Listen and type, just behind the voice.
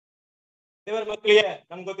ದೇವರ ಮಕ್ಕಳಿಗೆ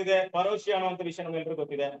ನಮ್ಗೆ ಗೊತ್ತಿದೆ ಪರೋಕ್ಷ ಅನ್ನುವಂಥ ವಿಷಯ ನಮ್ಗೆಲ್ರಿಗೂ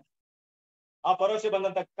ಗೊತ್ತಿದೆ. ಆ ಪರೋಕ್ಷ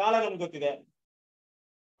ಬಂದಂತ ಕಾಲ ನಮ್ಗೆ ಗೊತ್ತಿದೆ.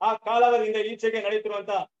 ಆ ಕಾಲದಿಂದ ಈಚೆಗೆ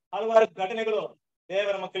ನಡೀತಿರುವಂತ ಹಲವಾರು ಘಟನೆಗಳು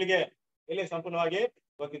ದೇವರ ಮಕ್ಕಳಿಗೆ ಇಲ್ಲಿ ಸಂಪೂರ್ಣವಾಗಿ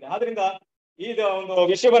ಗೊತ್ತಿದೆ. ಆದ್ರಿಂದ ಈಗ ಒಂದು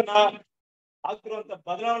ವಿಷಯವನ್ನ ಆಗ್ತಿರುವಂತ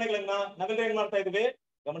ಬದಲಾವಣೆಗಳನ್ನ ನಾವೆಲ್ಲ ಏನ್ ಮಾಡ್ತಾ ಇದೀವಿ,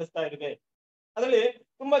 ಗಮನಿಸ್ತಾ ಇದೀವಿ. ಅದರಲ್ಲಿ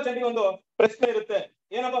ತುಂಬಾ ಜನರಿಗೆ ಒಂದು ಪ್ರಶ್ನೆ ಇರುತ್ತೆ.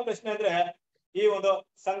 ಏನಪ್ಪ ಪ್ರಶ್ನೆ ಅಂದ್ರೆ, ಈ ಒಂದು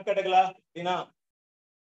ಸಂಕಟಗಳ ದಿನ,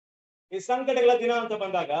 ಈ ಸಂಕಟಗಳ ದಿನ ಅಂತ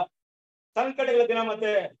ಬಂದಾಗ ಸಂಕಟಗಳ ದಿನ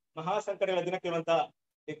ಮತ್ತೆ ಮಹಾ ಸಂಕಟಗಳ ದಿನಕ್ಕೆ ಇರುವಂತ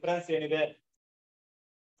ಡಿಫ್ರೆನ್ಸ್ ಏನಿದೆ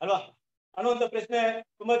ಅಲ್ವಾ ಅನ್ನುವಂತ ಪ್ರಶ್ನೆ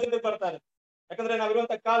ತುಂಬಾ ಜನರಿಗೆ ಬರ್ತಾರೆ. ಯಾಕಂದ್ರೆ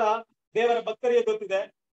ನಾವಿರುವಂತ ಕಾಲ ದೇವರ ಭಕ್ತರಿಗೆ ಗೊತ್ತಿದೆ.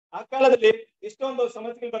 ಆ ಕಾಲದಲ್ಲಿ ಇಷ್ಟೊಂದು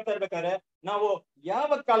ಸಮಸ್ಯೆಗಳು ಬರ್ತಾ ಇರ್ಬೇಕಾದ್ರೆ ನಾವು ಯಾವ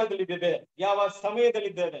ಕಾಲದಲ್ಲಿದ್ದೇವೆ, ಯಾವ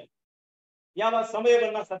ಸಮಯದಲ್ಲಿದ್ದೇವೆ, ಯಾವ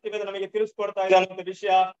ಸಮಯವನ್ನ ಸತ್ಯವೇದ ನಮಗೆ ತಿಳಿಸ್ಕೊಡ್ತಾ ಇದೆ ಅನ್ನುವಂಥ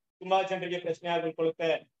ವಿಷಯ ತುಂಬಾ ಜನರಿಗೆ ಪ್ರಶ್ನೆ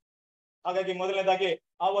ಆಗಿಕೊಳ್ಳುತ್ತೆ. ಹಾಗಾಗಿ ಮೊದಲನೇದಾಗಿ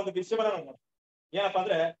ಆ ಒಂದು ವಿಷಯವನ್ನ ನೋಡೋಣ. ಏನಪ್ಪಾ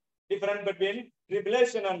ಅಂದ್ರೆ different between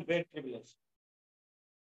tribulation and great tribulation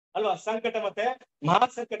ಅಲ್ವಾ. ಸಂಕಟ ಮತ್ತೆ ಮಹಾ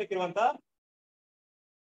ಸಂಕಟಕ್ಕಿರುವಂತ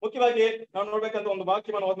ಮುಖ್ಯವಾಗಿ ನಾವು ನೋಡ್ಬೇಕಂತ ಒಂದು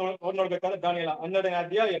ವಾಕ್ಯವನ್ನು ಓದ್ ನೋಡ್ಬೇಕಾದ್ರೆ ದಾನಿಯೇಲ 12ನೇ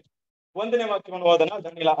ಅಧ್ಯಾಯ 1ನೇ ವಾಕ್ಯವನ್ನು ಓದೋಣ.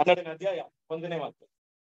 ದಾನಿಯೇಲ 12ನೇ ಅಧ್ಯಾಯ 1ನೇ ವಾಕ್ಯ.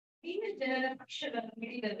 ಜನರ ಪಕ್ಷವನ್ನು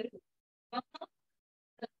ಹಿಡಿದವರು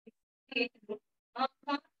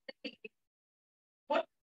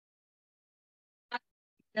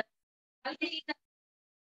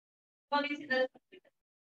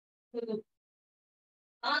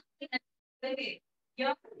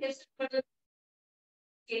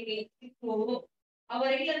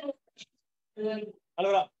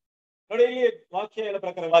ಅಲ್ವಾ ನೋಡಿ, ಇಲ್ಲಿ ವಾಕ್ಯ ಹೇಳ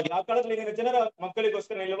ಪ್ರಕಾರವಾಗಿ ಆ ಕಾಲದಲ್ಲಿ ಜನರ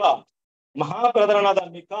ಮಕ್ಕಳಿಗೋಸ್ಕರ ನಿಲ್ಲುವ ಮಹಾಪ್ರಧಾನನಾದ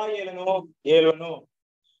ಮಿಕಾಯೇಲನು ಏಲನು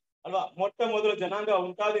ಅಲ್ವಾ. ಮೊಟ್ಟ ಮೊದಲು ಜನಾಂಗ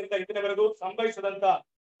ಉಂಟಾದ್ರಿಂದ ಇಂದಿನವರೆಗೂ ಸಂಭವಿಸದಂತ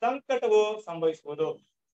ಸಂಕಟವು ಸಂಭವಿಸುವುದು.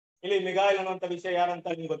 ಇಲ್ಲಿ ಮಿಗಾಯಲ್ ಅನ್ನುವಂತ ವಿಷಯ ಯಾರಂತ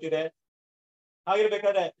ನಿಮ್ಗೆ ಗೊತ್ತಿದೆ.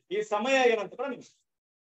 ಹಾಗಿರ್ಬೇಕಾದ್ರೆ ಈ ಸಮಯ ಏನಂತ ಕೂಡ ನಿಮ್ಗೆ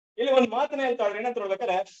ಇಲ್ಲಿ ಒಂದು ಮಾತನ್ನ ಹೇಳ್ತಾಳೆ. ಏನಂತ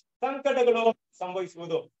ನೋಡ್ಬೇಕಾದ್ರೆ ಸಂಕಟಗಳು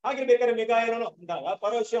ಸಂಭವಿಸುವುದು. ಹಾಗಿರ್ಬೇಕಾದ್ರೆ ಮಿಗಾಯಲನು ಅಂದಾಗ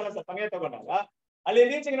ಪರೋಕ್ಷ ಅನ್ನೋ ಸಮಯ ತಗೊಂಡಾಗ ಅಲ್ಲಿ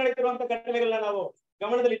ನೀಚೆಗೆ ನಡೀತಿರುವಂತ ಘಟನೆಗಳನ್ನ ನಾವು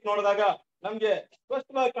ಗಮನದಲ್ಲಿ ಇಟ್ಟು ನೋಡಿದಾಗ ನಮ್ಗೆ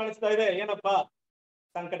ಸ್ಪಷ್ಟವಾಗಿ ಕಾಣಿಸ್ತಾ ಇದೆ. ಏನಪ್ಪಾ,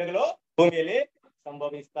 ಸಂಕಟಗಳು ಭೂಮಿಯಲ್ಲಿ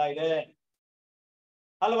ಸಂಭವಿಸ್ತಾ ಇದೆ.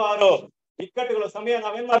 ಹಲವಾರು ಇಕ್ಕಟ್ಟುಗಳು ಸಮಯ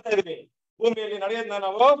ನಾವೇನ್ ಮಾಡ್ತಾ ಇದೀವಿ, ಭೂಮಿಯಲ್ಲಿ ನಡೆಯೋದನ್ನ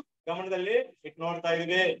ನಾವು ಗಮನದಲ್ಲಿ ಇಟ್ಟು ನೋಡ್ತಾ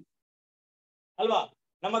ಇದೀವಿ ಅಲ್ವಾ.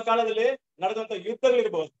 ನಮ್ಮ ಕಾಲದಲ್ಲಿ ನಡೆದಂತ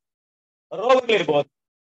ಯುದ್ಧಗಳಿರ್ಬೋದು, ರೋಗಗಳಿರ್ಬೋದು,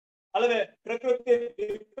 ಅಲ್ಲದೆ ಪ್ರಕೃತಿ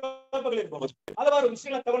ವಿಕೋಪಗಳಿರ್ಬಹುದು, ಹಲವಾರು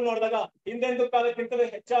ವಿಷಯಗಳನ್ನ ತಗೊಂಡು ನೋಡಿದಾಗ ಹಿಂದೆಂದು ಕಾಲಕ್ಕಿಂತಲೂ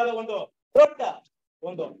ಹೆಚ್ಚಾದ ಒಂದು ದೊಡ್ಡ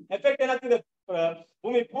ಒಂದು ಎಫೆಕ್ಟ್ ಏನಾಗ್ತಿದೆ,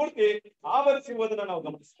 ಭೂಮಿ ಪೂರ್ತಿ ಆವರಿಸಿರುವುದನ್ನ ನಾವು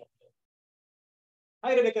ಗಮನಿಸ್ತೇವೆ.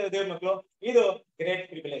 ಹಾಗಿರ್ಬೇಕಾದ್ರೆ ದೇವ್ರ ಮಕ್ಕಳು, ಇದು ಗ್ರೇಟ್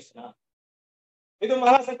ಟ್ರಿಬ್ಯುಲೇಷನ್, ಇದು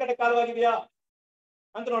ಮಹಾ ಸಂಕಟ ಕಾಲವಾಗಿದೆಯಾ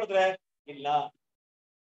ಅಂತ ನೋಡಿದ್ರೆ ಇಲ್ಲ,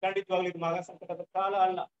 ಖಂಡಿತವಾಗ್ಲೂ ಇದು ಮಹಾ ಸಂಕಟದ ಕಾಲ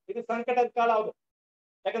ಅಲ್ಲ. ಇದು ಸಂಕಟದ ಕಾಲ ಹೌದು.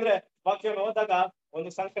 ಯಾಕಂದ್ರೆ ವಾಕ್ಯವನ್ನು ಓದಿದಾಗ ಒಂದು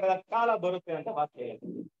ಸಂಕಟದ ಕಾಲ ಬರುತ್ತೆ ಅಂತ ವಾಕ್ಯ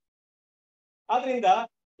ಹೇಳುತ್ತೆ. ಆದ್ರಿಂದ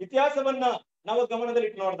ಇತಿಹಾಸವನ್ನ ನಾವು ಗಮನದಲ್ಲಿ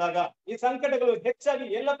ಇಟ್ಟು ನೋಡಿದಾಗ ಈ ಸಂಕಟಗಳು ಹೆಚ್ಚಾಗಿ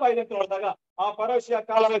ಎಲ್ಲಪ್ಪ ಇದೆ ಅಂತ ನೋಡಿದಾಗ ಆ ಪರೋಕ್ಷ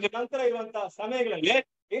ಕಾಲದ ನಂತರ ಇರುವಂತಹ ಸಮಯಗಳಲ್ಲಿ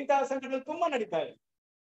ಇಂತಹ ಸಂಕಟಗಳು ತುಂಬಾ ನಡೀತಾ ಇದೆ.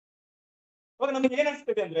 ಇವಾಗ ನಮ್ಗೆ ಏನ್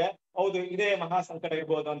ಅನಿಸ್ತಿದೆ ಅಂದ್ರೆ, ಹೌದು ಇದೇ ಮಹಾ ಸಂಕಟ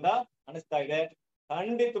ಇರ್ಬೋದು ಅಂತ ಅನಿಸ್ತಾ ಇದೆ.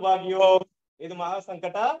 ಖಂಡಿತವಾಗಿಯೂ ಇದು ಮಹಾ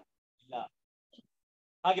ಸಂಕಟ ಇಲ್ಲ.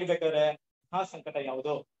 ಹಾಗಿರ್ಬೇಕಾದ್ರೆ ಮಹಾ ಸಂಕಟ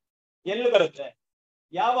ಯಾವುದು, ಎಲ್ಲಿ ಬರುತ್ತೆ,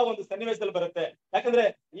 ಯಾವ ಒಂದು ಸನ್ನಿವೇಶದಲ್ಲಿ ಬರುತ್ತೆ? ಯಾಕಂದ್ರೆ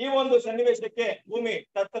ಈ ಒಂದು ಸನ್ನಿವೇಶಕ್ಕೆ ಭೂಮಿ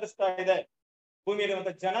ತತ್ತರಿಸ್ತಾ ಇದೆ.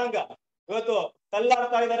 ಭೂಮಿಯಲ್ಲಿರುವಂತ ಜನಾಂಗ ಇವತ್ತು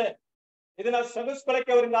ತಲ್ಲಾಡ್ತಾ ಇದ್ದಾರೆ. ಇದನ್ನ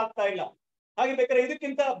ಸಗಿಸ್ಕೊಳ್ಳಕ್ಕೆ ಅವರಿಂದ ಆಗ್ತಾ ಇಲ್ಲ. ಹಾಗಿರ್ಬೇಕಾದ್ರೆ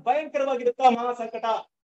ಇದಕ್ಕಿಂತ ಭಯಂಕರವಾಗಿರುತ್ತಾ ಮಹಾ ಸಂಕಟ?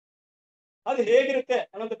 ಅದು ಹೇಗಿರುತ್ತೆ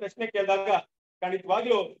ಅನ್ನೋದು ಪ್ರಶ್ನೆ ಕೇಳಿದಾಗ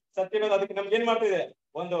ಖಂಡಿತವಾಗ್ಲೂ ಸತ್ಯವೇದ ಅದಕ್ಕೆ ನಮ್ಗೆ ಏನ್ ಮಾಡ್ತಿದೆ,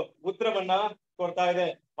 ಒಂದು ಉತ್ತರವನ್ನ ಕೊಡ್ತಾ ಇದೆ.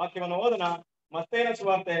 ವಾಕ್ಯವನ್ನು ಓದೋಣ. ಮತ್ತೇನ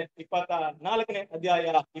ಸುವಾರ್ತೆ 24ನೇ ಅಧ್ಯಾಯ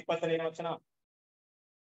 20ನೇ ವಚನ.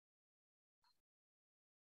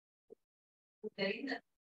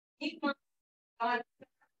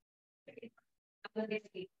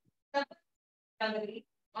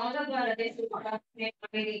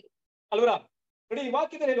 ಅಲ್ವರ ನೋಡಿ, ಈ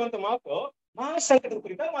ವಾಕ್ಯದಲ್ಲಿ ಇರುವಂತ ಮಾತು ಮಹಾಸಂಕಟದ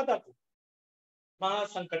ಕುರಿತ ಮಾತಾಡ್ತೀವಿ.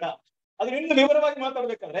 ಮಹಾಸಂಕಟ ಅದನ್ನ ಇನ್ನು ವಿವರವಾಗಿ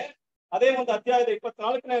ಮಾತಾಡ್ಬೇಕಾದ್ರೆ ಅದೇ ಒಂದು ಅಧ್ಯಾಯದ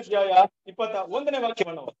 24ನೇ ಅಧ್ಯಾಯ 21ನೇ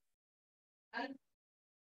ವಾಕ್ಯವನ್ನು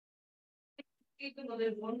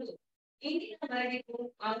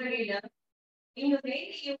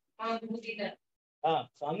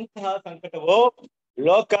ಅಂತಹ ಸಂಕಟವು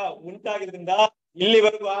ಲೋಕ ಉಂಟಾಗಿದ್ರಿಂದ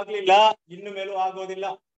ಇಲ್ಲಿವರೆಗೂ ಆಗ್ಲಿಲ್ಲ, ಇನ್ನು ಮೇಲೂ ಆಗೋದಿಲ್ಲ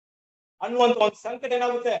ಅನ್ನುವಂತ ಒಂದು ಸಂಕಟ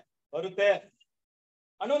ಏನಾಗುತ್ತೆ, ಬರುತ್ತೆ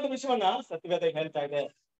ಅನ್ನುವಂಥ ವಿಷಯವನ್ನ ಸತ್ಯವೇದ ಹೇಳ್ತಾ ಇದೆ.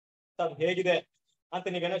 ಅದು ಹೇಗಿದೆ ಅಂತ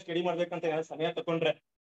ನೀವೇನೋ ಸ್ಟಡಿ ಮಾಡ್ಬೇಕಂತ ಸಮಯ ತಕೊಂಡ್ರೆ,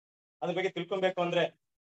 ಅದ್ರ ಬಗ್ಗೆ ತಿಳ್ಕೊಬೇಕು ಅಂದ್ರೆ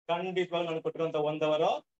ಖಂಡಿತವಾಗಿ ನಾನು ಕೊಟ್ಟಿರುವಂತ 1 ಅವರ್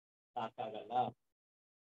ಸಾಕಾಗಲ್ಲ.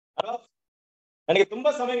 ನನಗೆ ತುಂಬಾ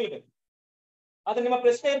ಸಮಯಗಳಿದೆ. ಆದ್ರೆ ನಿಮ್ಮ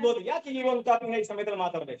ಪ್ರಶ್ನೆ ಇರ್ಬೋದು, ಯಾಕೆ ಈ ಒಂದು ಟಾಪಿಕ್ನ ಈ ಸಮಯದಲ್ಲಿ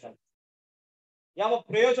ಮಾತಾಡ್ಬೇಕಾದ್ರೆ ಯಾವ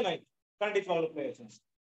ಪ್ರಯೋಜನ ಇದೆ? ಖಂಡಿತವಾಗ್ಲೂ ಪ್ರಯೋಜನ.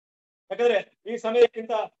 ಯಾಕಂದ್ರೆ ಈ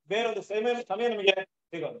ಸಮಯಕ್ಕಿಂತ ಬೇರೊಂದು ಸಮಯ ನಮಗೆ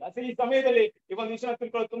ಸಿಗೋದಿಲ್ಲ. ಈ ಸಮಯದಲ್ಲಿ ಈ ಒಂದು ವಿಷಯ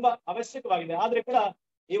ತಿಳ್ಕೊಳ್ಳೋದು ತುಂಬಾ ಅವಶ್ಯಕವಾಗಿದೆ. ಆದ್ರೆ ಕೂಡ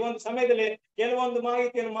ಈ ಒಂದು ಸಮಯದಲ್ಲಿ ಕೆಲವೊಂದು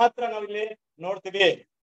ಮಾಹಿತಿಯನ್ನು ಮಾತ್ರ ನಾವಿಲ್ಲಿ ನೋಡ್ತೀವಿ.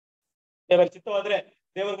 ದೇವರ ಚಿತ್ತವಾದ್ರೆ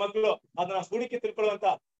ದೇವರ ಮಕ್ಕಳು ಅದನ್ನ ಹುಡುಕಿ ತಿಳ್ಕೊಳ್ಳುವಂತ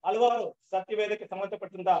ಹಲವಾರು ಸತ್ಯವೇದಕ್ಕೆ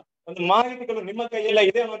ಸಂಬಂಧಪಟ್ಟಂತ ಒಂದು ಮಾಹಿತಿಗಳು ನಿಮ್ಮ ಕೈಯೆಲ್ಲ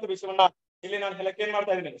ಇದೆ ಅನ್ನುವಂಥ ವಿಷಯವನ್ನ ಇಲ್ಲಿ ನಾನು ಹೇಳಕ್ಕೆ ಏನ್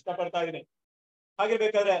ಮಾಡ್ತಾ ಇದ್ದೀನಿ, ಇಷ್ಟಪಡ್ತಾ ಇದ್ದೀನಿ.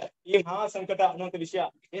 ಹಾಗಿರ್ಬೇಕಾದ್ರೆ ಈ ಮಹಾ ಸಂಕಟ ಅನ್ನುವಂಥ ವಿಷಯ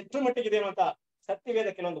ಎಷ್ಟು ಮಟ್ಟಿಗಿದೆ ಅನ್ನುವಂತ ಸತ್ಯವೇದ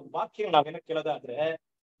ಕೆಲವೊಂದು ವಾಕ್ಯಗಳು ನಾವೇನ ಕೇಳೋದಾದ್ರೆ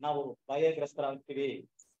ನಾವು ಭಯಗ್ರಸ್ತರ ಅಂತೀವಿ,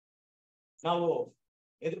 ನಾವು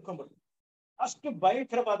ಎದುರ್ಕೊಂಡ್ಬಿಡ್ತೀವಿ. ಅಷ್ಟು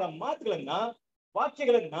ಭಯಂಕರವಾದ ಮಾತುಗಳನ್ನ,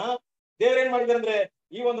 ವಾಕ್ಯಗಳನ್ನ ದೇವರೇನ್ ಮಾಡಿದ್ದಾರೆ ಅಂದ್ರೆ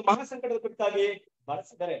ಈ ಒಂದು ಮಹಾ ಸಂಕಟದ ಕುರಿತಾಗಿ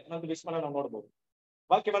ಬಳಸಿದ್ದಾರೆ ಅನ್ನೋದು ವಿಷಯವನ್ನ ನಾವು ನೋಡ್ಬೋದು.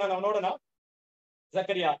 ವಾಕ್ಯವನ್ನ ನಾವು ನೋಡೋಣ.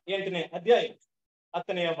 ಜಕರಿಯ 8ನೇ ಅಧ್ಯಾಯ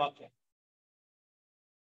 10ನೇ ವಾಕ್ಯ.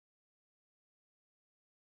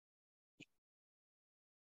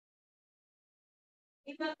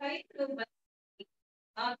 ನಿಮ್ಮ ಕೈಗಳು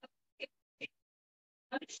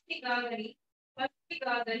ಮನುಷ್ಯನಿಗಾಗಲಿ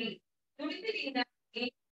ಪಕ್ಷಿಗಾಗಲಿ ದುಡಿತದಿಂದ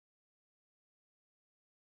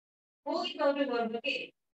ಹೋಗಿದವರ ಬಗ್ಗೆ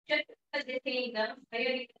ಶತ್ರುಗಳ ಜೊತೆಯಿಂದ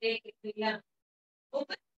ಭಯವಿಲ್ಲ.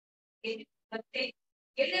 ಮತ್ತೆ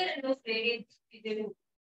ಎಲ್ಲರನ್ನು ಪ್ರೇರೇಪಿಸುತ್ತಿದ್ದರು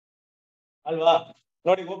ಅಲ್ವಾ?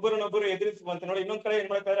 ನೋಡಿ, ಒಬ್ಬರನ್ನೊಬ್ಬರು ಎದುರಿಸುವಂತೆ. ನೋಡಿ, ಇನ್ನೊಂದ್ ಕಡೆ ಏನ್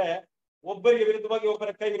ಮಾಡ್ತಾರೆ, ಒಬ್ಬರಿಗೆ ವಿರುದ್ಧವಾಗಿ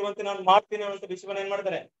ಒಬ್ಬರ ಕೈ ಇರುವಂತೆ ನಾನು ಮಾಡ್ತೀನಿ ಅನ್ನುವಂತ ವಿಷಯವನ್ನ ಏನ್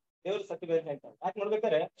ಮಾಡ್ತಾರೆ ದೇವರು ಸತ್ಯವೇದ ಹೇಳ್ತಾರೆ. ಯಾಕೆ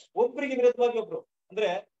ನೋಡ್ಬೇಕಾದ್ರೆ ಒಬ್ಬರಿಗೆ ವಿರುದ್ಧವಾಗಿ ಒಬ್ರು ಅಂದ್ರೆ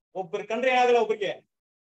ಒಬ್ಬರು ಕಂಡ್ರೆ ಆಗಲ್ಲ, ಒಬ್ಬರಿಗೆ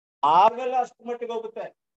ಆಗಲ್ಲ, ಅಷ್ಟು ಮಟ್ಟಿಗೆ ಹೋಗುತ್ತೆ.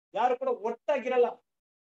 ಯಾರು ಕೂಡ ಒಟ್ಟಾಗಿರಲ್ಲ.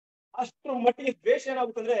 ಅಷ್ಟ್ರ ಮಟ್ಟಿಗೆ ದ್ವೇಷ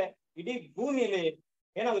ಏನಾಗುತ್ತೆ ಅಂದ್ರೆ ಇಡೀ ಭೂಮಿಯಲ್ಲಿ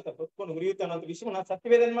ಏನಾಗುತ್ತೆ, ಹೊತ್ಕೊಂಡು ಉರಿಯುತ್ತೆ ಅನ್ನೋ ವಿಷಯವನ್ನ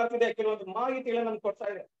ಸತ್ಯವೇದ ಏನ್ ಮಾಡ್ತಿದೆ, ಕೆಲವೊಂದು ಮಾಹಿತಿಗಳನ್ನ ನಮ್ಗೆ ಕೊಡ್ತಾ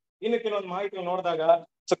ಇದೆ. ಇನ್ನು ಕೆಲವೊಂದು ಮಾಹಿತಿಗಳು ನೋಡಿದಾಗ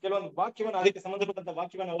ಕೆಲವೊಂದು ವಾಕ್ಯವನ್ನ, ಅದಕ್ಕೆ ಸಂಬಂಧಪಟ್ಟಂತ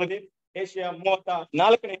ವಾಕ್ಯವನ್ನ ಓದಿ. ಏಷ್ಯಾ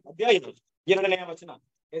 34ನೇ ಅಧ್ಯಾಯ 2ನೇ ವಚನ.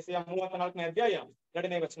 ಏಷ್ಯಾ 34ನೇ ಅಧ್ಯಾಯ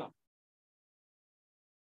 2ನೇ ವಚನ.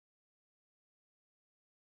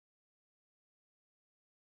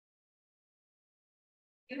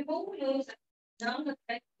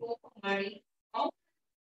 ಕೋಪ ಮಾಡಿ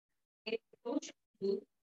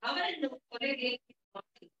ಅವರನ್ನು ಕೊಲೆಗೆ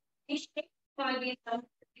ನಿಶ್ಚಯವಾಗಿ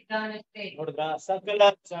ಸಂಹರಿಸಿದ್ದಾನಂತೆ. ನೋಡಿದ್ರ, ಸಕಲ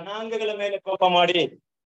ಜನಾಂಗಗಳ ಮೇಲೆ ಕೋಪ ಮಾಡಿ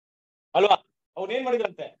ಅಲ್ವಾ, ಅವ್ನೇನ್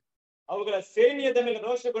ಮಾಡಿದ್ರಂತೆ, ಅವುಗಳ ಸೈನ್ಯದ ಮೇಲೆ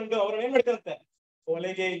ರೋಷಗೊಂಡು ಅವ್ರನ್ನ ಏನ್ ಮಾಡಿದ್ರಂತೆ,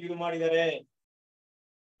 ಕೊಲೆಗೆ ಇದು ಮಾಡಿದ್ದಾರೆ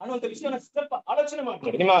ಅನ್ನುವಂಥ ವಿಷಯವನ್ನ ಸ್ವಲ್ಪ ಆಲೋಚನೆ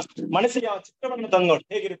ಮಾಡ್ತಾರೆ. ನಿಮ್ಮ ಮನಸ್ಸಿಗೆ ಯಾವ ಚಿತ್ರವನ್ನು ತಂದು ನೋಡಿ,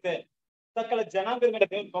 ಹೇಗಿರುತ್ತೆ. ಸಕಲ ಜನಾಂಗದ ಮೇಲೆ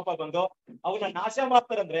ದೇವ್ರ ಕೋಪ ಬಂದು ಅವನ್ನ ನಾಶ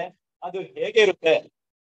ಮಾಡ್ತಾರಂದ್ರೆ ಅದು ಹೇಗೆ ಇರುತ್ತೆ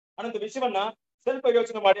ಅನ್ನೋಂಥ ವಿಷಯವನ್ನ ಸ್ವಲ್ಪ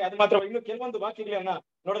ಯೋಚನೆ ಮಾಡಿ. ಅದು ಮಾತ್ರ ಇನ್ನು ಕೆಲವೊಂದು ವಾಕ್ಯಗಳನ್ನ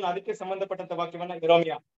ನೋಡೋಣ. ಅದಕ್ಕೆ ಸಂಬಂಧಪಟ್ಟಂತ ವಾಕ್ಯವನ್ನ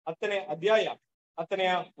ಇರೋಮ್ಯ 10ನೇ ಅಧ್ಯಾಯ 10ನೇ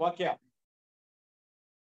ವಾಕ್ಯ.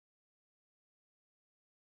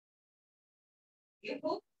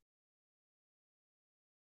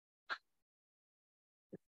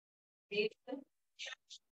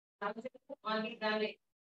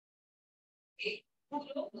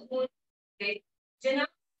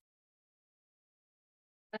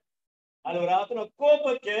 ಅಲ್ವರ, ಆತನ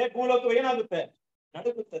ಕೋಪಕ್ಕೆ ಭೂಲೋಕವು ಏನಾಗುತ್ತೆ,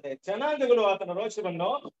 ನಡುಗುತ್ತದೆ. ಜನಾಂಗಗಳು ಆತನ ರೋಷವನ್ನು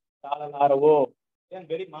ತಾಳಲಾರವು. ಏನ್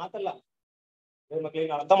ಬೇರೆ ಮಾತಲ್ಲ. ದೇವ್ರ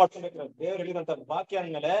ಮಕ್ಳಿಗೆ ಅರ್ಥ ಮಾಡ್ಕೊಬೇಕು. ದೇವ್ರು ಹೇಳಿದಂತ ವಾಕ್ಯ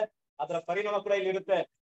ಅಂದ್ಮೇಲೆ ಅದರ ಪರಿಣಾಮ ಕೂಡ ಇಲ್ಲಿ ಇರುತ್ತೆ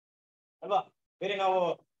ಅಲ್ವಾ. ಬೇರೆ ನಾವು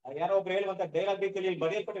ಯಾರೋ ಒಬ್ರು ಹೇಳುವಂತ ಡೈಲಾಗ್ ರೀತಿಯಲ್ಲಿ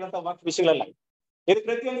ಬರೆಯಲ್ಪಟ್ಟಿರುವಂತ ವಾಕ್ಯ ವಿಷಯಗಳಲ್ಲ. ಇದು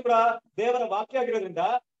ಪ್ರತಿಯೊಂದು ಕೂಡ ದೇವರ ವಾಕ್ಯ ಆಗಿರೋದ್ರಿಂದ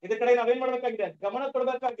ಇದ್ರ ಕಡೆ ನಾವೇನ್ ಮಾಡ್ಬೇಕಾಗಿದೆ, ಗಮನ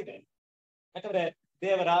ಕೊಡ್ಬೇಕಾಗಿದೆ. ಯಾಕಂದ್ರೆ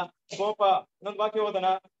ದೇವರ ಕೋಪ. ಇನ್ನೊಂದು ವಾಕ್ಯ ಓದೋಣ.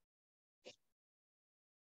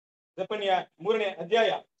 ಜೆಫನ್ಯ 3ನೇ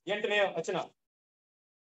ಅಧ್ಯಾಯ 8ನೇ ವಚನ.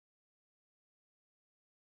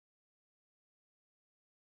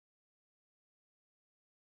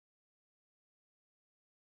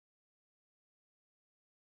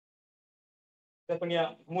 ಜೆಫನ್ಯ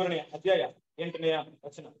 3ನೇ ಅಧ್ಯಾಯ 8ನೇ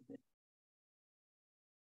ವಚನ.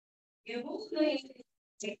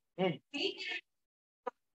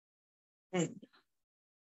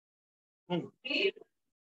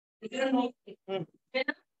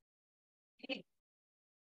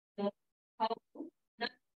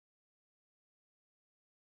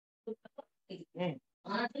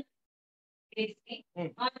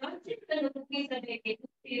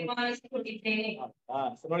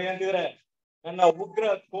 ನೋಡಿ ಅಂತಿದ್ರೆ, ನನ್ನ ಉಗ್ರ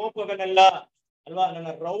ಕೋಪವನ್ನೆಲ್ಲ ಅಲ್ವಾ, ನನ್ನ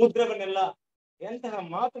ರೌದ್ರವನ್ನೆಲ್ಲ ಎಂತಹ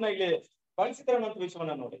ಮಾತನ್ನ ಇಲ್ಲಿ ಬಳಸಿದ್ದಾರೆ ಅನ್ನೋ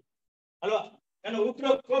ವಿಷಯವನ್ನ ನೋಡಿ ಅಲ್ವಾ. ನನ್ನ ಉಗ್ರ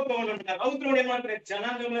ಕೋಪವನ್ನು, ರೌದ್ರವನ್ನು ಏನ್ ಮಾಡ್ತಾರೆ,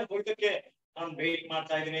 ಜನಾಂಗಗಳನ್ನ ಹೊರಡಕ್ಕೆ ನಾನು ವೇಟ್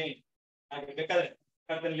ಮಾಡ್ತಾ ಇದ್ದೀನಿ. ಹಾಗೆ ಬೇಕಾದ್ರೆ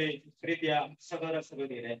ಕರ್ತನಲ್ಲಿ ಪ್ರೀತಿಯ ಸಹೋದರ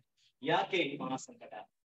ಸಹೋದರಿಯರೇ, ಯಾಕೆ ಈ ಮಹಾಸಂಕಟ,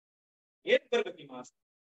 ಏನ್ ಬರ್ಬೇಕು ಈ ಮಹಾಸಂಕಟ,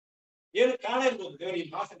 ಏನು ಕಾರಣ ಇರ್ಬೋದು ದೇವರು ಈ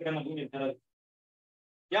ಮಹಾಸಂಕಟನ ಭೂಮಿಯಲ್ಲಿ ತರೋದು?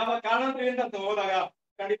 ಯಾವ ಕಾರಣಾಂತರದಿಂದ ಅಂತ ಹೋದಾಗ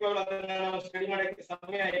ಖಂಡಿತವಾಗ್ಲೂ ಅದನ್ನ ನಾವು ಸ್ಟಡಿ ಮಾಡಕ್ಕೆ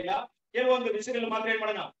ಸಮಯ ಇಲ್ಲ. ಕೆಲವೊಂದು ವಿಷಯಗಳು ಮಾತ್ರ ಏನ್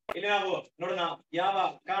ಮಾಡೋಣ, ಇಲ್ಲಿ ನಾವು ನೋಡೋಣ ಯಾವ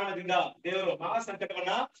ಕಾರಣದಿಂದ ದೇವರು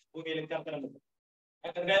ಮಹಾಸಂಕಟವನ್ನ ಭೂಮಿಯಲ್ಲಿ ತರ್ತಾರೆ.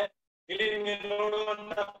 ಯಾಕಂದ್ರೆ ಇಲ್ಲಿ ನಿಮಗೆ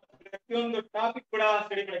ನೋಡುವಂತ ಪ್ರತಿಯೊಂದು ಟಾಪಿಕ್ ಕೂಡ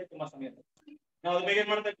ಸ್ಟಡಿ ಮಾಡಕ್ಕೆ ತುಂಬಾ ಸಮಯ. ನಾವು ಅದ್ರ ಬಗ್ಗೆ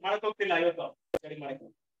ಮಾಡಕ್ ಹೋಗ್ತಿಲ್ಲ ಇವತ್ತು ಸ್ಟಡಿ ಮಾಡಕ್ಕೆ.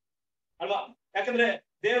 ಅಲ್ವಾ? ಯಾಕಂದ್ರೆ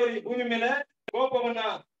ದೇವರು ಈ ಭೂಮಿ ಮೇಲೆ ಕೋಪವನ್ನ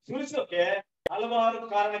ಸುರಿಸೋಕೆ ಹಲವಾರು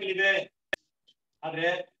ಕಾರಣಗಳಿದೆ. ಆದ್ರೆ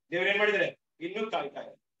ದೇವ್ರು ಏನ್ ಮಾಡಿದರೆ ಇನ್ನೂ ಕಾಯ್ತಾ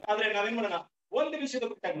ಇದೆ. ಆದ್ರೆ ನಾವೇನ್ ಮಾಡೋಣ, ಒಂದು ವಿಷಯದ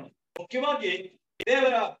ಗೊತ್ತಾಗೋಣ. ಮುಖ್ಯವಾಗಿ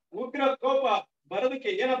ದೇವರ ಉಗ್ರ ಕೋಪ ಬರೋದಕ್ಕೆ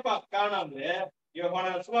ಏನಪ್ಪ ಕಾರಣ ಅಂದ್ರೆ,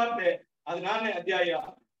 ಯೋಹಾನನ ಸುವಾರ್ತೆ 14ನೇ ಅಧ್ಯಾಯ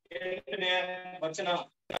 8ನೇ ವಚನ.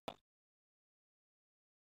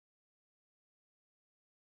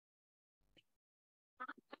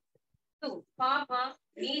 ಪಾಪ,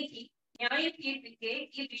 ನೀತಿ, ನ್ಯಾಯ ತೀರ್ಪಿಗೆ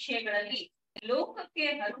ಈ ವಿಷಯಗಳಲ್ಲಿ ಲೋಕಕ್ಕೆ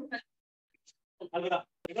ಅಲ್ವಾ?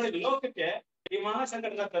 ನೋಡಿ, ಲೋಕಕ್ಕೆ ಈ ಮಹಾ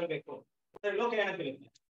ಸಂಕಟ ತರಬೇಕು. ಲೋಕ ಏನಂತ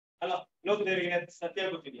ಅಲ್ಲ, ಲೋಕ ದೇವರಿಗೆ ಸತ್ಯ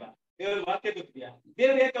ಗೊತ್ತಿದ್ಯಾ? ದೇವ್ರ ವಾಕ್ಯ ಗೊತ್ತಿದ್ಯಾ?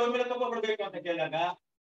 ದೇವ್ರ ಯಾಕೆ ಅವ್ರ ಮೇಲೆ ಕೋಪ ಪಡ್ಬೇಕು ಅಂತ ಕೇಳಿದಾಗ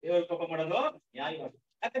ದೇವ್ರ ಕೋಪ ಮಾಡೋದು ನ್ಯಾಯವಾಗಿ.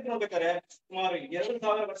 ಯಾಕಂತ ನೋಡ್ಬೇಕಾದ್ರೆ ಸುಮಾರು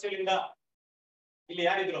 2000 ವರ್ಷಗಳಿಂದ ಇಲ್ಲಿ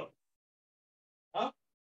ಯಾರಿದ್ರು?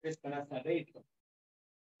 ಕ್ರಿಸ್ತನ ಸಭೆ ಇತ್ತು.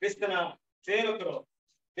 ಕ್ರಿಸ್ತನ ಸೇವಕರು,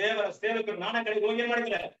 ದೇವರ ಸೇವಕರು ನಾನಾ ಕಡೆಗೆ ಹೋಗಿ ಏನ್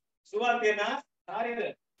ಮಾಡಿದ್ರೆ ಸುವಾರ್ತೆಯನ್ನ ಸಾರಿದ್ರೆ,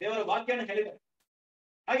 ದೇವರ ವಾಕ್ಯನ ಹೇಳಿದ್ರೆ.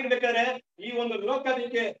 ಹಾಗಿರ್ಬೇಕಾದ್ರೆ ಈ ಒಂದು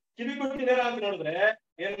ಲೋಕದಕ್ಕೆ ಕಿವಿ ಕೊಟ್ಟಿದಾರ ಅಂತ ನೋಡಿದ್ರೆ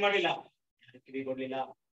ಏನ್ ಮಾಡಿಲ್ಲ, ಕಿವಿ ಕೊಡ್ಲಿಲ್ಲ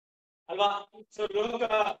ಅಲ್ವಾ? ಸೊ ಲೋಕ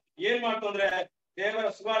ಏನ್ ಮಾಡ್ತು ಅಂದ್ರೆ ದೇವರ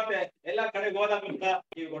ಸುವಾರ್ತೆ ಎಲ್ಲಾ ಕಡೆಗೆ ಹೋದಾಗ್ಲಿಂದ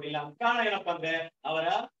ಕಿವಿ ಕೊಡ್ಲಿಲ್ಲ. ಕಾರಣ ಏನಪ್ಪಾ ಅಂದ್ರೆ ಅವರ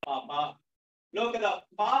ಪಾಪ. ಲೋಕದ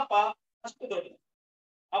ಪಾಪ ಅಷ್ಟು ದೊಡ್ಡದು.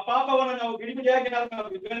 ಆ ಪಾಪವನ್ನು ನಾವು ಬಿಡಿಯಾಗಿ ನಾವು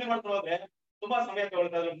ವಿವರಣೆ ಮಾಡ್ಕೊಂಡು ಹೋದ್ರೆ ತುಂಬಾ ಸಮಯ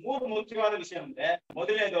ತಗೊಳ್ತಾ ಇದ್ರೆ 3 ಮುಖ್ಯವಾದ ವಿಷಯ ಅಂದ್ರೆ,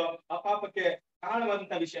 ಮೊದಲನೇದು ಆ ಪಾಪಕ್ಕೆ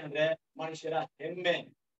ಕಾರಣವಾದಂತ ವಿಷಯ ಅಂದ್ರೆ ಮನುಷ್ಯರ ಹೆಮ್ಮೆ,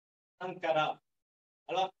 ಅಹಂಕಾರ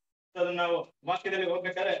ಅಲ್ವಾ? ಅದನ್ನ ನಾವು ವಾಕ್ಯದಲ್ಲಿ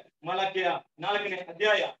ಹೋಗ್ಬೇಕಾದ್ರೆ ಮಲಾಕಿಯ 4ನೇ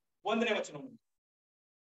ಅಧ್ಯಾಯ 1ನೇ ವಚನ.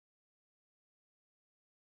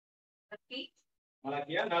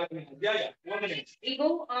 ಮಲಾಕಿಯ 4ನೇ ಅಧ್ಯಾಯ 1ನೇ. ಇಗೋ,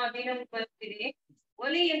 ಆ ದಿನವು ಬರುತ್ತಿದೆ,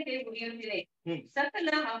 ಒಲೆಯಂತೆ ಉರಿಯುತ್ತಿದೆ. ಸಕಲ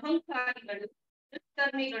ಅಹಂಕಾರಿಗಳು,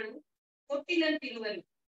 ದುಷ್ಕರ್ಮಿಗಳು ಕೊಟ್ಟಿನಂತಿರುವರು.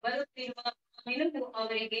 ಬರುತ್ತಿರುವ ದಿನವು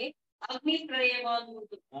ಅವರಿಗೆ ಅಗ್ನಿ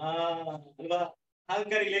ಪ್ರಳಯವಾಗುವುದು. ಅಲ್ವಾ?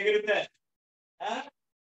 ಅಹಂಕಾರಿಗಳು ಹೇಗಿರುತ್ತೆ?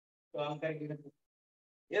 ಅಹಂಕಾರಿಗಳು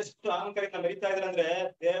ಎಷ್ಟು ಅಹಂಕಾರದಿಂದ ಬರೀತಾ ಇದ್ರೆ ಅಂದ್ರೆ,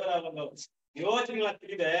 ದೇವರ ಒಂದು ಯೋಚನೆಗಳನ್ನ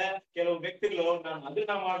ತಿಳಿದೆ ಕೆಲವು ವ್ಯಕ್ತಿಗಳು ನಾನು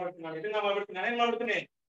ಅದನ್ನ ಮಾಡ್ಬಿಡ್ತೀನಿ, ನಾನು ಇದನ್ನ ಮಾಡ್ಬಿಡ್ತೀನಿ, ನಾನೇನ್ ಮಾಡ್ಬಿಡ್ತೀನಿ,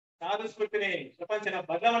 ಸಾಧಿಸ್ಬಿಡ್ತೀನಿ, ಪ್ರಪಂಚನ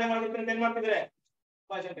ಬದಲಾವಣೆ ಮಾಡ್ಬಿಡ್ತೀನಿ ಅಂತ ಏನ್ ಮಾಡ್ತಿದ್ರೆ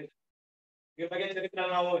ತುಂಬಾ ಜನ. ಇವ್ರ ಬಗ್ಗೆ ಚರಿತ್ರೆ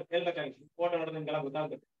ನಾವು ಹೇಳ್ಬೇಕಾಗಿತ್ತು. ಫೋಟೋ ನೋಡೋದು ನಿಮ್ಗೆಲ್ಲ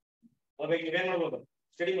ಗೊತ್ತಾಗುತ್ತೆ. ಅವ್ರ ಬಗ್ಗೆ ನೀವೇನ್ ಮಾಡ್ಬೋದು,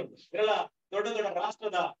 ಸ್ಟಡಿ ಮಾಡ್ಬೋದು. ಇವರೆಲ್ಲ ದೊಡ್ಡ ದೊಡ್ಡ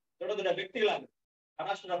ರಾಷ್ಟ್ರದ ದೊಡ್ಡ ದೊಡ್ಡ ವ್ಯಕ್ತಿಗಳಾಗ, ಆ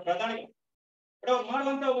ರಾಷ್ಟ್ರದ ಪ್ರಧಾನಿಗಳು. ಬಟ್ ಅವ್ರು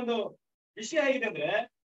ಮಾಡುವಂತ ಒಂದು ವಿಷಯ ಹೇಗಿದೆ ಅಂದ್ರೆ,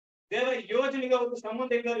 ದೇವರ ಯೋಜನೆಗೆ ಒಂದು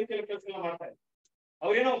ಸಂಬಂಧ ಇಲ್ಲದ ರೀತಿಯಲ್ಲಿ ಕೆಲಸಗಳನ್ನ ಮಾಡ್ತಾ ಇದ್ದಾರೆ.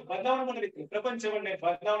 ಅವ್ರೇನೋ ಬದಲಾವಣೆ ಮಾಡೋ ರೀತಿ, ಪ್ರಪಂಚವನ್ನೇ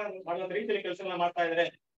ಬದಲಾವಣೆ ಮಾಡುವಂತ ರೀತಿಯಲ್ಲಿ ಕೆಲಸಗಳನ್ನ ಮಾಡ್ತಾ ಇದ್ದಾರೆ.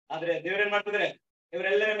 ಆದ್ರೆ ದೇವರೇನ್ ಮಾಡ್ತಿದ್ರೆ,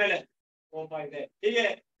 ಇವರೆಲ್ಲರ ಮೇಲೆ ಕೋಪ ಇದೆ. ಹೀಗೆ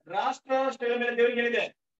ರಾಷ್ಟ್ರಗಳ ಮೇಲೆ ದೇವರಿಗೆ ಏನಿದೆ,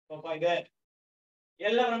 ಕೋಪ ಇದೆ.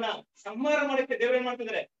 ಎಲ್ಲವನ್ನ ಸಂಹಾರ ಮಾಡಕ್ಕೆ ದೇವರೇನ್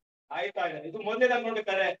ಮಾಡ್ತಿದ್ರೆ ಆಯ್ತಾ ಇದೆ. ಇದು ಮೊದಲನೇದಾಗಿ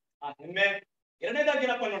ನೋಡ್ಬೇಕಾದ್ರೆ ಆ ಹೆಮ್ಮೆ. ಎರಡನೇದಾಗಿ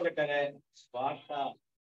ಏನಪ್ಪಾ ನೋಡ್ಬೇಕಾದ್ರೆ ಸ್ವಾರ್ಥ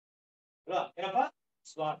ಅಲ್ವಾ? ಏನಪ್ಪಾ?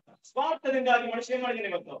 ಸ್ವಾರ್ಥ. ಸ್ವಾರ್ಥದಿಂದಾಗಿ ಮನುಷ್ಯ ಏನ್ ಮಾಡಿದಾನೆ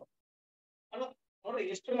ಇವತ್ತು ಅಲ್ವಾ? ನೋಡ್ರಿ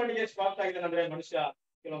ಎಷ್ಟು ಮಟ್ಟಿಗೆ ಸ್ವಾರ್ಥ ಆಗಿದೆ ಅಂದ್ರೆ, ಮನುಷ್ಯ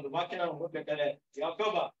ಕೆಲವೊಂದು ವಾಕ್ಯ ನಾವು ಓದ್ಬೇಕಾದ್ರೆ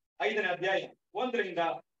ಯಾಕೋಬ 5ನೇ ಅಧ್ಯಾಯ 1ರಿಂದ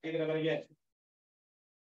 5ರವರೆಗೆ.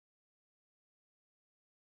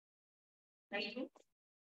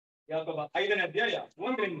 ಯಾಕೋಬ 5ನೇ ಅಧ್ಯಾಯ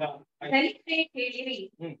 1ರಿಂದ 5. ಕೇಳಿರಿ,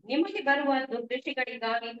 ನಿಮಗೆ ಬರುವ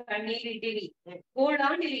ದುರ್ದಶೆಗಳಿಗಾಗಿ ಕಣ್ಣೀರಿಟ್ಟಿರಿ,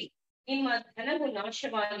 ಗೋಳಾಡಿರಿ. ನಿಮ್ಮ ಧನವು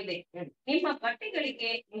ನಾಶವಾಗಿದೆ, ನಿಮ್ಮ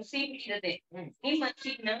ಬಟ್ಟೆಗಳಿಗೆ ನುಸಿ ಬಿಡಿದದೆ, ನಿಮ್ಮ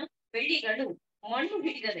ಚಿನ್ನ ಬೆಳ್ಳಿಗಳು ಮಣ್ಣು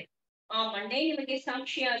ಹಿಡಿದದೆ. ಆ ಮಣ್ಣೇ ನಿಮಗೆ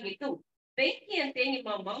ಸಾಕ್ಷಿಯಾಗಿದ್ದು ಬೆಂಕಿಯಂತೆ ನಿಮ್ಮ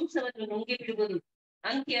ಮಾಂಸವನ್ನು ನುಂಗಿ ಬಿಡುವುದು.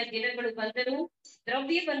 ಅಂತ್ಯ ದಿನಗಳು ಬಂದರೂ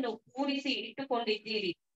ದ್ರವ್ಯವನ್ನು ಕೂಡಿಸಿ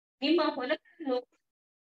ಇಟ್ಟುಕೊಂಡಿದ್ದೀರಿ. ನಿಮ್ಮ ಹೊಲಗಳನ್ನು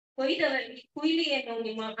ಕೊಯ್ದವರಲ್ಲಿ ಕುಯ್ಲಿಯನ್ನು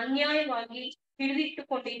ನಿಮ್ಮ ಅನ್ಯಾಯವಾಗಿ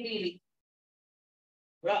ಹಿಡಿದಿಟ್ಟುಕೊಂಡಿದ್ದೀರಿ.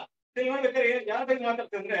 ಯಾರ ಬಗ್ಗೆ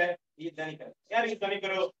ಮಾತಾಡ್ತಂದ್ರೆ ಈ ಧನಿಕರು. ಯಾರು ಈ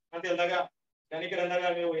ಧನಿಕರು ಅಂತ ಹೇಳಿದಾಗ, ಧನಿಕರು ಅಂದಾಗ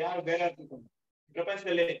ನೀವು ಯಾರು ಬೇರೆ ತಿಳ್ಕೊಂಡು,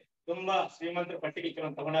 ಪ್ರಪಂಚದಲ್ಲಿ ತುಂಬಾ ಶ್ರೀಮಂತರ ಪಟ್ಟಿಗೆ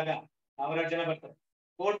ಕೆಲವೊಂದು ತಗೊಂಡಾಗ 1000 ಜನ ಬರ್ತಾರೆ.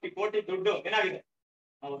 ಕೋಟಿ ಕೋಟಿ ದುಡ್ಡು ಏನಾಗಿದೆ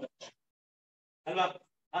ಹೌದು ಅಲ್ವಾ?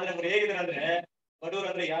 ಆದ್ರೆ ಅವ್ರು ಹೇಗಿದ್ದಾರೆ ಅಂದ್ರೆ, ಬಡವರು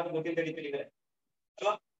ಅಂದ್ರೆ ಯಾರು ಗೊತ್ತಿಲ್ಲದ ರೀತಿಯಲ್ಲಿ ಇದ್ದಾರೆ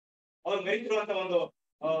ಅಲ್ವಾ? ಅವ್ರು ಮೆರಿತಿರುವಂತ ಒಂದು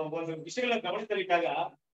ವಿಷಯಗಳನ್ನ ಗಮನಿಸಲಿಕ್ಕಾಗ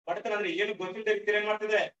ಬಡತನ ಅಂದ್ರೆ ಏನು ಗೊತ್ತಿಲ್ಲದ ರೀತಿಯಲ್ಲಿ ಏನ್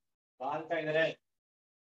ಮಾಡ್ತಿದ್ರೆ ಬಾಳ್ತಾ ಇದಾರೆ.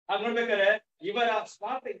 ಹಾಗೆ ನೋಡ್ಬೇಕಾದ್ರೆ ಇವರ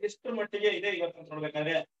ಸ್ವಾರ್ಥ ಎಷ್ಟು ಮಟ್ಟಿಗೆ ಇದೆ ಇವತ್ತು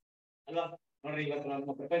ನೋಡ್ಬೇಕಾದ್ರೆ ಅಲ್ವಾ? ನೋಡ್ರಿ, ಇವತ್ತು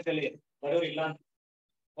ನಮ್ಮ ಪ್ರಪಂಚದಲ್ಲಿ ಬಡವರು ಇಲ್ಲ ಅಂತ,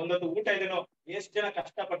 ಒಂದೊಂದು ಊಟ ಇದೆನೋ ಎಷ್ಟು ಜನ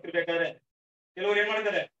ಕಷ್ಟ ಪಟ್ಟಿರ್ಬೇಕಾದ್ರೆ ಕೆಲವರು ಏನ್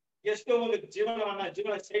ಮಾಡಿದ್ದಾರೆ, ಎಷ್ಟೋ ಒಂದು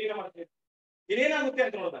ಜೀವನ ಶೈಲಿನ ಮಾಡ್ತಾರೆ. ಇದೇನಾಗುತ್ತೆ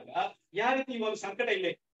ಅಂತ ನೋಡಿದಾಗ, ಯಾವ ರೀತಿ ಈ ಒಂದು ಸಂಕಟ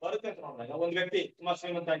ಇಲ್ಲಿ ಬರುತ್ತೆ ಅಂತ ನೋಡಿದಾಗ, ಒಂದ್ ವ್ಯಕ್ತಿ ತುಂಬಾ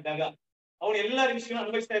ಶ್ರೀಮಂತ ಇದ್ದಾಗ ಅವ್ನು ಎಲ್ಲಾ ವಿಷಯ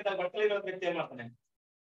ಅನುಭವಿಸ್ತಾ ಇದ್ದಾಗ ಬರ್ತಲೇ ಇರೋ ವ್ಯಕ್ತಿ ಏನ್ ಮಾಡ್ತಾನೆ,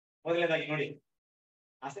 ಮೊದಲನೇದಾಗಿ ನೋಡಿ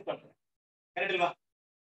ಆಸೆ ಪಡ್ತಾನೆ. ಕರೆಕ್ಟ್ ಇಲ್ವಾ?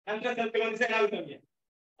 ನಂತರ ಸ್ವಲ್ಪ ಕೆಲವೊಂದು ದಿವಸ ಏನಾಗುತ್ತೆ ನಮ್ಗೆ,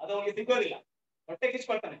 ಅದು ಅವ್ನಿಗೆ ಸಿಕ್ಕೋದಿಲ್ಲ, ಹೊಟ್ಟೆ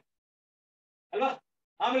ಕಿಚ್ಕೊಳ್ತಾನೆ ಅಲ್ವಾ?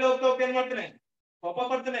 ಆಮೇಲೆ ಹೋಗ್ತಾ ಹೋಗ್ತಾ ಏನ್ ಮಾಡ್ತಾನೆ, ಕೋಪ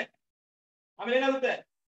ಪಡ್ತಾನೆ. ಆಮೇಲೆ ಏನಾಗುತ್ತೆ,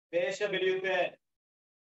 ದೇಶ ಬೆಳೆಯುತ್ತೆ.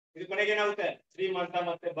 ಇದು ಕೊನೆಗೆ ಏನಾಗುತ್ತೆ, ಶ್ರೀಮಂತ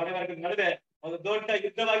ಮತ್ತೆ ಬಡವರ್ಗದ ನಡುವೆ ಒಂದು ದೊಡ್ಡ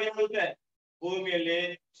ಯುದ್ಧವಾಗಿ ಏನಾಗುತ್ತೆ ಭೂಮಿಯಲ್ಲಿ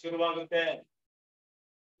ಶುರುವಾಗುತ್ತೆ.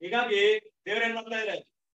 ಹೀಗಾಗಿ ದೇವ್ರೇನ್ ಮಾಡ್ತಾ ಇದ್ದಾರೆ,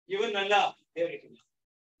 ಇವನ್ನೆಲ್ಲ ದೇವರಿಟ್ಟಿಲ್ಲ.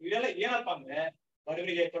 ಇವೆಲ್ಲ ಏನಪ್ಪಾ ಅಂದ್ರೆ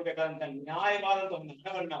ಬಡವರಿಗೆ ಕೊಡ್ಬೇಕಾದಂತ ನ್ಯಾಯವಾದಂತ ಒಂದು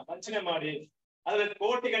ಹಣವನ್ನ ವಂಚನೆ ಮಾಡಿ ಅದ್ರಲ್ಲಿ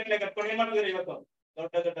ಕೋಟಿಗಟ್ಟಲೆ ಕಟ್ಕೊಂಡು ಏನ್ ಮಾಡ್ತಿದ್ದಾರೆ ಇವತ್ತು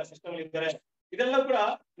ದೊಡ್ಡ ದೊಡ್ಡ ಸಿಸ್ಟಮ್ ಇದ್ದಾರೆ. ಇದೆಲ್ಲ ಕೂಡ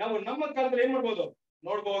ನಾವು ನಮ್ಮ ಕಾಲದಲ್ಲಿ ಏನ್ ಮಾಡ್ಬೋದು,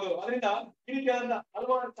 ನೋಡ್ಬೋದು. ಅದರಿಂದ ಈ ರೀತಿಯಾದಂತ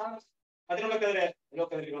ಹಲವಾರು ಅದರೊಳಗಾದ್ರೆ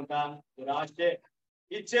ಲೋಕದಲ್ಲಿರುವಂತ ದುರಾಶೆ,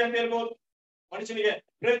 ಇಚ್ಛೆ ಅಂತ ಹೇಳ್ಬೋದು. ಮನುಷ್ಯನಿಗೆ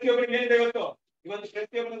ಪ್ರತಿಯೊಬ್ಬರಿಗೆ ಏನಿದೆ ಇವತ್ತು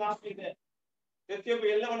ಪ್ರತಿಯೊಬ್ಬರಿಗೆ ಆಸೆ ಇದೆ. ಪ್ರತಿಯೊಬ್ಬರು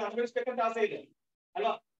ಎಲ್ಲವನ್ನು ಅನುಭವಿಸ್ಬೇಕಂತ ಆಸೆ ಇದೆ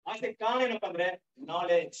ಅಲ್ವಾ. ಆಸೆ ಕಾರಣ ಏನಪ್ಪಾ ಅಂದ್ರೆ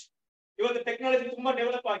ನಾಲೆಜ್. ಇವತ್ತು ಟೆಕ್ನಾಲಜಿ ತುಂಬಾ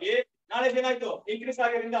ಡೆವಲಪ್ ಆಗಿ ನಾಲೆಜ್ ಏನಾಯ್ತು ಇನ್ಕ್ರೀಸ್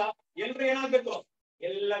ಆಗೋದ್ರಿಂದ ಎಲ್ರು ಏನಾಗ್ಬೇಕು,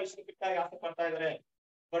 ಎಲ್ಲ ವಿಷಯ ಬಿಟ್ಟಾಗಿ ಆಸೆ ಪಡ್ತಾ ಇದಾರೆ.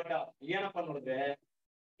 ಬಟ್ ಏನಪ್ಪಾ ನೋಡಿದ್ರೆ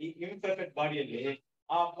ಈ ಇಂಪರ್ಫೆಕ್ಟ್ ಬಾಡಿಯಲ್ಲಿ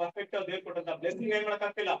ಆ ಪರ್ಫೆಕ್ಟ್ ದೇವ್ರು ಕೊಟ್ಟಂತ ಬ್ಲೆಸ್ಸಿಂಗ್ ಏನ್ ಮಾಡಕ್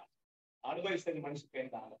ಆಗ್ತಿಲ್ಲ, ಅನುಭವಿಸ್ತಾರೆ ಮನುಷ್ಯಕ್ಕೆ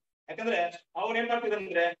ಅಂತ. ಯಾಕಂದ್ರೆ ಅವ್ರು ಏನ್ ಮಾಡ್ತಿದ್ದಾರೆ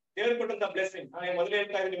ಅಂದ್ರೆ ದೇವ್ರು ಕೊಟ್ಟಂತ ಬ್ಲೆಸ್ಸಿಂಗ್, ನಾನು ಮೊದಲೇ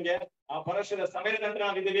ಹೇಳ್ತಾ ಇದ್ದೀನಿ ನಿಮ್ಗೆ, ಆ ಭರವಸೆದ ಸಮಯದ ನಂತರ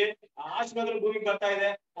ನಾವಿದ್ದೀವಿ. ಆ ಆಶೀರ್ವಾದ ಭೂಮಿಗೆ ಬರ್ತಾ ಇದೆ,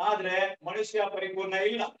 ಆದ್ರೆ ಮನುಷ್ಯ ಪರಿಪೂರ್ಣ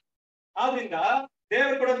ಇಲ್ಲ. ಆದ್ರಿಂದ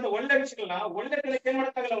ದೇವರು ಕೊಡುವಂತ ಒಳ್ಳೆ ವಿಷಯಗಳನ್ನ ಒಳ್ಳೆ ತನಕ್ಕೆ ಏನ್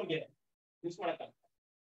ಮಾಡಕ್ಕಾಗಲ್ಲ, ಅವ್ನಿಗೆ ಯೂಸ್ ಮಾಡಕ್ಕಾಗಲ್ಲ.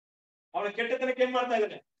 ಅವನ ಕೆಟ್ಟತನಕ್ಕೆ ಏನ್ ಮಾಡ್ತಾ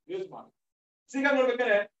ಇದ್ದಾನೆ, ಯೂಸ್ ಮಾಡ. ಈಗ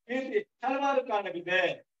ನೋಡ್ಬೇಕಾದ್ರೆ ಈ ರೀತಿ ಹಲವಾರು ಕಾರಣಗಳಿದೆ.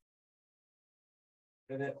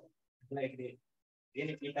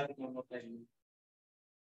 ಏನಕ್ಕೆ ನೋಡ್ತಾ ಇದ್ದೀನಿ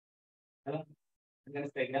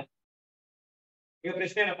ಅನಿಸ್ತಾ ಇದೆಯಾ? ಈಗ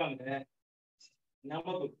ಪ್ರಶ್ನೆ ಏನಪ್ಪಾ ಅಂದ್ರೆ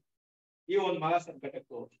ನಮಗೂ ಈ ಒಂದು ಮಹಾ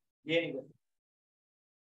ಸಂಕಟಕ್ಕೂ ಏನಿದೆ,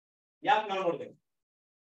 ಯಾಕೆ ನಾವು ನೋಡ್ಬೇಕು?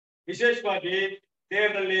 ವಿಶೇಷವಾಗಿ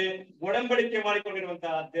ದೇವರಲ್ಲಿ ಒಡಂಬಡಿಕೆ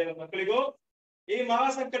ಮಾಡಿಕೊಂಡಿರುವಂತಹ ದೇವರ ಮಕ್ಕಳಿಗೂ ಈ ಮಹಾ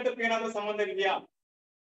ಸಂಕಟಕ್ಕೂ ಏನಾದ್ರೂ ಸಂಬಂಧ ಇದೆಯಾ?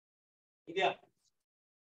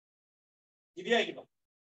 ಇದೆಯಾ ಇಲ್ವಾ?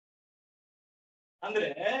 ಅಂದ್ರೆ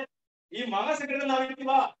ಈ ಮಹಾ ಸಂಕಟದಲ್ಲಿ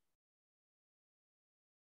ನಾವಿರ್ತೀವಾ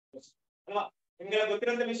ಅಲ್ವಾ? ನಿಮ್ಗೆಲ್ಲ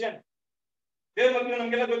ಗೊತ್ತಿರೋಂಥ ವಿಷಯ, ದೇವ್ರ ಮಕ್ಕಳು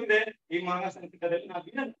ನಮ್ಗೆಲ್ಲ ಗೊತ್ತಿದೆ. ಈ ಮಹಾ ಸಂಕಟದಲ್ಲಿ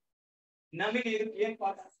ನಾವಿಲ್ಲ. ನಮಗೆ ಇದಕ್ಕೆ ಏನ್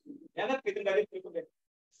ಪಾಠ, ಯಾವತ್ತು ಇದನ್ನ ಅದೇ ತಿಳ್ಕೊಬೇಕು.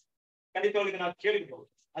 ಖಂಡಿತವಾಗಿ ನಾವು ಕೇಳಿರ್ಬೋದು,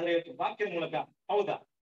 ಆದ್ರೆ ಇವತ್ತು ವಾಕ್ಯದ ಮೂಲಕ ಹೌದಾ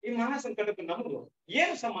ಈ ಮಹಾ ಸಂಕಟಕ್ಕೂ ನಮಗೂ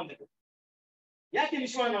ಏನು ಸಂಬಂಧ? ಯಾಕೆ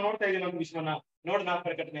ವಿಶ್ವವನ್ನ ನಾವು ನೋಡ್ತಾ ಇದ್ದೀವಿ? ನಮ್ಮ ವಿಶ್ವವನ್ನ ನೋಡೋಣ.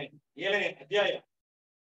 ಪ್ರಕಟಣೆ 7ನೇ ಅಧ್ಯಾಯ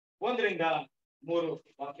 1-3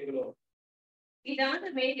 ವಾಕ್ಯಗಳು. ಇದಾದ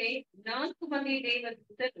ಮೇಲೆ 4 ಮಂದಿ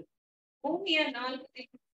ದೇವದೂತರು ಭೂಮಿಯ 4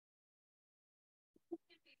 ದಿಕ್ಕು,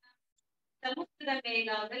 ಸಮುದ್ರದ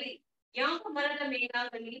ಮೇಲಾಗಲಿ ಯಾವ ಮರದ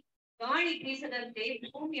ಮೇಲಾಗಲಿ ಗಾಳಿ ಬೀಸದಂತೆ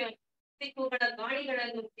ಭೂಮಿಯ ದಿಕ್ಕುಗಳ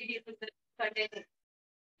ಗಾಳಿಗಳನ್ನು ಹಿಡಿಯುವುದನ್ನು ಕಂಡೆನು.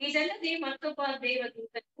 ಇದಲ್ಲದೆ ಮತ್ತೊಬ್ಬ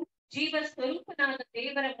ದೇವದೂತನು ಜೀವ ಸ್ವರೂಪನಾದ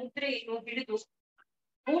ದೇವರ ಮುದ್ರೆಯನ್ನು ಹಿಡಿದು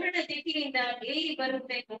ಮೂರನ ದಿಕ್ಕಿನಿಂದ ಏರಿ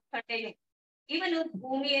ಬರುವುದನ್ನು ಕಂಡೆನು. ಇವನು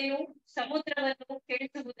ಭೂಮಿಯನ್ನು ಸಮುದ್ರವನ್ನು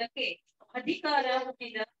ಕೆಡಿಸುವುದಕ್ಕೆ ಅಧಿಕಾರ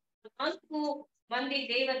ಹೊಂದಿದ 4 ಮಂದಿ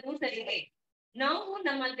ದೇವದೂತರಿಗೆ, ನಾವು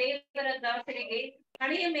ನಮ್ಮ ದೇವರ ದಾಸರಿಗೆ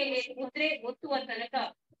ಹಣೆಯ ಮೇಲೆ ಮುದ್ರೆ ಒತ್ತುವ ತನಕ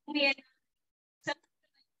ಭೂಮಿಯನ್ನು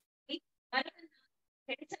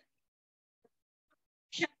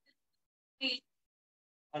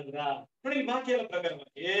ಅಲ್ವಾ? ನೋಡಿ, ವಾಕ್ಯದ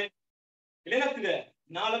ಪ್ರಕಾರವಾಗಿ ಇಲ್ಲೇನಾಗ್ತಿದೆ,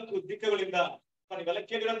 4 ದಿಕ್ಕುಗಳಿಂದ ನೀವೆಲ್ಲ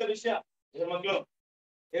ಕೇಳಿರೋಂಥ ವಿಷಯ. ಇದ್ರ ಮಕ್ಕಳು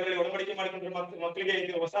ದೇವರಲ್ಲಿ ಒಡಂಬಡಿಕೆ ಮಾಡಿಕೊಂಡ್ರೆ ಮಕ್ಕಳಿಗೆ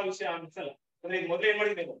ಇದು ಹೊಸ ವಿಷಯ ಅನ್ಸಲ್ಲ. ಅಂದ್ರೆ ಈಗ ಮೊದಲು ಏನ್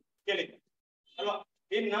ಮಾಡಿದ್ದೆ ನೀವು ಕೇಳಿದ್ದೆ ಅಲ್ವಾ?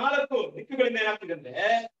 ಈ 4 ದಿಕ್ಕುಗಳಿಂದ ಏನಾಗ್ತಿದೆ ಅಂದ್ರೆ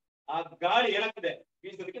ಆ ಗಾಳಿ ಏನಾಗ್ತಿದೆ,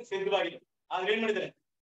 ಬೀಸೋದಕ್ಕೆ ಸಿದ್ಧವಾಗಿದೆ. ಆದ್ರೆ ಏನ್ ಮಾಡಿದ್ದಾರೆ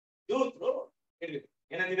ದೂತರು ಹಿಡಿದ್ರು.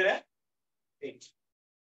 ಏನಂತಿದ್ದಾರೆ, ವೇಟ್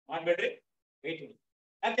ಮಾಡ್ಬೇಡ್ರಿ, ವೇಟ್ ಮಾಡಿ.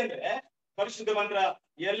 ಯಾಕೆಂದ್ರೆ ಪರಿಶುದ್ಧ ಮಂತ್ರ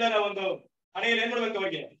ಎಲ್ಲರ ಒಂದು ಹಣೆಯಲ್ಲಿ ಏನ್ ಮಾಡ್ಬೇಕು,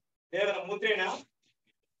 ಅವರಿಗೆ ದೇವರ ಮುದ್ರೆನ.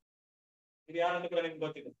 ಇದು ಯಾರಂತ ಕೂಡ ನಿಮ್ಗೆ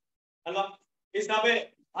ಗೊತ್ತಿದೆ ಅಲ್ವಾ? ಈ ಸಭೆ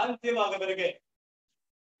ಅಂತ್ಯವಾಗವರೆಗೆ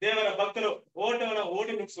ದೇವರ ಭಕ್ತರು ಓಟವನ್ನು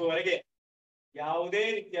ಓಡಿ ಮುಗಿಸುವವರೆಗೆ ಯಾವುದೇ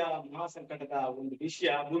ರೀತಿಯ ಮಹಾಸಂಕಟದ ಒಂದು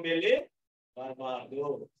ವಿಷಯ ಭೂಮಿಯಲ್ಲಿ ಬರಬಾರದು.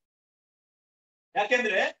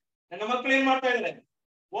 ಯಾಕೆಂದ್ರೆ ನನ್ನ ಮಕ್ಕಳು ಏನ್ ಮಾಡ್ತಾ ಇದ್ದಾರೆ,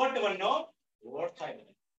 ಓಟವನ್ನು ಓಡ್ತಾ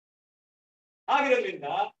ಇದ್ದಾರೆ. ಆಗಿರೋದ್ರಿಂದ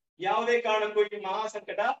ಯಾವುದೇ ಕಾರಣಕ್ಕೂ ಈ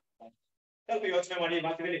ಮಹಾಸಂಕಟ, ಸ್ವಲ್ಪ ಯೋಚನೆ ಮಾಡಿ.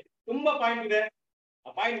 ಮಾತಿನಲ್ಲಿ ತುಂಬಾ ಪಾಯಿಂಟ್ ಇದೆ,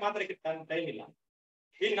 ಆ ಪಾಯಿಂಟ್ ಮಾತ್ರಕ್ಕೆ ಟೈಮ್ ಇಲ್ಲ.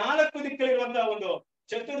 ಈ 4 ದಿಕ್ಕಲ್ಲಿರುವಂತಹ ಒಂದು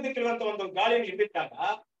ಚತುರ್ದಿಕ್ಕಿರುವಂತಹ ಒಂದು ಗಾಳಿಯನ್ನು ಹಿಡಿದಿಟ್ಟಾಗ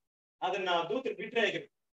ಅದನ್ನ ದೂತರು ಬಿಟ್ರೆ ಹೇಗೆ,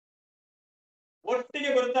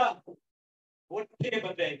 ಒಟ್ಟಿಗೆ ಬರುತ್ತಾ, ಒಟ್ಟಿಗೆ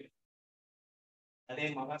ಬಂದ್ರೆ ಹೇಗೆ, ಅದೇ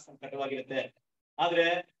ಮಹಾ ಸಂಕಟವಾಗಿರುತ್ತೆ. ಆದ್ರೆ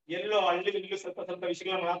ಎಲ್ಲೋ ಹಳ್ಳಿ ಇಲ್ಲೂ ಸ್ವಲ್ಪ ಸ್ವಲ್ಪ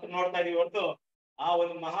ವಿಷಯಗಳನ್ನ ಮಾತ್ರ ನೋಡ್ತಾ ಇದೀವಿ ಹೊರತು ಆ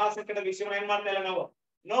ಒಂದು ಮಹಾ ಸಂಕಟದ ವಿಷಯವನ್ನ ಏನ್ ಮಾಡ್ತಾ ಇಲ್ಲ, ನಾವು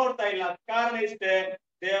ನೋಡ್ತಾ ಇಲ್ಲ. ಕಾರಣ ಇಷ್ಟೇ,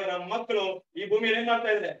 ದೇವರ ಮಕ್ಕಳು ಈ ಭೂಮಿಯಲ್ಲಿ ಏನ್ ಮಾಡ್ತಾ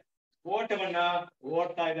ಇದ್ದಾರೆ, ಓಟವನ್ನ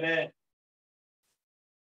ಓಡ್ತಾ ಇದ್ದಾರೆ.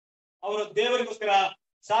 ಅವರು ದೇವರಿಗೋಸ್ಕರ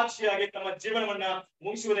ಸಾಕ್ಷಿಯಾಗಿ ತಮ್ಮ ಜೀವನವನ್ನ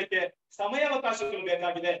ಮುಗಿಸುವುದಕ್ಕೆ ಸಮಯಾವಕಾಶಗಳು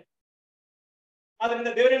ಬೇಕಾಗಿದೆ. ಆದ್ರಿಂದ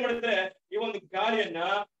ದೇವರೇನ್ ಮಾಡಿದ್ರೆ ಈ ಒಂದು ಗಾಳಿಯನ್ನ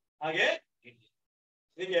ಹಾಗೆ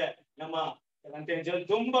ಹೀಗೆ ನಮ್ಮ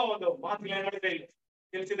ತುಂಬಾ ಒಂದು ಮಾತುಗಳು ಏನ್ ಮಾಡಿದ್ರೆ ಇಲ್ಲಿ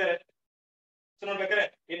ತಿಳಿಸಿದ್ದಾರೆ. ನೋಡ್ಬೇಕಾದ್ರೆ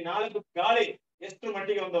ಈ 4 ಗಾಳಿ ಎಷ್ಟು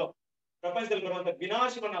ಮಟ್ಟಿಗೆ ಒಂದು ಪ್ರಪಂಚದಲ್ಲಿ ಬರುವಂತ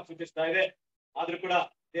ವಿನಾಶವನ್ನ ಸೂಚಿಸ್ತಾ ಇದೆ. ಆದ್ರೂ ಕೂಡ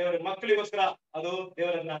ದೇವರ ಮಕ್ಕಳಿಗೋಸ್ಕರ ಅದು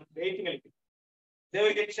ದೇವರನ್ನ ವೇಟಿಂಗ್ ಅಲ್ಲಿ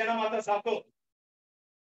ದೇವರಿಗೆ ಕ್ಷಣ ಮಾತ್ರ ಸಾಕು.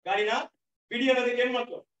 ಗಾಳಿನ ಬಿಡಿ ಅನ್ನೋದಕ್ಕೆ ಏನ್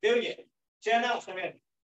ಮಾಡ್ತು ದೇವರಿಗೆ ಕ್ಷಣ ಸಮಯ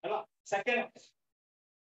ಅಲ್ವಾ, ಸೆಕೆಂಡ್.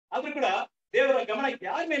 ಆದ್ರೂ ಕೂಡ ದೇವರ ಗಮನ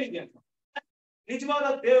ಯಾರ ಮೇಲಿದೆ ಅಂತ. ನಿಜವಾದ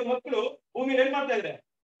ದೇವರ ಮಕ್ಕಳು ಭೂಮಿಲಿ ಏನ್ ಮಾಡ್ತಾ ಇದ್ದಾರೆ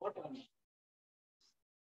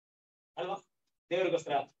ಅಲ್ವಾ,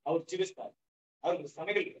 ದೇವರಿಗೋಸ್ಕರ ಅವ್ರು ಜೀವಿಸ್ತಾರೆ, ಅವ್ರಿಗೆ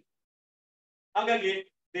ಸಮಯಗಳಿದೆ. ಹಾಗಾಗಿ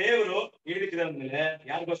ದೇವರು ಹಿಡಿದಿಟ್ಟಿದ್ಮೇಲೆ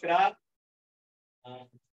ಯಾರಿಗೋಸ್ಕರ,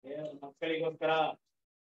 ದೇವರ ಮಕ್ಕಳಿಗೋಸ್ಕರ.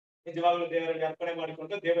 ನಿಜವಾಗ್ಲೂ ದೇವರಲ್ಲಿ ಅರ್ಪಣೆ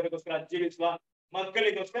ಮಾಡಿಕೊಂಡು ದೇವರಿಗೋಸ್ಕರ ಜೀವಿಸುವ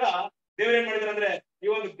ಮಕ್ಕಳಿಗೋಸ್ಕರ ದೇವರು ಏನ್ ಮಾಡಿದಾರೆ ಅಂದ್ರೆ ಈ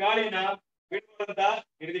ಒಂದು ಗಾಳಿನ ಬಿಡುವಂತ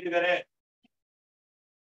ಹಿಡಿದಿಟ್ಟಿದ್ದಾರೆ.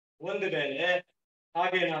 ಒಂದು ವೇಳೆ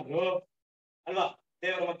ಹಾಗೇನಾದ್ರು ಅಲ್ವಾ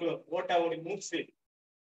ದೇವರ ಮಕ್ಕಳು ಓಟ ಓಡಿ ಮುಗಿಸಿ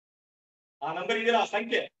ಆ ನಂಬರ್ ಇದೆಯಲ್ಲ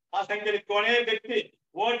ಆ ಸಂಖ್ಯೆಯಲ್ಲಿ ಕೊನೆ ವ್ಯಕ್ತಿ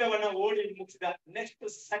ಓಟವನ್ನ ಓಡಿ ಮುಗಿಸಿದ ನೆಕ್ಸ್ಟ್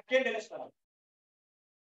ಸೆಕೆಂಡ್ ಎಲ್ಲ ಸ್ಟಾರ್ಟ್.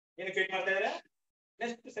 ಏನಕ್ಕೆ ವೇಟ್ ಮಾಡ್ತಾ ಇದಾರೆ?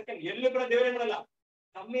 Next second. ಎಲ್ಲೂ ಕೂಡ ದೇವರೇ ಮಾಡಲ್ಲ,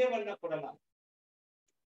 ಸಮಯವನ್ನ ಕೊಡಲ್ಲ,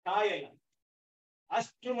 ಕಾಯಲ್ಲ.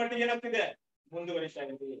 ಅಷ್ಟ್ರ ಮಟ್ಟಿಗೆ ಏನಾಗ್ತಿದೆ ಮುಂದುವರಿಸ್ತಾ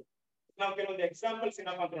ಇದ್ದೀವಿ. ನಾವು ಕೆಲವೊಂದು ಎಕ್ಸಾಂಪಲ್ಸ್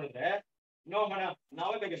ಏನಪ್ಪಾ ಅಂತ ನೋಡಿದ್ರೆ, ನೋಹನ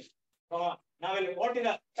ನಾವೇ ಬಗ್ಗೆ ನಾವೆಲ್ಲ ಓಟಿದ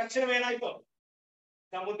ತಕ್ಷಣವೇ ಏನಾಯ್ತು,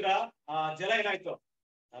 ಸಮುದ್ರ ಜಲ ಏನಾಯ್ತು,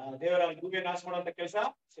 ದೇವರ ಭೂಮಿಯ ನಾಶ ಮಾಡುವಂತ ಕೆಲಸ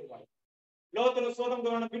ಶುರುವಾಯಿತು. ಲೋತನು ಸೋದಮ್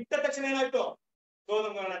ಗಮನ ಬಿಟ್ಟ ತಕ್ಷಣ ಏನಾಯ್ತು,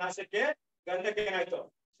 ಸೋದಮ್ ಗಮನ ನಾಶಕ್ಕೆ ಗಂಧಕ್ಕೆ ಏನಾಯ್ತು.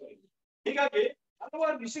 ಹೀಗಾಗಿ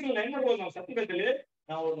ಹಲವಾರು ವಿಷಯಗಳನ್ನ ಏನ್ ಮಾಡ್ಬೋದು ನಾವು ಸತ್ಯದಲ್ಲಿ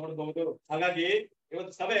ನಾವು ನೋಡ್ಬಹುದು. ಹಾಗಾಗಿ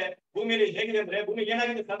ಇವತ್ತು ಸಭೆ ಭೂಮಿಯಲ್ಲಿ ಹೇಗಿದೆ ಅಂದ್ರೆ, ಭೂಮಿಗೆ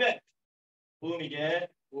ಏನಾಗಿದೆ ಸಭೆ, ಭೂಮಿಗೆ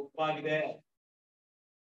ಉಪ್ಪಾಗಿದೆ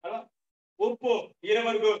ಅಲ್ವಾ. ಉಪ್ಪು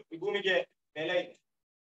ಇರೋವರೆಗೂ ಈ ಭೂಮಿಗೆ ಬೆಲೆ ಇದೆ.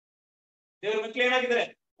 ದೇವರ ಮಕ್ಕಳು ಏನಾಗಿದ್ದಾರೆ,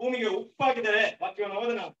 ಭೂಮಿಗೆ ಉಪ್ಪಾಗಿದ್ದಾರೆ. ವಾಕ್ಯವನ್ನು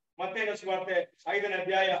ಓದೋಣ, ಮತ್ತೇನು ಸುವಾರ್ತೆ 5ನೇ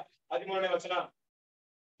ಅಧ್ಯಾಯ 13ನೇ ವಚನ.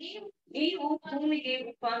 ನೀವು ಭೂಮಿಗೆ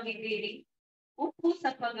ಉಪ್ಪಾಗಿದ್ದೀರಿ. ಉಪ್ಪು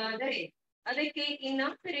ಸಪ್ಪಗಾದರೆ ಅದಕ್ಕೆ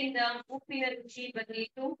ಇನ್ನಾದ್ದರಿಂದ ಉಪ್ಪಿನ ರುಚಿ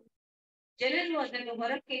ಬದಲಿತು. ಜನರು ಅದನ್ನು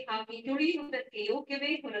ಹೊರಕ್ಕೆ ಹಾಕಿ ತುಳಿಯುವುದಕ್ಕೆ ಯೋಗ್ಯವೇ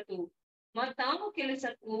ಹೊರತು ಮತ್ತಾವ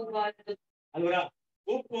ಕೆಲಸಕ್ಕೂ ಬಾರದು ಅಲ್ವರ.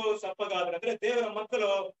 ಉಪ್ಪು ಸಪ್ಪಗಾದ್ರೆ ಅಂದ್ರೆ ದೇವರ ಮಕ್ಕಳು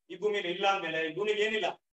ಈ ಭೂಮಿಯಲ್ಲಿ ಇಲ್ಲ ಅಂದ್ಮೇಲೆ ಈ ಭೂಮಿಗೆ ಏನಿಲ್ಲ,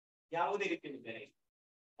 ಯಾವುದೇ ರೀತಿಯಲ್ಲಿ ಬೆಲೆ ಇಲ್ಲ.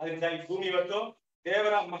 ಅದರಿಂದ ಈ ಭೂಮಿ ಇವತ್ತು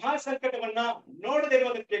ದೇವರ ಮಹಾ ಸಂಕಟವನ್ನ ನೋಡದೇ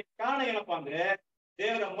ಇರೋದಕ್ಕೆ ಕಾರಣ ಏನಪ್ಪಾ ಅಂದ್ರೆ,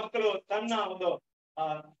 ದೇವರ ಮಕ್ಕಳು ತನ್ನ ಒಂದು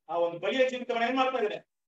ಆ ಒಂದು ಬಲಿಯ ಜೀವಿತವನ್ನ ಏನ್ ಮಾಡ್ತಾ ಇದ್ರೆ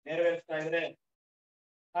ನೆರವೇರಿಸ್ತಾ ಇದ್ರೆ.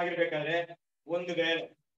 ಹಾಗಿರ್ಬೇಕಾದ್ರೆ ಒಂದು ವೇಳೆ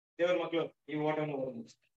ದೇವರ ಮಕ್ಕಳು ಈ ಓಟವನ್ನು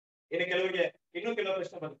ಮುಗಿಸ್ತಾರೆ. ಇನ್ನು ಕೆಲವರಿಗೆ ಇನ್ನೂ ಕೆಲವು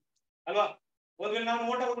ಪ್ರಶ್ನೆ ಬರುತ್ತೆ ಅಲ್ವಾ. ಒಂದ್ ವೇಳೆ ನಾನು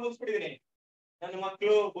ಓಟವನ್ನು ಮುಗಿಸ್ಬಿಟ್ಟಿದ್ದೀನಿ, ನನ್ನ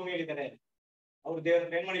ಮಕ್ಕಳು ಭೂಮಿಯಲ್ಲಿದ್ದಾರೆ, ಅವ್ರು ದೇವರ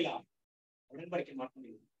ಏನ್ ಮಾಡಿಲ್ಲ, ಬಳಕೆ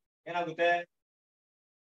ಮಾಡ್ಕೊಂಡಿದ್ದೀನಿ,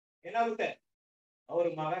 ಏನಾಗುತ್ತೆ ಅವರು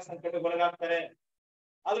ಮಹಾ ಸಂಕಟಕ್ಕೆ ಒಳಗಾಗ್ತಾರೆ.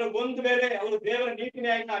 ಆದ್ರೆ ಒಂದು ವೇಳೆ ಅವರು ದೇವರ ನೀತಿ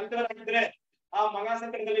ನ್ಯಾಯನ ಅರಿತವರಾಗಿದ್ರೆ ಆ ಮಹಾ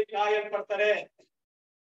ಸಂಕಟದಲ್ಲಿ ಕಾಯಲ್ಪಡ್ತಾರೆ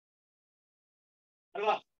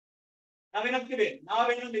ಅಲ್ವಾ. ನಾವೇನಾಗ್ತೀವಿ,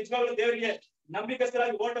 ನಾವೇನು ನಿಜವಾಗ್ಲೂ ದೇವರಿಗೆ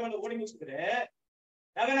ನಂಬಿಕಸ್ಥರಾಗಿ ಓಟವನ್ನು ಓಡಿ ಮುಗಿಸಿದ್ರೆ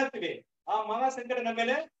ನಾವೇನಾಗ್ತೀವಿ, ಆ ಮಹಾ ಸಂಕಟ ನಮ್ಮ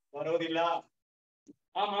ಮೇಲೆ ಬರೋದಿಲ್ಲ.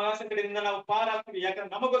 ಆ ಮಹಾ ಸಂಕಟದಿಂದ ನಾವು ಪಾರಾಗ್ತೀವಿ.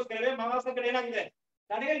 ಯಾಕಂದ್ರೆ ನಮಗೋಸ್ಕರವೇ ಮಹಾ ಸಂಕಟ ಏನಾಗಿದೆ,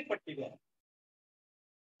 ತಡೆಯಲ್ಪಟ್ಟಿದೆ.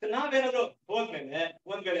 ನಾವೇನಾದ್ರು ಹೋದ್ಮೇಲೆ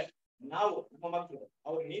ಒಂದ್ ವೇಳೆ ನಾವು ನಮ್ಮ ಮಕ್ಕಳು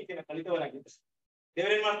ಅವ್ರ ನೀತಿಯನ್ನು ಕಲಿತವರಾಗಿದ್ದ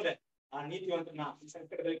ದೇವರೇನ್ ಮಾಡ್ತಾರೆ, ಆ ನೀತಿವಂತನ ಈ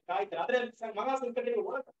ಸಂಕಟದಲ್ಲಿ ಕಾಯ್ತಾರೆ. ಆದ್ರೆ ಮಹಾ ಸಂಕಟಗಳು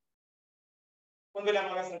ಒಂದ್ ವೇಳೆ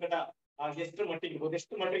ಮಹಾ ಸಂಕಟ ಎಷ್ಟು ಮಟ್ಟಿಗೆ ಇರ್ಬೋದು,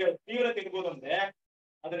 ಎಷ್ಟು ಮಟ್ಟಿಗೆ ತೀವ್ರತೆ ಇರ್ಬೋದು ಅಂದ್ರೆ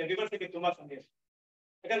ಅದನ್ನ ವಿವರಿಸಲಿಕ್ಕೆ ತುಂಬಾ ಸಂದೇಹ.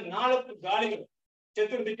 ಯಾಕಂದ್ರೆ 4 ಗಾಳಿಗಳು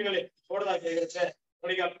ಚತುರ್ದಿಕ್ಕಿನಲ್ಲಿ ಹೊಡೆದಾಗ ಇರುತ್ತೆ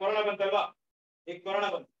ನೋಡಿ. ಈಗ ಕೊರೋನಾ ಬಂತಲ್ವಾ, ಈಗ ಕೊರೋನಾ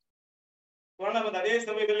ಬಂದು ಅದೇ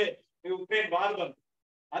ಸಮಯದಲ್ಲಿ ಉಕ್ರೇನ್ ವಾರ್ ಬಂತು,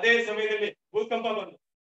 ಅದೇ ಸಮಯದಲ್ಲಿ ಭೂಕಂಪ ಬಂದು,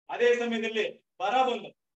 ಅದೇ ಸಮಯದಲ್ಲಿ ಬರ ಬಂದು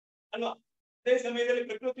ಅಲ್ವಾ, ಅದೇ ಸಮಯದಲ್ಲಿ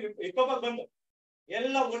ಪ್ರಕೃತಿ ವಿಕೋಪ ಬಂದು,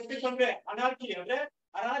 ಎಲ್ಲ ಒಟ್ಟಿಗೆ ಬಂದ್ರೆ ಅನಾರ್ಕಿ ಅಂದ್ರೆ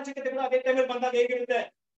ಅರಾಜಕತೆಗಳು ಅದೇ ಟೈಮಲ್ಲಿ ಬಂದಾಗ ಹೇಗಿರುತ್ತೆ,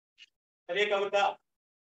 ಸರಿಯಾಗುತ್ತಾ?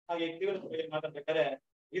 ಹಾಗೆ ತೀವ್ರ ಮಾತಾಡ್ಬೇಕಾದ್ರೆ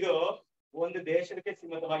ಇದು ಒಂದು ದೇಶಕ್ಕೆ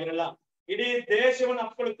ಸೀಮಿತವಾಗಿರಲ್ಲ, ಇಡೀ ದೇಶವನ್ನು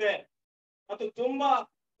ಅಪ್ಕೊಳ್ಳುತ್ತೆ ಮತ್ತು ತುಂಬಾ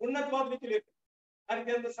ಉನ್ನತವಾದ ರೀತಿಯಲ್ಲಿ ಇರುತ್ತೆ. ಆ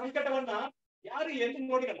ರೀತಿಯಾದ ಸಂಕಟವನ್ನ ಯಾರು ಎಲ್ಲಿ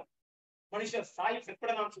ನೋಡಿರಲ್ಲ. ಮನುಷ್ಯ ಸಾಯಿ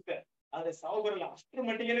ಸತ್ಪಡನ ಅನ್ಸುತ್ತೆ, ಆದ್ರೆ ಸಾವು ಬರಲ್ಲ. ಅಷ್ಟ್ರ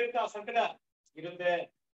ಮಟ್ಟಿಗೆ ಏನಿರುತ್ತೆ ಆ ಸಂಕಟ ಇರುತ್ತೆ.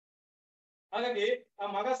 ಹಾಗಾಗಿ ಆ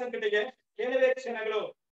ಮಹಾ ಸಂಕಟಿಗೆ ಕೆಲವೇ ಕ್ಷಣಗಳು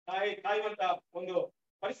ಕಾಯುವಂತ ಒಂದು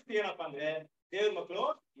ಪರಿಸ್ಥಿತಿ ಏನಪ್ಪಾ ಅಂದ್ರೆ ದೇವ್ರ ಮಕ್ಕಳು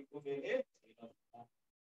ಈ ಭೂಮಿಯಲ್ಲಿ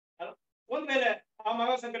ಒಂದ್ ವೇಳೆ ಆ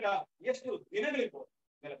ಮಹಾ ಸಂಕಟ ಎಷ್ಟು ದಿನಗಳಿರ್ಬೋದು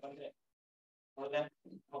ಮೇಲೆ ಬಂದ್ರೆ ಹೌದಾ,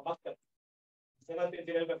 ಭಕ್ತರು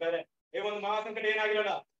ಹೇಳ್ಬೇಕಾದ್ರೆ ಈ ಒಂದು ಮಹಾ ಸಂಕಟ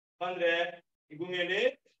ಏನಾಗಿರಲ್ಲ ಬಂದ್ರೆ ಈ ಭೂಮಿಯಲ್ಲಿ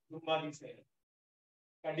ತುಂಬಾ ದಿವಸ ಇದೆ.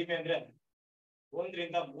 ಕಡಿಮೆ ಅಂದ್ರೆ 1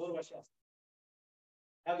 ರಿಂದ 3 ವರ್ಷ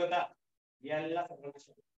ಯಾಕೆ ಗೊತ್ತಾ, ಎಲ್ಲ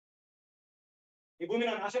ಸಂಕಟ ಈ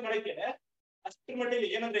ಭೂಮಿನ ನಾಶ ಮಾಡಕ್ಕೆ ಅಷ್ಟ್ರ ಮಟ್ಟಿಗೆ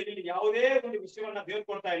ಏನಂದ್ರೆ ಇಲ್ಲಿ ಯಾವುದೇ ಒಂದು ವಿಷಯವನ್ನ ದೇವ್ರು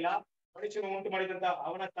ಕೊಡ್ತಾ ಇಲ್ಲ. ಮನುಷ್ಯನ ಉಂಟು ಮಾಡಿದಂತ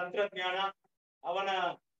ಅವನ ತಂತ್ರಜ್ಞಾನ, ಅವನ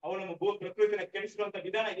ಭೂ ಪ್ರಕೃತಿನ ಕೆಡಿಸಿರುವಂತ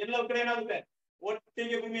ವಿಧಾನ ಎಲ್ಲವೂ ಕಡೆ ಏನಾಗುತ್ತೆ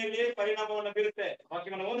ಒಟ್ಟಿಗೆ ಭೂಮಿಯಲ್ಲಿ ಪರಿಣಾಮವನ್ನು ಬೀರುತ್ತೆ.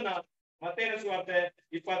 ವಾಕ್ಯವನ್ನು ಓದೋಣ, ಮತ್ತೇನು ಸುವಾರ್ತೆ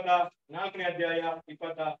 24ನೇ ಅಧ್ಯಾಯ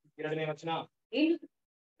 22ನೇ ವಚನ.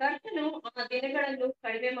 ಕರ್ತನು ಆ ದಿನಗಳನ್ನು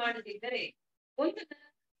ಕಡಿಮೆ ಮಾಡದಿದ್ದರೆ ಒಂದು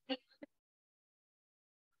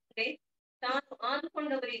ಅಂದ್ರೆ ತಾನು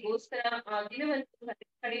ಆದುಕೊಂಡವರಿಗೋಸ್ಕರ ಆ ದಿನವನ್ನು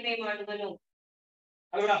ಕಡಿಮೆ ಮಾಡುವನು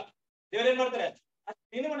ಅಲ್ವಾ? ದೇವ್ರೇನ್ ಮಾಡ್ತಾರೆ? ಆ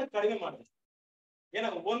ದಿನವನ್ನು ಕಡಿಮೆ ಮಾಡ್ತಾರೆ. ಏನ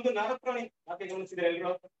ಒಂದು ನರಪ್ರಾಣಿ ವಾಕ್ಯ ಗಮನಿಸಿದ್ರೆ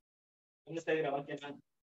ಎಲ್ರು ಗಮನಿಸ್ತಾ ಇದೀರ ವಾಕ್ಯನ?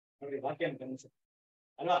 ನೋಡ್ರಿ ವಾಕ್ಯನ ಗಮನಿಸಿ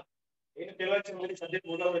ಅಲ್ವಾ? ಏನು ಕೆಲವು ಸದ್ಯಕ್ಕೆ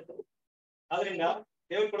ಮುಗಿದೋಗ್ಬೇಕು. ಆದ್ರಿಂದ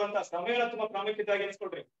ದೇವ್ರು ಕೊಡುವಂತ ಸಮಯಗಳ ತುಂಬಾ ಪ್ರಾಮುಖ್ಯತೆಯಾಗಿ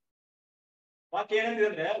ಎನಿಸ್ಕೊಡ್ರಿ. ವಾಕ್ಯ ಏನಂತಿದೆ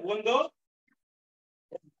ಅಂದ್ರೆ ಒಂದು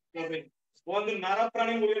ನೋಡ್ರಿ ಒಂದು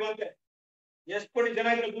ನರಪ್ರಾಣಿ ಮುಗಿರುವಂತೆ ಎಷ್ಟು ಕೋಟಿ ಜನ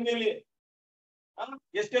ಇದ್ರೆ ಭೂಮಿಯಲ್ಲಿ,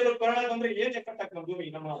 ಎಷ್ಟೇ ದೊಡ್ಡ ಕೊರೋನಾ ಬಂದ್ರೆ ಏನ್ ಎಫೆಕ್ಟ್ ಆಗ್ತದೆ ಭೂಮಿ,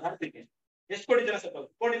 ನಮ್ಮ ಭಾರತಕ್ಕೆ ಎಷ್ಟು ಕೋಟಿ ಜನ ಸತ್ತೋದ್ರು,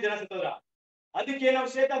 ಕೋಟಿ ಜನ ಸತ್ತೋದ್ರ. ಅದಕ್ಕೆ ಏನ್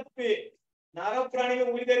ಅವಶ್ಯಕ ಆಗ್ತೀವಿ? ನರಪ್ರಾಣಿಗೆ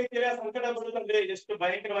ಉಳಿದ ರೀತಿಯಲ್ಲಿ ಸಂಕಟ ಬರುತ್ತಂದ್ರೆ ಎಷ್ಟು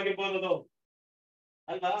ಭಯಂಕರವಾಗಿರ್ಬೋದು ಅದು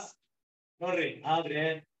ಅಲ್ವಾ? ನೋಡ್ರಿ, ಆದ್ರೆ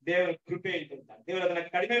ದೇವರ ಕೃಪೆ ಐತೆ ಅಂತ ದೇವ್ರ ಅದನ್ನ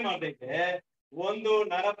ಕಡಿಮೆ ಮಾಡ್ದೈತೆ. ಒಂದು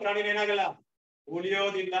ನರಪ್ರಾಣಿನ ಏನಾಗಲ್ಲ,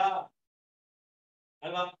 ಉಳಿಯೋದಿಲ್ಲ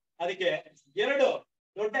ಅಲ್ವಾ? ಅದಕ್ಕೆ ಎರಡು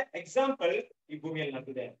ದೊಡ್ಡ ಎಕ್ಸಾಂಪಲ್ ಈ ಭೂಮಿಯಲ್ಲಿ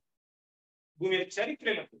ನಡೆದಿದೆ, ಭೂಮಿಯ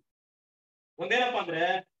ಚರಿತ್ರೆ ನಡೆದಿದೆ. ಒಂದೇನಪ್ಪಾ ಅಂದ್ರೆ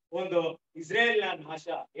ಒಂದು ಇಸ್ರೇಲ್ ನಾಶ,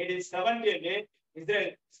 AD 70 ಇಸ್ರೇಲ್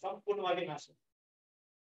ಸಂಪೂರ್ಣವಾಗಿ ನಾಶ.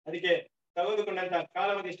 ಅದಕ್ಕೆ ತೆಗೆದುಕೊಂಡಂತ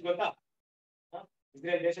ಕಾಲಾವಧಿ ಎಷ್ಟು ಗೊತ್ತಾ?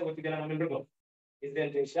 ಇಸ್ರೇಲ್ ದೇಶ ಗೊತ್ತಿದೆಯಲ್ಲ ನಮ್ಮೆಲ್ರಿಗೂ.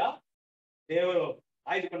 ಇಸ್ರೇಲ್ ದೇಶ ದೇವರು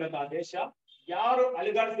ಆಯ್ದುಕೊಂಡಂತಹ ದೇಶ, ಯಾರು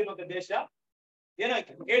ಅಲಿಗಾಡಿಸಿರುವಂತ ದೇಶ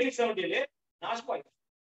ಏನಾಯ್ತು? AD 70 ನಾಶವಾಯ್ತು.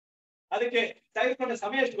 ಅದಕ್ಕೆ ತೆಗೆದುಕೊಂಡ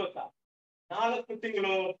ಸಮಯ ಎಷ್ಟು ಗೊತ್ತಾ? 4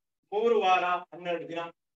 ತಿಂಗಳು 3 ವಾರ 12 ದಿನ.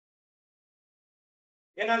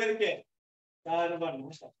 ಏನಾಗೋದಕ್ಕೆ ಕಾರಣ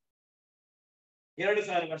ನಾಶ.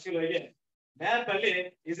 2000 ವರ್ಷಗಳಿಗೆ ಮ್ಯಾಪ್ ಅಲ್ಲಿ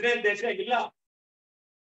ಇಸ್ರೇಲ್ ದೇಶ ಇಲ್ಲ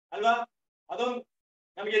ಅಲ್ವಾ? ಅದೊಂದು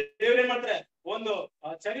ನಮಗೆ ದೇವ್ರೇನ್ ಮಾಡ್ತಾರೆ, ಒಂದು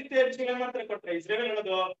ಚರಿತ್ರೆ ವಿಷಯ ಮಾಡ್ತಾರೆ ಕೊಟ್ರೆ. ಇಸ್ರೇಲ್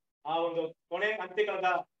ಅನ್ನೋದು ಆ ಒಂದು ಕೊನೆ ಅಂತ್ಯಕಾಲದ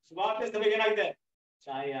ಸುವಾರ್ತೆ ಸಭೆಗೆ ಏನಾಗಿದೆ,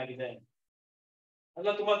 ಛಾಯೆ ಆಗಿದೆ. ಅಲ್ಲ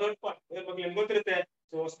ತುಂಬಾ ದೊಡ್ಡ ಪಾಠ ದೇವ್ರ ಬಗ್ಗೆ ನಿಮ್ಗೆ ಗೊತ್ತಿರುತ್ತೆ.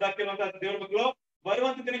 ಸೊ ಹೊಸದಾಗ್ತಿರುವಂತಹ ದೇವ್ರ ಮಕ್ಕಳು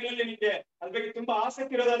ಬರುವಂತ ದಿನಗಳಲ್ಲಿ ನಿಮ್ಗೆ ಅದ್ರ ಬಗ್ಗೆ ತುಂಬಾ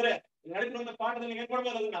ಆಸಕ್ತಿ ಇರೋದಾದ್ರೆ ನಡೆದಿರುವಂತ ಪಾಠದಲ್ಲಿ ಏನ್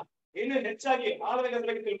ಮಾಡ್ಬೋದು, ಅದನ್ನ ಇನ್ನೂ ಹೆಚ್ಚಾಗಿ ಆಳವಾಗಿ ಅದ್ರ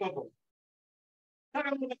ಬಗ್ಗೆ ತಿಳ್ಕೊಬಹುದು.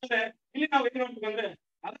 ಇಲ್ಲಿ ನಾವು ಏನ್ ನೋಡ್ಬೇಕಂದ್ರೆ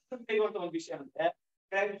ಅದರ ತೆಗೆಯುವಂತ ಒಂದು ವಿಷಯ ಅಂದ್ರೆ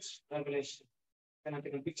ಫ್ರೆಂಚ್ ರೆವಲ್ಯೂಷನ್.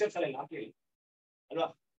 ಪಿಕ್ಚರ್ಸ್ ಎಲ್ಲ ಹಾಕಿ ಅಲ್ವಾ?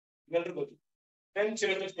 ಇವೆಲ್ಲರೂ ಗೊತ್ತು. ಫ್ರೆಂಚ್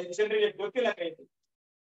ಜನರಿಗೆ ಗೊತ್ತಿಲ್ಲ ಕೈ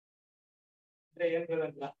ಅಂದ್ರೆ ಏನ್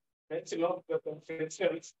ಬರೋದಿಲ್ಲ. ಫ್ರೆಂಚ್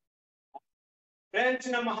ಫ್ರೆಂಚ್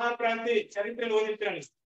ನ ಮಹಾಕ್ರಾಂತಿ ಚರಿತ್ರೆಯಲ್ಲಿ ಓದಿರ್ತೀರ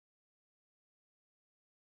ಅನಿಸ್ತು.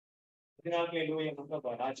 14ನೇ ಲೂಯಿ ಎಂಬ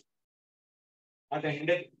ರಾಜ ಅದ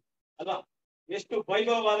ಹೆಂಡತಿ ಅಲ್ವಾ? ಎಷ್ಟು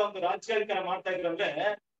ವೈಭವವಾದ ಒಂದು ರಾಜ್ಯಾಧಿಕಾರ ಮಾಡ್ತಾ ಇದ್ರು ಅಂದ್ರೆ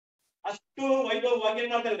ಅಷ್ಟು ವೈಭವವಾಗಿ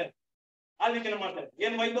ಏನ್ ಮಾಡ್ತಾ ಇದ್ದಾರೆ, ಆಳ್ವಿಕೆನ ಮಾಡ್ತಾ ಇದ್ದಾರೆ.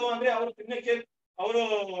 ಏನ್ ವೈಭವ ಅಂದ್ರೆ ಅವರು ತಿನ್ನಕ್ಕೆ, ಅವರು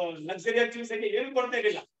ಲಕ್ಸರಿಯಾಗಿ ಜೀವಿಸಕ್ಕೆ ಏನು ಕೊಡ್ತಾ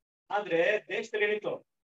ಇರಲಿಲ್ಲ. ಆದ್ರೆ ದೇಶದಲ್ಲಿ ಏನಿತ್ತು,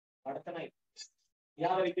 ಬಡತನ ಇತ್ತು.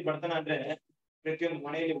 ಯಾವ ರೀತಿ ಬಡತನ ಅಂದ್ರೆ ಪ್ರತಿಯೊಂದು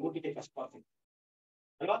ಮನೆಯಲ್ಲಿ ಊಟಕ್ಕೆ ಕಷ್ಟ ಆಗ್ತಿತ್ತು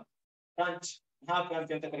ಅಲ್ವಾ? ಫ್ರಾನ್ಸ್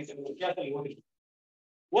ಮಹಾಕ್ರಾಂತಿ ಅಂತ ಕರೀತಾರೆ, ಇತಿಹಾಸದಲ್ಲಿ ಓದಿ.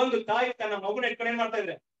 ಒಂದು ತಾಯಿ ತನ್ನ ಮಗುನ ಇಟ್ಕೊಂಡು ಏನ್ ಮಾಡ್ತಾ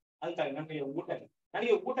ಇದ್ರೆ, ಅಂತಾರೆ ನನಗೆ ಊಟ ಇಲ್ಲ,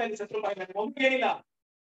 ನನಗೆ ಊಟ ಇಲ್ಲ, ₹70 ನನ್ನ ಮಗು ಏನಿಲ್ಲ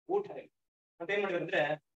ಊಟ ಇಲ್ಲ ಅಂತ ಏನ್ ಮಾಡಿದ್ರು ಅಂದ್ರೆ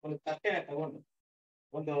ಒಂದು ತಟ್ಟೆನ ತಗೊಂಡು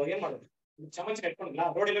ಒಂದು ಏನ್ ಮಾಡಿದ್ರು, ಚಮಚ ಇಟ್ಕೊಂಡಿಲ್ಲ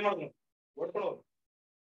ರೋಡ್ ಏನ್ ಮಾಡಿದ್ರು, ಓಡ್ಕೊಂಡು ಹೋದ್ರು.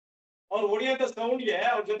 ಅವ್ರು ಹೊಡಿಯಂತ ಸೌಂಡ್ಗೆ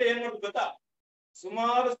ಅವ್ರ ಜೊತೆ ಏನ್ ಮಾಡಿದ್ರು ಗೊತ್ತಾ,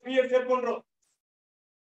 ಸುಮಾರು ಸ್ತ್ರೀಯರು ಸೇರ್ಕೊಂಡ್ರು.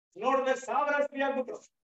 ನೋಡಿದ್ರೆ 1000 ಸ್ತ್ರೀ ಆಗ್ಬಿಟ್ರು.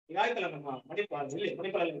 ಈಗ ಆಯ್ತಲ್ಲ ನಮ್ಮ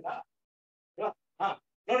ಮಣಿಪಾಲಲ್ಲಿ ಹಾ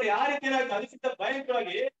ನೋಡಿ ಆ ರೀತಿ ಏನಾಯ್ತು, ಅದಕ್ಕಿಂತ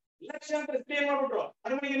ಭಯಂಕರವಾಗಿ ಲಕ್ಷಾಂತರ ಸ್ತ್ರೀ ಏನ್ ಮಾಡ್ಬಿಟ್ರು,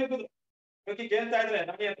 ಅರಮನೆಗೆ ನುಗ್ಗಿದ್ರು. ನುಗ್ಗಿ ಕೇಳ್ತಾ ಇದ್ರೆ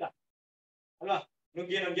ನಮಗೆ ಅಂತ ಅಲ್ವಾ?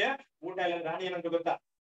 ನುಗ್ಗಿ ನಮ್ಗೆ ಊಟ ಇಲ್ಲ, ರಾಣಿ ಏನಂತ ಗೊತ್ತಾ,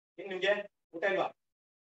 ಏನ್ ನಿಮ್ಗೆ ಊಟ ಇಲ್ವಾ?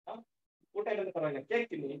 ಊಟ ಇಲ್ಲ ಪರವಾಗಿಲ್ಲ, ಕೇಕ್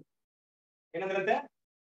ತಿನ್ನಿ. ಏನಂದ್ರಂತೆ,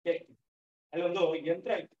 ಕೇಕ್ ತಿನ್ನಿ. ಅಲ್ಲಿ ಒಂದು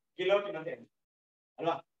ಯಂತ್ರ ಇತ್ತು, ಗಿಲೋಟಿನ್ ಅಂತ ಹೇಳಿ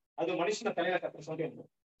ಅಲ್ವಾ? ಅದು ಮನುಷ್ಯನ ತಲೆನ ಕತ್ತರಿಸೋದು.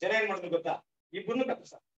 ಜನ ಏನ್ ಮಾಡಿದ್ರು ಗೊತ್ತಾ, ಇಬ್ಬರನ್ನು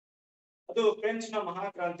ಕತ್ತರಿಸ. ಅದು ಫ್ರೆಂಚ್ ನ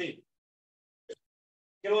ಮಹಾಕ್ರಾಂತಿ.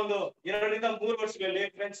 ಕೆಲವೊಂದು 2 ರಿಂದ 3 ವರ್ಷಗಳಲ್ಲಿ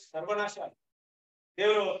ಫ್ರೆಂಚ್ ಸರ್ವನಾಶ.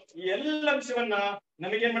 ದೇವರು ಈ ಎಲ್ಲ ವಿಷಯವನ್ನ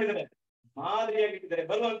ನಮಗೇನ್ ಮಾಡಿದ್ದಾರೆ, ಮಾದರಿಯಾಗಿಟ್ಟಿದ್ದಾರೆ.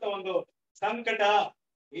 ಬರುವಂತ ಒಂದು ಸಂಕಟ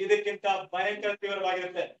ಇದಕ್ಕಿಂತ ಭಯಂಕರ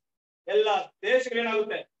ತೀವ್ರವಾಗಿರುತ್ತೆ. ಎಲ್ಲ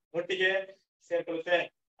ದೇಶಗಳೇನಾಗುತ್ತೆ, ಒಟ್ಟಿಗೆ ಸೇರ್ಕೊಳ್ಳುತ್ತೆ.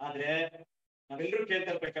 ಆದ್ರೆ ನಾವೆಲ್ಲರೂ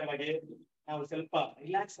ಕೇಳ್ತಾ ಪ್ರಕಾರವಾಗಿ ನಾವು ಸ್ವಲ್ಪ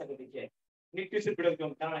ರಿಲ್ಯಾಕ್ಸ್ ಆಗೋದಕ್ಕೆ, ನಿಟ್ಟುಸಿರು ಬಿಡೋದಕ್ಕೆ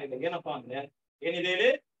ಒಂದು ಕಾರಣ ಇದೆ. ಏನಪ್ಪಾ ಅಂದ್ರೆ ಏನಿದೆ ಹೇಳಿ,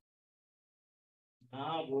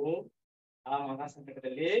 ನಾವು ಆ ಮಹಾ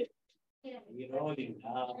ಸಂಕಟದಲ್ಲಿ ಇರೋದಿಲ್ಲ.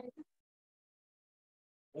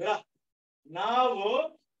 ನಾವು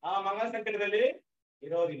ಆ ಮಹಾ ಸಂಕಟದಲ್ಲಿ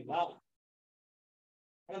ಇರೋದಿಲ್ಲ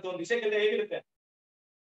ಅನ್ನೋದು ಒಂದು ವಿಷಯಕ್ಕೆಲ್ಲ ಹೇಗಿರುತ್ತೆ,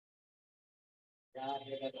 ಯಾರು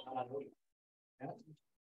ಹೇಳೋದು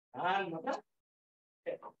ನಾನ್ ಮಾತ್ರ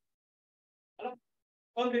ಅಲ್ಲ.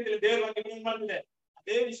 ಒಂದ್ ರೀತಿಯಲ್ಲಿ ದೇವ್ರ ಬಗ್ಗೆ ಏನ್ ಮಾಡ್ತಿದೆ,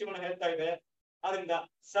 ಅದೇ ವಿಷಯವನ್ನ ಹೇಳ್ತಾ ಇದೆ. ಆದ್ರಿಂದ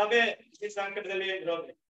ಸಭೆ ಈ ಸಂಕಟದಲ್ಲಿ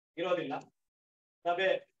ಇರೋದಿಲ್ಲ. ಸಭೆ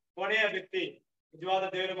ಕೊನೆಯ ವ್ಯಕ್ತಿ, ನಿಜವಾದ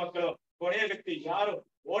ದೇವರ ಮಕ್ಕಳು ಕೊನೆಯ ವ್ಯಕ್ತಿ ಯಾರು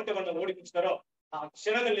ಓಟವನ್ನು ಓಡಿ ಮುಗಿಸ್ತಾರೋ ಆ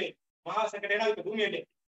ಕ್ಷಣದಲ್ಲಿ ಮಹಾ ಸಂಕಟ ಏನಾಗುತ್ತೆ ಭೂಮಿಯಲ್ಲಿ,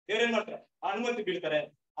 ದೇವ್ರೇನ್ ಮಾಡ್ತಾರೆ, ಅನುಮತಿ ಬೀಳ್ತಾರೆ.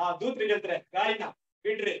 ಆ ದೂತರಿಗೆ ಹೇಳ್ತಾರೆ, ಗಾಳಿನ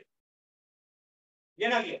ಬಿಡ್ರಿ,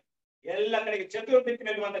 ಏನಾಗ್ಲಿ ಎಲ್ಲ ಕಡೆಗೆ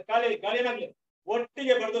ಚತುರ್ದಿಕ್ಕಿನಲ್ಲಿರುವಂತ ಗಾಳಿ ಏನಾಗ್ಲಿ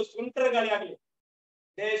ಒಟ್ಟಿಗೆ ಬರೆದು ಸುಂಟರ ಗಾಳಿ ಆಗ್ಲಿ,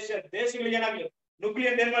 ದೇಶಗಳಿಗೆ ಏನಾಗ್ಲಿ ನುಗ್ಲಿ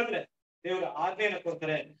ಅಂತ ಏನ್ ಮಾಡ್ತಾರೆ, ದೇವರ ಆಜ್ಞೆಯನ್ನು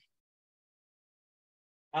ಕೊಡ್ತಾರೆ.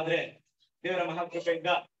 ಆದ್ರೆ ದೇವರ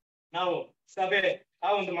ಮಹಾಕೃಪೆಯಿಂದ ನಾವು ಸಭೆ ಆ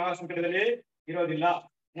ಒಂದು ಮಹಾ ಸಂಕಟದಲ್ಲಿ ಇರೋದಿಲ್ಲ.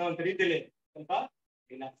 ಅನ್ನೋ ಒಂದು ರೀತಿಯಲ್ಲಿ ಸ್ವಲ್ಪ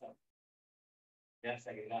ರಿಲ್ಯಾಕ್ಸ್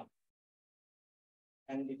ಆಗಿಲ್ಲ.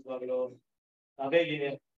 ಖಂಡಿತವಾಗ್ಲು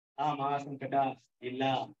ಸಭೆಗೆ ಆ ಮಹಾ ಸಂಕಟ ಇಲ್ಲ.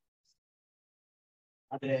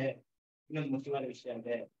 ಆದ್ರೆ ಇನ್ನೊಂದು ಮುಖ್ಯವಾದ ವಿಷಯ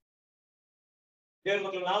ಅಂದ್ರೆ ದೇವರ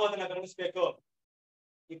ಮಕ್ಕಳು ನಾವು ಅದನ್ನ ಗಮನಿಸ್ಬೇಕು.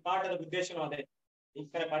 ಈ ಪಾಠದ ಉದ್ದೇಶನೂ ಅದೇ. ಈ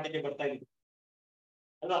ತರ ಪಾಠಕ್ಕೆ ಬರ್ತಾ ಇದ್ದೀವಿ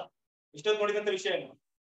ಅಲ್ವಾ? ಇಷ್ಟೊಂದು ನೋಡಿದಂತ ವಿಷಯ ಏನು?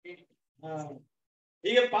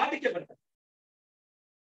 ಈಗ ಪಾಠಕ್ಕೆ ಬರ್ತಾರೆ.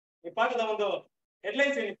 ಈ ಪಾಠದ ಒಂದು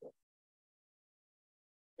ಹೆಡ್ಲೈನ್ಸ್ ಏನಿತ್ತು?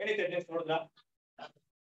 ಹೆಡ್ಲೈನ್ಸ್ ನೋಡಿದ್ರ?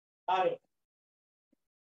 6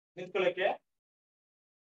 ನಿಂತ್ಕೊಳ್ಳಕ್ಕೆ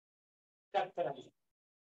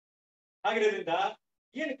ಆಗಿರೋದ್ರಿಂದ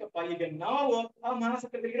ಏನಕ್ಕಪ್ಪ ಈಗ ನಾವು ಆ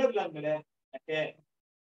ಮಹಾಸಂಕಟದಲ್ಲಿ ಇರೋದಿಲ್ಲ ಅಂದ್ಮೇಲೆ ಯಾಕೆ?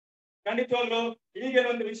 ಖಂಡಿತವಾಗ್ಲು ಈಗಿನ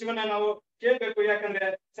ಒಂದು ವಿಷಯವನ್ನ ನಾವು ಕೇಳ್ಬೇಕು. ಯಾಕಂದ್ರೆ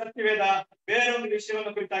ಸತ್ಯವೇದ ಬೇರೊಂದು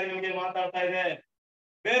ವಿಷಯವನ್ನು ಕುರಿತಾಗಿ ನಮಗೆ ಮಾತಾಡ್ತಾ ಇದೆ,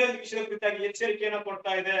 ಬೇರೊಂದು ವಿಷಯದ ಕುರಿತಾಗಿ ಎಚ್ಚರಿಕೆಯನ್ನ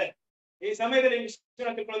ಕೊಡ್ತಾ ಇದೆ. ಈ ಸಮಯದಲ್ಲಿ ಈ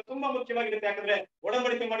ವಿಷಯವನ್ನು ತಿಳ್ಕೊಳ್ಳೋದು ತುಂಬಾ ಮುಖ್ಯವಾಗಿರುತ್ತೆ. ಯಾಕಂದ್ರೆ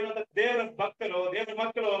ಒಡಂಬಡಿಕೆ ಮಾಡಿರುವಂತ ದೇವರ ಭಕ್ತರು, ದೇವರ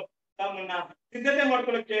ಮಕ್ಕಳು ತಮ್ಮನ್ನ ಸಿದ್ಧತೆ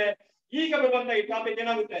ಮಾಡ್ಕೊಳ್ಳೋಕೆ ಈಗ ಬರುವಂತ ಈ ಟಾಪಿಕ್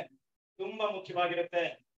ಏನಾಗುತ್ತೆ, ತುಂಬಾ ಮುಖ್ಯವಾಗಿರುತ್ತೆ.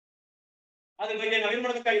 ಅದ್ರ ಬಗ್ಗೆ ನಾವೇನ್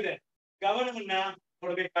ಮಾಡ್ಬೇಕಾಗಿದೆ? ಗಮನವನ್ನ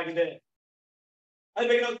ಕೊಡಬೇಕಾಗಿದೆ. ಅದ್ರ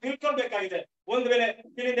ಬಗ್ಗೆ ನಾವು ತಿಳ್ಕೊಳ್ಬೇಕಾಗಿದೆ. ಒಂದ್ ವೇಳೆ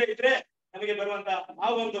ತಿಳಿದೇ ಇದ್ರೆ ನಮಗೆ ಬರುವಂತ ಆ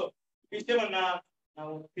ಒಂದು ವಿಷಯವನ್ನ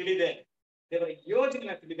ನಾವು ತಿಳಿದೆ, ದೇವರ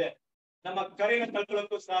ಯೋಜನೆ ತಿಳಿದೆ, ನಮ್ಮ ಕರೆಯನ್ನು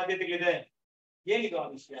ಕಲ್ಕೊಳ್ಳೋಕ್ಕೂ ಸಾಧ್ಯತೆಗಳಿದೆ. ಏನಿದು ಆ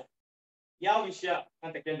ವಿಷಯ? ಯಾವ ವಿಷಯ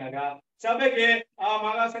ಅಂತ ಕೇಳಿದಾಗ ಸಭೆಗೆ ಆ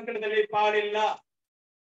ಮಹಾ ಸಂಕಟದಲ್ಲಿ ಪಾಡಿಲ್ಲ.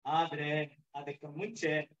 ಆದ್ರೆ ಅದಕ್ಕೆ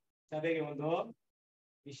ಮುಂಚೆ ಸಭೆಗೆ ಒಂದು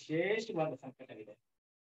ವಿಶೇಷವಾದ ಸಂಕಟವಿದೆ.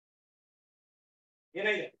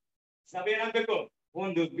 ಏನಿದೆ? ಸಭೆ ಏನಾಗ್ಬೇಕು?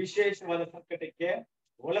 ಒಂದು ವಿಶೇಷವಾದ ಸಂಕಟಕ್ಕೆ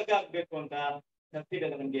ಒಳಗಾಗ್ಬೇಕು ಅಂತ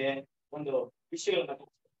ಸತ್ಯವೇದ ನಮ್ಗೆ ಒಂದು ವಿಷಯಗಳನ್ನ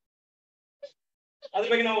ಅದ್ರ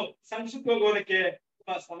ಬಗ್ಗೆ ನಾವು ಸಂಕ್ಷಿಪ್ತವಾಗಿ ಹೋಗೋದಕ್ಕೆ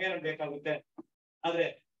ತುಂಬಾ ಸಮಯ ಬೇಕಾಗುತ್ತೆ. ಆದ್ರೆ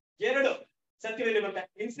 2 ಸತ್ಯವೇದಲ್ಲಿ ಬರುತ್ತೆ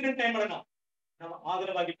ಇನ್ಸಿಡೆಂಟ್ ಟೈಮ್ ಮಾಡೋಣ, ನಾವು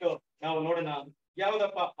ಆಧಾರವಾಗಿಟ್ಟು ನಾವು ನೋಡೋಣ.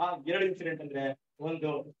 ಯಾವ್ದಪ್ಪ ಆ 2 ಇನ್ಸಿಡೆಂಟ್ ಅಂದ್ರೆ? ಒಂದು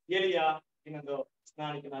ಎಲಿಯ, ಇನ್ನೊಂದು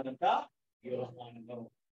ಸ್ನಾನಿಕನಾದಂತ ಯೋಹಾನನು.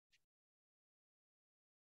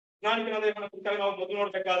 ಸ್ನಾನಿಕನಾದ ಯೋಹಾನನ ಕುರಿತಾಗಿ ನಾವು ಮೊದಲು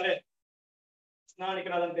ನೋಡ್ಬೇಕಾದ್ರೆ,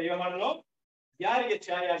 ಸ್ನಾನಿಕನಾದಂತ ಯೋಹಾನನು ಯಾರಿಗೆ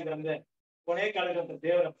ಛಾಯೆ ಆಗಿದೆ ಅಂದ್ರೆ ಕೊನೆ ಕಾಲದಂತ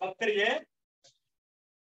ದೇವರ ಭಕ್ತರಿಗೆ,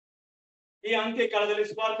 ಈ ಅಂತ್ಯ ಕಾಲದಲ್ಲಿ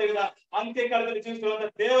ಸ್ವಾರ್ಥವಿದ ಅಂತ್ಯ ಕಾಲದಲ್ಲಿ ಜೀವಿಸುವಂತ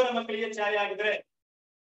ದೇವರ ಮಕ್ಕಳಿಗೆ ಛಾಯೆ ಆಗಿದ್ರೆ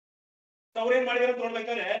ಅವ್ರೇನ್ ಮಾಡಿದ್ರು ಅಂತ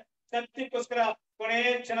ನೋಡ್ಬೇಕಾದ್ರೆ ಸತ್ಯಕ್ಕೋಸ್ಕರ ಕೊನೆ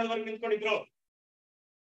ಕ್ಷಣದವರೆಗೆ ನಿಂತ್ಕೊಂಡಿದ್ರು.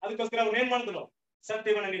 ಅದಕ್ಕೋಸ್ಕರ ಅವ್ರು ಏನ್ ಮಾಡಿದ್ರು?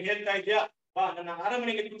 ಸತ್ಯವನ್ನ ನೀನ್ ಹೇಳ್ತಾ ಇದ್ಯಾ, ಬಾ ನನ್ನ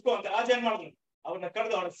ಅರಮನೆಗೆ ಕುತ್ಕೋ ಅಂತ ರಾಜ ಏನ್ ಮಾಡಿದ್ರು? ಅವ್ರನ್ನ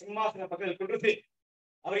ಕರೆದು ಅವರ ಸಿಂಹಾಸನ ಪಕ್ಕದಲ್ಲಿ ಕುಂಡ್ರಿಸಿ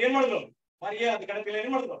ಅವ್ರಿಗೆ ಏನ್ ಮಾಡಿದ್ರು? ಮರ್ಯಾದೆ ಗಣತಿಯಲ್ಲಿ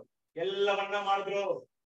ಏನ್ ಮಾಡಿದ್ರು? ಎಲ್ಲವನ್ನ ಮಾಡಿದ್ರು.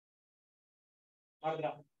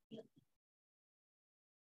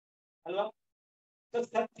 ಅಲ್ವಾ?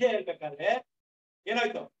 ಸತ್ಯ ಹೇಳ್ಬೇಕಾದ್ರೆ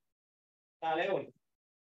ಏನಾಯ್ತು? ತಾಳೆ ಹೋಯ್ತು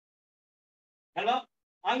ಅಲ್ವಾ?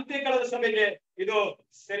 ಅಂತ್ಯಕಾಲದ ಸಭೆಗೆ ಇದು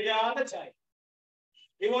ಸರಿಯಾದ ಛಾಯೆ.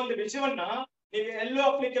 ಈ ಒಂದು ವಿಷಯವನ್ನ ನೀವು ಎಲ್ಲೂ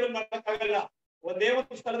ಅಪ್ಲಿಕೇಬಲ್ ಮಾಡಕ್ಕಾಗಲ್ಲ. ಒಂದೇ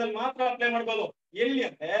ಒಂದು ಸ್ಥಳದಲ್ಲಿ ಮಾತ್ರ ಅಪ್ಲೈ ಮಾಡ್ಬೋದು. ಎಲ್ಲಿ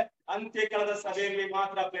ಅಂದ್ರೆ ಅಂತ್ಯಕಾಲದ ಸಭೆಯಲ್ಲಿ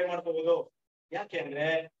ಮಾತ್ರ ಅಪ್ಲೈ ಮಾಡ್ಕೋಬಹುದು. ಯಾಕೆ ಅಂದ್ರೆ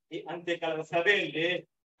ಈ ಅಂತ್ಯಕಾಲದ ಸಭೆಯಲ್ಲಿ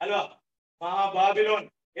ಅಲ್ವಾ ಮಹಾಬಾಬಿಲೋನ್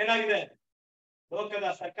ಏನಾಗಿದೆ? ಲೋಕದ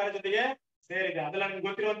ಸರ್ಕಾರ ಜೊತೆಗೆ ಸೇರಿದೆ. ಅದೆಲ್ಲ ನಮ್ಗೆ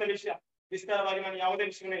ಗೊತ್ತಿರುವಂತ ವಿಷಯ. ವಿಸ್ತಾರವಾಗಿ ನಾನು ಯಾವುದೇ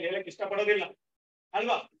ವಿಷಯಗಳನ್ನ ಹೇಳಕ್ ಇಷ್ಟಪಡೋದಿಲ್ಲ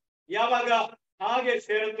ಅಲ್ವಾ? ಯಾವಾಗ ಹಾಗೆ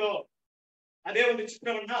ಸೇರುತ್ತೋ ಅದೇ ಒಂದು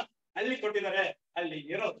ಚಿತ್ರವನ್ನ ಅಲ್ಲಿ ಕೊಟ್ಟಿದ್ದಾರೆ. ಅಲ್ಲಿ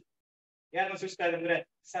ಇರೋದು ಯಾರನ್ನ ಸೂಚಿಸ್ತಾ ಇದೆ ಅಂದ್ರೆ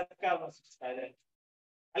ಸರ್ಕಾರವನ್ನು ಸೂಚಿಸ್ತಾ ಇದೆ.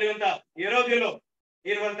 ಅಲ್ಲಿರುವಂತ ಇರೋದಿಲ್ಲೋ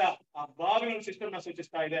ಇರುವಂತ ಆ ಬಾಬಿಲೋನ್ ಸಿಸ್ಟಮ್ ನ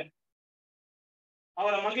ಸೂಚಿಸ್ತಾ ಇದೆ.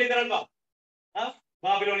 ಅವರ ಮಗಳಿದಾರಲ್ವಾ,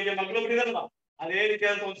 ಬಾಬಿಲೋನಿಗೆ ಮಗಳೊಬ್ರು ಇದಾರಲ್ವಾ, ಅದೇ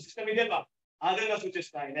ರೀತಿಯಾದಂತ ಒಂದು ಸಿಸ್ಟಮ್ ಇದೆಯಲ್ವಾ, ಅದನ್ನ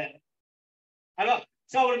ಸೂಚಿಸ್ತಾ ಇದೆ ಅಲ್ವಾ?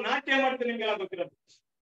 ಸೊ ಅವ್ರು ನಾಟ್ಯ ಮಾಡ್ತಾರೆ. ನಿಮ್ಗೆಲ್ಲ ಗೊತ್ತಿರೋದು.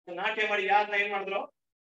 ನಾಟ್ಯ ಮಾಡಿ ಯಾರನ್ನ ಏನ್ ಮಾಡಿದ್ರು?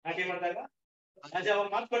 ನಾಟ್ಯ ಮಾಡಿದಾಗ ರಾಜ ಅವಾಗ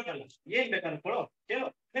ಮಾತು ಕೊಟ್ಟಲ್ಲ, ಏನ್ ಬೇಕಾದ್ರು ಕೊಡು, ಕೇಳು,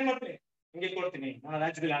 ಏನ್ ಮಾಡ್ತೀನಿ, ಹಿಂಗೆ ಕೊಡ್ತೀನಿ. ನನ್ನ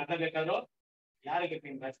ರಾಜ್ಯದಲ್ಲಿ ಅರ್ಥ ಬೇಕಾದ್ರು ಯಾರಿಗೆ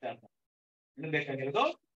ನಿಮ್ ರಾಜ್ಯದ ಅರ್ಥ ಇನ್ನು ಬೇಕಾಗಿರೋದು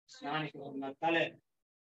ಸ್ನಾನಿಕನ ತಲೆ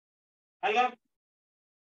ಅಲ್ವಾ?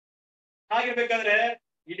 ಹಾಗಿರ್ಬೇಕಾದ್ರೆ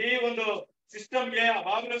ಇಡೀ ಒಂದು ಸಿಸ್ಟಮ್ಗೆ,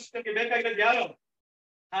 ಬಾಗಿಲು ಸಿಸ್ಟಮ್ಗೆ ಬೇಕಾಗಿರೋದು ಯಾರು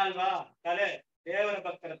ಅಲ್ವಾ? ತಲೆ, ದೇವರ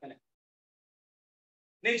ಭಕ್ತರ ತಲೆ,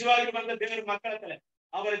 ನಿಜವಾಗಿ ಬಂದ ದೇವರ ಮಕ್ಕಳ ತಲೆ,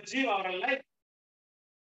 ಅವರ ಜೀವ, ಅವರ ಲೈಫ್.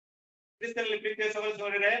 ಕ್ರಿಸ್ತನಲ್ಲಿ ಪ್ರೀತಿಯ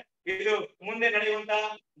ಸಹೋದರರೇ, ಇದು ಮುಂದೆ ನಡೆಯುವಂತ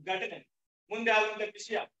ಘಟನೆ, ಮುಂದೆ ಆಗುವಂತ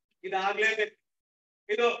ವಿಷಯ. ಇದಾಗ್ಲೇಬೇಕು.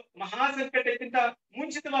 ಇದು ಮಹಾಸಂಕಟಕ್ಕಿಂತ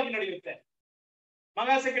ಮುಂಚಿತವಾಗಿ ನಡೆಯುತ್ತೆ.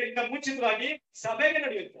 ಮಹಾಸಂಕಟಕ್ಕಿಂತ ಮುಂಚಿತವಾಗಿ ಸಭೆಗೆ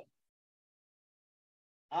ನಡೆಯುತ್ತೆ.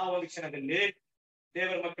 ಆ ಒಂದು ಕ್ಷಣದಲ್ಲಿ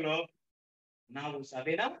ದೇವರ ಮಕ್ಕಳು ನಾವು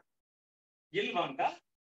ಸಭೆನ ಇಲ್ವಾ ಅಂತ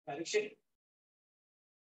ಪರೀಕ್ಷೆ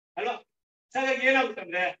ಅಲ್ವಾ? ಹಾಗಾಗಿ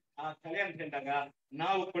ಏನಾಗುತ್ತಂದ್ರೆ ಆ ಕಲೆ ಅಂತ ಹೇಳಿದಾಗ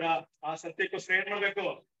ನಾವು ಕೂಡ ಆ ಸತ್ಯಕ್ಕೋಸ್ಕರ ಏನ್ ಮಾಡ್ಬೇಕು,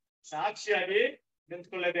 ಸಾಕ್ಷಿಯಾಗಿ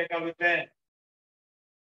ನಿಂತ್ಕೊಳ್ಳೇಬೇಕಾಗುತ್ತೆ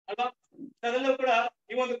ಅಲ್ವಾ. ಅದೆಲ್ಲವೂ ಕೂಡ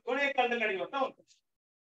ಈ ಒಂದು ಕೊನೆಯ ಕಾಲದಲ್ಲಿ ನಡೆಯುವಂತ ಒಂದು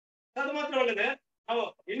ಅದು ಮಾತ್ರ ಒಳ್ಳೆದೆ. ನಾವು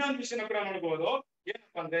ಇನ್ನೊಂದು ವಿಷಯನ ಕೂಡ ನೋಡ್ಬೋದು,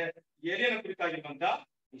 ಏನಪ್ಪಾ ಅಂದ್ರೆ ಎಲಿಯನ ಕುರಿತಾಗಿರುವಂತ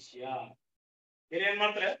ವಿಷಯ. ಎಲಿ ಏನ್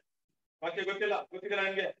ಮಾಡ್ತಾರೆ ವಾಕ್ಯ ಗೊತ್ತಿಲ್ಲ, ಗೊತ್ತಿದ್ರೆ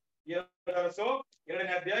ಹಂಗೆ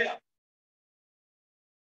 2ನೇ ಅಧ್ಯಾಯ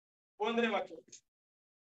 1ನೇ ವಾಕ್ಯ.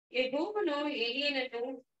 ಯೆಹೋವನು ಎಲಿಯನನ್ನು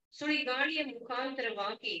ಸುಳಿಗಾಳಿಯ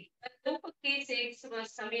ಮುಖಾಂತರವಾಗಿ ಲೋಕಕ್ಕೆ ಸೇರಿಸುವ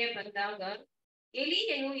ಸಮಯ ಬಂದಾಗ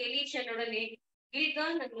ಎಲೀಯನು ಎಲೀಷನೊಡನೆ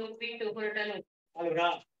ಗಿಲ್ಗಾಲನ್ನು ಬಿಟ್ಟು ಹೊರಟನು. ಅಲ್ವಾ,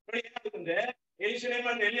 ನೋಡಿ ಏನಾಗುತ್ತಂದ್ರೆ ಎಲೀಷನ ಏನ್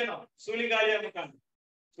ಮಾಡ್ತಾರೆ, ಎಲಿಯನು ಸುಳಿಗಾಳಿಯ ಮುಖಾಂತರ,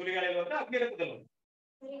 ಸುಳಿಗಾಳಿಯಲ್ಲಿ ಹೋದ್ರೆ ಅಗ್ನಿರಥದಲ್ಲಿ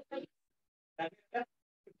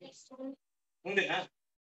ಮುಂದಿನ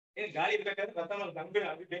ಏನ್ ಗಾಳಿ ಇರ್ಬೇಕಾದ್ರೆ ರಥ ಗಂಭೀರ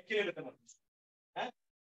ಅದು ಬೆಂಕಿ ಇರುತ್ತೆ ಮತ್ತೆ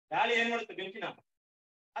ಗಾಳಿ ಏನ್ ಮಾಡುತ್ತೆ, ಬೆಂಕಿನ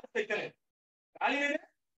ಹತ್ತೈತಾನೆ, ಗಾಳಿ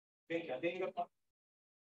ಬೆಂಕಿ ಅದೇ ಹೆಂಗಪ್ಪ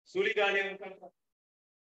ಸುಳಿಗಾಳಿಯ ಮುಖಾಂತರ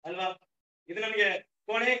ಅಲ್ವಾ. ಇದು ನಮ್ಗೆ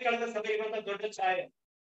ಕೊನೆ ಕಾಲದ ಸಭೆ ಇರುವಂತ ದೊಡ್ಡ ಛಾಯೆ.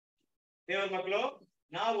 ದೇವರ ಮಕ್ಕಳು,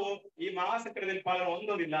 ನಾವು ಈ ಮಹಾಸಂಕಟದಲ್ಲಿ ಪಾಲನೆ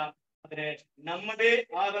ಹೊಂದೋದಿಲ್ಲ, ಆದ್ರೆ ನಮ್ಮದೇ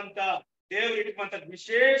ಆದಂತ ದೇವರು ಇಟ್ಟುವಂತ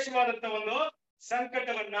ವಿಶೇಷವಾದಂತ ಒಂದು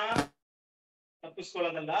ಸಂಕಟವನ್ನ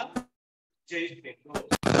ತಪ್ಪಿಸ್ಕೊಳ್ಳೋದಲ್ಲ, ಜಯಿಸ್ಬೇಕು.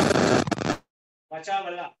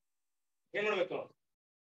 ಬಚಾವಲ್ಲ, ಏನ್ ಮಾಡ್ಬೇಕು,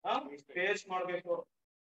 ಫೇಸ್ ಮಾಡ್ಬೇಕು,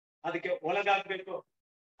 ಅದಕ್ಕೆ ಒಳಗಾಗ್ಬೇಕು,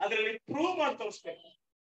 ಅದರಲ್ಲಿ ಪ್ರೂವ್ ಮಾಡಿ ತೋರಿಸ್ಬೇಕು.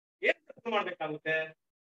 ಏನ್ ಪ್ರೂವ್ ಮಾಡ್ಬೇಕಾಗುತ್ತೆ,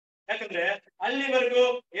 ಯಾಕಂದ್ರೆ ಅಲ್ಲಿವರೆಗೂ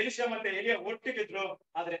ಎಲಿಷಾ ಮತ್ತೆ ಎಲಿಯ ಒಟ್ಟಿಗಿದ್ರು,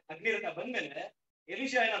 ಆದ್ರೆ ಅಗ್ನಿರಥ ಬಂದ್ಮೇಲೆ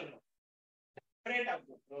ಎಲಿಷಾ ಏನಾದ್ರು ಸಪರೇಟ್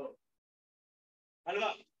ಆಗ್ಬಿಟ್ರು ಅಲ್ವಾ.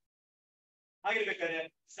 ಹಾಗಿರ್ಬೇಕಾದ್ರೆ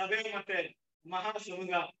ಸಭೆ ಮತ್ತೆ ಮಹಾ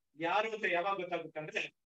ಸಮೂಹ ಯಾರು ಅಂತ ಯಾವಾಗ ಗೊತ್ತಾಗುತ್ತೆ ಅಂದ್ರೆ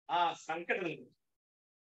ಆ ಸಂಕಟದಲ್ಲಿ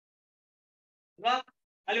ಅಲ್ವಾ.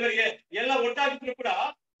 ಅಲ್ಲಿವರೆಗೆ ಎಲ್ಲ ಒಟ್ಟಾಗಿದ್ರು ಕೂಡ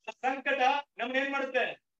ಆ ಸಂಕಟ ನಮ್ನ ಏನ್ ಮಾಡುತ್ತೆ,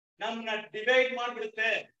 ನಮ್ಮನ್ನ ಡಿವೈಡ್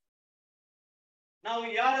ಮಾಡ್ಬಿಡುತ್ತೆ. ನಾವು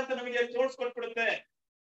ಯಾರಂತ ನಮಗೆ ತೋರ್ಸ್ಕೊಟ್ಬಿಡುತ್ತೆ.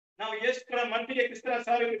 ನಾವು ಎಷ್ಟರ ಮಟ್ಟಿಗೆ ಕ್ರಿಸ್ತರ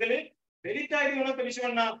ಸಾರ್ವಜನಿಕದಲ್ಲಿ ಬೆಳೀತಾ ಇದೀವಿ ಅನ್ನೋ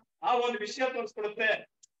ವಿಷಯವನ್ನ ಆ ಒಂದು ವಿಷಯ ತೋರಿಸ್ಕೊಡುತ್ತೆ.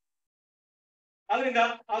 ಆದ್ರಿಂದ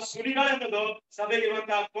ಆ ಸುಳಿಗಾಳ ಅನ್ನೋದು ಸಭೆಗೆ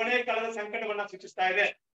ಇರುವಂತಹ ಕೊನೆ ಕಾಲದ ಸಂಕಟವನ್ನ ಸೂಚಿಸ್ತಾ ಇದೆ.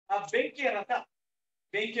 ಆ ಬೆಂಕಿಯ ರಥ,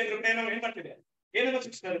 ಬೆಂಕಿ ಅಂದ್ರೆ ನಾವು ಏನ್ ಮಾಡ್ತಿದೆ, ಏನನ್ನ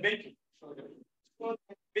ಸೂಚಿಸ್ತಾರೆ, ಬೆಂಕಿ.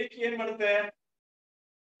 ಬೆಂಕಿ ಏನ್ ಮಾಡುತ್ತೆ,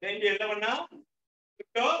 ಬೆಂಕಿ ಎಲ್ಲವನ್ನ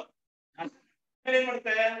ಬಿಟ್ಟು ಏನ್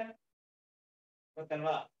ಮಾಡುತ್ತೆ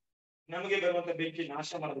ಗೊತ್ತಲ್ವಾ, ನಮಗೆ ಬರುವಂತ ಬೆಂಕಿ ನಾಶ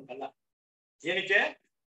ಮಾಡೋದಕ್ಕಲ್ಲ, ಏನಕ್ಕೆ,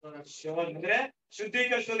 ಅಂದ್ರೆ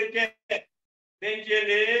ಶುದ್ಧೀಕರಿಸೋದಕ್ಕೆ.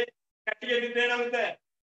 ಬೆಂಕಿಯಲ್ಲಿ ಕಟ್ಟಿಗೆ ಬಿದ್ದರೆ ಏನಾಗುತ್ತೆ,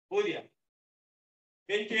 ಬೂದಿಯ.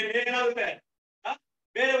 ಬೆಂಕಿಯಲ್ಲಿ ಏನಾಗುತ್ತೆ,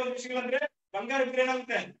 ಬೇರೆ ಒಂದು ವಿಷಯಗಳಂದ್ರೆ ಬಂಗಾರ ಬಿದ್ದರೆ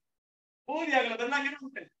ಏನಾಗುತ್ತೆ, ಬೂದಿ ಆಗಲ್ಲ, ಬದಲಾಗಿ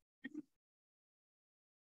ಏನಾಗುತ್ತೆ.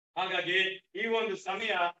 ಹಾಗಾಗಿ ಈ ಒಂದು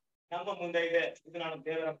ಸಮಯ ನಮ್ಮ ಮುಂದೆ ಇದೆ. ಇದು ನಾನು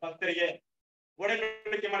ದೇವರ ಭಕ್ತರಿಗೆ,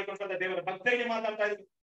 ಒಡಂಬಡಿಕೆ ಮಾಡಿಕೊಂಡ ದೇವರ ಭಕ್ತರಿಗೆ ಮಾತಾಡ್ತಾ ಇದ್ದೀನಿ.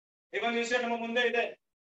 ಈ ಒಂದು ವಿಷಯ ನಮ್ಮ ಮುಂದೆ ಇದೆ.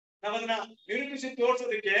 ನಾವದನ್ನ ನಿರೂಪಿಸಿ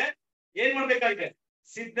ತೋರಿಸೋದಕ್ಕೆ ಏನ್ ಮಾಡ್ಬೇಕಾಗಿದೆ,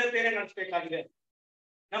 ಸಿದ್ಧತೆಯನ್ನೇ ನಡೆಸಬೇಕಾಗಿದೆ.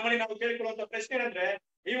 ನಮ್ಮಲ್ಲಿ ನಾವು ಕೇಳಿಕೊಳ್ಳುವಂತ ಪ್ರಶ್ನೆ ಏನಂದ್ರೆ,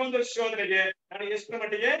 ಈ ಒಂದು ಶೋಧನೆಗೆ ನಾನು ಎಷ್ಟರ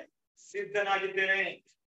ಮಟ್ಟಿಗೆ ಸಿದ್ಧನಾಗಿದ್ದೇನೆ.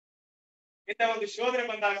 ಇಂಥ ಒಂದು ಶೋಧನೆ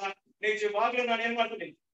ಬಂದಾಗ ನಿಜವಾಗ್ಲೂ ನಾನು ಏನ್ ಮಾಡ್ತೀನಿ,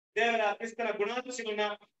 ದೇವರ ಕ್ರಿಸ್ತನ ಗುಣಾಂಶಗಳನ್ನ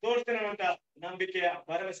ತೋರಿಸ್ತೇನೆ ಅನ್ನುವಂತ ನಂಬಿಕೆಯ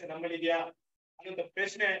ಭರವಸೆ ನಮ್ಮಲ್ಲಿದೆಯಾ ಅನ್ನುವಂತ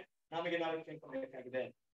ಪ್ರಶ್ನೆ ನಮಗೆ ನಾವು ಕೇಳ್ಕೊಳ್ಬೇಕಾಗಿದೆ.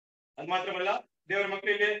 ಅದ್ ಮಾತ್ರವಲ್ಲ, ದೇವರ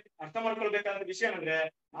ಮಕ್ಕಳಿಗೆ ಅರ್ಥ ಮಾಡ್ಕೊಳ್ಬೇಕಾದ ವಿಷಯ ಅಂದ್ರೆ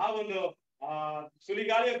ಆ ಒಂದು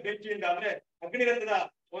ಸುಲಿಗಾಳಿಯ ಬೆಂಕಿಯಿಂದ ಅಂದ್ರೆ ಅಗ್ನಿರಥದ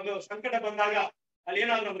ಒಂದು ಸಂಕಟ ಬಂದಾಗ ಅಲ್ಲಿ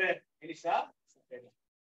ಏನಾದ್ರು ಅಂದ್ರೆ ಎಲಿಷಾ ಸತ್ತೇನ.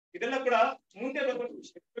 ಇದೆಲ್ಲ ಕೂಡ ಮುಂದೆ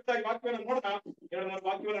ಬರುವಂತ ವಾಕ್ಯವನ್ನು ನೋಡೋಣ. 2-3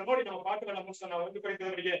 ವಾಕ್ಯವನ್ನು ನೋಡಿ ನಾವು ಪಾಠಗಳನ್ನ ಮುಗಿಸೋಣ. 1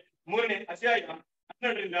 ಕೊರಿಂಥದವರಿಗೆ 3ನೇ ಅಧ್ಯಾಯ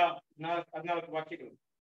 12ರಿಂದ 14 ವಾಕ್ಯಗಳು.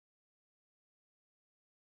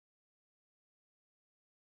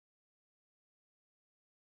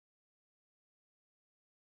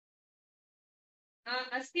 ಆ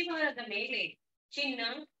ಅಸ್ತಿವಾರದ ಮೇಲೆ ಚಿನ್ನ,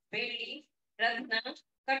 ಬೆಳ್ಳಿ, ರತ್ನ,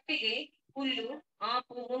 ಕಟ್ಟಿಗೆ, ಹುಲ್ಲು,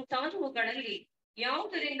 ಆಪು ಮುಂತಾದವುಗಳಲ್ಲಿ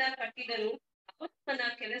ಯಾವುದರಿಂದ ಕಟ್ಟಿದರೂ ಅವನ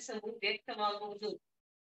ಕೆಲಸವು ವ್ಯಕ್ತವಾಗುವುದು.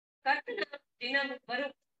 ಕರ್ತನ ದಿನವು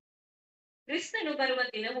ಕ್ರಿಸ್ತನು ಬರುವ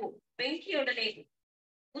ದಿನವು ಬೆಂಕಿಯೊಡನೆ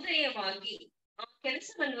ಉದಯವಾಗಿ ಆ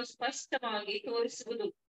ಕೆಲಸವನ್ನು ಸ್ಪಷ್ಟವಾಗಿ ತೋರಿಸುವುದು.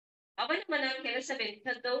 ಅವನವನ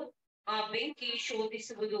ಕೆಲಸವೆಂಥದ್ದೋ ಆ ಬೆಂಕಿ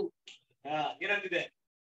ಶೋಧಿಸುವುದು. ಏನಂತಿದೆ,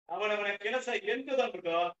 ಅವನವನ ಕೆಲಸ ಎಂತದ್ದು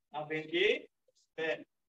ಅಂದ್ಬಿಟ್ಟು ಆ ಬೆಂಕಿ.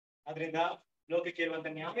 ಅದರಿಂದ ಲೋಕಕ್ಕೆ ಇರುವಂತ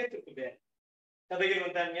ನ್ಯಾಯ ತಿರುಗಿದೆ,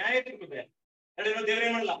 ಸಭೆಗಿರುವಂತ ನ್ಯಾಯ ತಿರುಗಿದೆ. ಅದನ್ನು ದೇವರೇ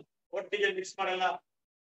ಮಾಡಲ್ಲ, ಒಟ್ಟಿಗೆ ಮಿಕ್ಸ್ ಮಾಡಲ್ಲ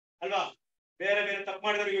ಅಲ್ವಾ. ಬೇರೆ ಬೇರೆ ತಪ್ಪು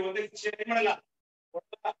ಮಾಡಿದವರಿಗೆ ಒಂದೇ ಶಿಕ್ಷೆ ಏನ್ ಮಾಡಲ್ಲ.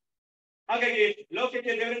 ಹಾಗಾಗಿ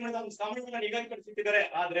ಲೋಕಕ್ಕೆ ದೇವರೇ ಮಾಡಿದ ಒಂದು ಸಮಯವನ್ನ ನಿಗದಿಪಡಿಸಿದ್ದಾರೆ.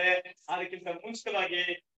 ಆದ್ರೆ ಅದಕ್ಕಿಂತ ಮುಂಚಿತವಾಗಿ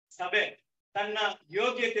ಸಭೆ ತನ್ನ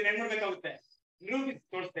ಯೋಗ್ಯತೆ ಏನ್ ಮಾಡ್ಬೇಕಾಗುತ್ತೆ, ನಿರೂಪಿಸಿ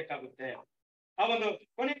ತೋರಿಸ್ಬೇಕಾಗುತ್ತೆ. ಆ ಒಂದು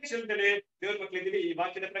ಕೊನೆ ಕ್ಷೇತ್ರದಲ್ಲಿ ದೇವ್ರ ಮಕ್ಕಳಿದ್ದೀವಿ. ಈ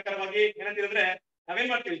ವಾಕ್ಯದ ಪ್ರಕಾರವಾಗಿ ಏನಂತಿದ್ರೆ ನಾವೇನ್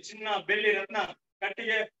ಮಾಡ್ತೀವಿ, ಚಿನ್ನ, ಬೆಳ್ಳಿ, ರತ್ನ,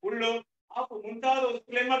 ಕಟ್ಟಿಗೆ, ಹುಲ್ಲು, ಆಪು ಮುಂತಾದ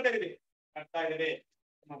ವಸ್ತುಗಳು ಏನ್ ಮಾಡ್ತಾ ಇದೀವಿ, ಕಟ್ತಾ ಇದೀವಿ.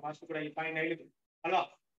 ನಮ್ಮ ಮಾಸ್ಟರ್ ಕೂಡ ಈ ಪಾಯಿಂಟ್ ಹೇಳಿದ್ರು ಅಲ್ವಾ.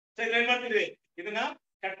 ಸೊ ಇದ್ರ ಏನ್ ಮಾಡ್ತಿದ್ವಿ, ಇದನ್ನ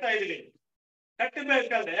ಕಟ್ತಾ ಇದೀವಿ.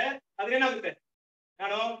 ಕಟ್ಟಬೇಕಾದ್ರೆ ಅದೇನಾಗುತ್ತೆ,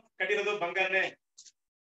 ನಾನು ಕಟ್ಟಿರೋದು ಬಂಗಾರನೇ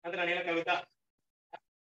ಅಂತ ನಾನು ಹೇಳಕ್ಕಾಗುತ್ತಾ?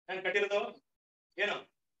 ನಾನು ಕಟ್ಟಿರೋದು ಏನು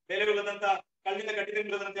ಬೇರೆ ಉಳ್ಳದಂತ ಕಲ್ಲಿಂದ ಕಟ್ಟಿದ್ರೆ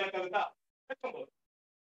ಅಂತ ಹೇಳಕ್ಕಾಗುತ್ತಾ? ಕಟ್ಕೊಬಹುದು.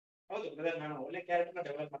 ಹೌದು ಬ್ರದರ್, ನಾನು ಒಳ್ಳೆ ಕ್ಯಾರೆಕ್ಟರ್ನ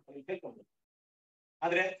ಡೆವಲಪ್ ಮಾಡ್ತೀನಿ ಕೇಳ್ಕೊಂಡು.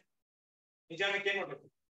 ಆದ್ರೆ ನಿಜಾನಕ್ಕೆ ಏನ್ ಮಾಡ್ಬೇಕು,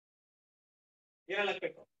 ಏನೆಲ್ಲ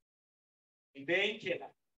ಹಾಕ್ಬೇಕು? ಬೆಂಕಿ ಎಲ್ಲ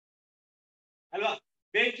ಅಲ್ವಾ,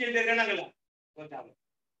 ಬೆಂಕಿ ಇಲ್ಲದೆ ಏನಾಗಲ್ಲ ಗೊತ್ತಾಗಲ್ಲ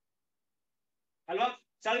ಅಲ್ವಾ.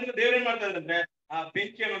 ಸಾಧಾರಣ ದೇವ್ರ ಏನ್ ಮಾಡ್ತಾ ಇದ್ರೆ ಆ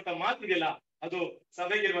ಬೆಂಕಿ ಅನ್ನುವಂತ ಮಾತಿದೆಯಲ್ಲ, ಅದು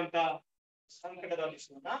ಸಭೆಗಿರುವಂತ ಸಂಕಟದ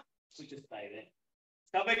ವಿಷಯವನ್ನ ಸೂಚಿಸ್ತಾ ಇದೆ,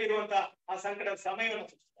 ಸಭೆಗಿರುವಂತ ಆ ಸಂಕಟದ ಸಮಯವನ್ನು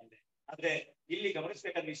ಸೂಚಿಸ್ತಾ ಇದೆ. ಆದ್ರೆ ಇಲ್ಲಿ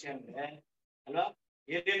ಗಮನಿಸಬೇಕಾದ ವಿಷಯ ಅಂದ್ರೆ ಅಲ್ವಾ,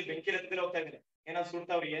 ಏನೇನು ಬೆಂಕಿ ರಥದಲ್ಲಿ ಹೋಗ್ತಾ ಇದ್ದಾರೆ, ಏನಾದ್ರು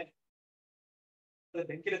ಸುಡ್ತಾವ್ರಿಗೆ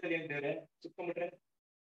ಬೆಂಕಿ ರಥದಲ್ಲಿ ಏನ್ ದೇವ್ರೆ ಸುಟ್ಕೊಂಡ್ಬಿಟ್ರೆ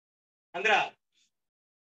ಅಂದ್ರ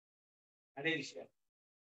ಅದೇ ವಿಷಯ.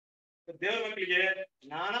 ದೇವರ ಮಕ್ಕಳಿಗೆ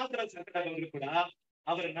ನಾನಾ ತರದ ಸಂಕಟ ಬಂದ್ರು ಕೂಡ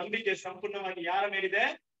ಅವರ ನಂಬಿಕೆ ಸಂಪೂರ್ಣವಾಗಿ ಯಾರ ಮೇಲಿದೆ?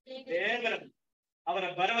 ದೇವರ ಮೇಲೆ. ಅವರ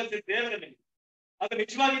ಭರವಸೆ ದೇವರ ಮೇಲೆ. ಅದು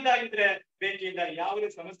ನಿಜವಾಗಿದ್ದಾಗಿದ್ರೆ ಬೆಂಕಿಯಿಂದ ಯಾವುದೇ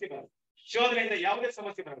ಸಮಸ್ಯೆ ಬರಲ್ಲ, ಶೋಧನೆಯಿಂದ ಯಾವುದೇ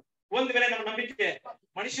ಸಮಸ್ಯೆ ಬರಲ್ಲ. ಒಂದ್ ವೇಳೆ ನಮ್ಮ ನಂಬಿಕೆ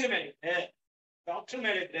ಮನುಷ್ಯರ ಮೇಲೆ ಇದ್ರೆ, ಡಾಕ್ಟರ್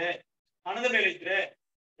ಮೇಲೆ ಇದ್ರೆ, ಹಣದ ಮೇಲೆ ಇದ್ರೆ,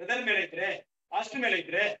 ಬ್ರದರ್ ಮೇಲೆ ಇದ್ರೆ, ಪಾಸ್ಟರ್ ಮೇಲೆ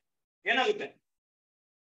ಇದ್ರೆ ಏನಾಗುತ್ತೆ?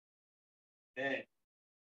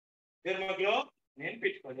 ದೇವ್ರ ಮಕ್ಕಳು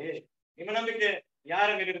ನೆನ್ಪಿಟ್ಕೊಳ್ಳಿ, ನಿಮ್ಮ ನಂಬಿಕೆ ಯಾರ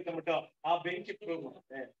ಮೇಲೆ ಇರುತ್ತೆ ಬಿಟ್ಟು ಆ ಬೆಂಕಿ ಪ್ರೂವ್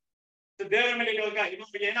ಮಾಡುತ್ತೆ. ದೇವರ ಮೇಲೆ ಇರುವಾಗ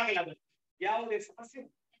ಇನ್ನೊಬ್ರಿಗೆ ಏನಾಗಲ್ಲ, ಅದು ಯಾವುದೇ ಸಮಸ್ಯೆ.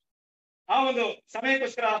 ಆ ಒಂದು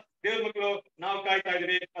ಸಮಯಕ್ಕೋಸ್ಕರ ದೇವ್ರ ಮಕ್ಕಳು ನಾವು ಕಾಯ್ತಾ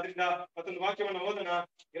ಇದ್ರಿ. ಅದರಿಂದ ಮತ್ತೊಂದು ವಾಕ್ಯವನ್ನು ಓದೋಣ.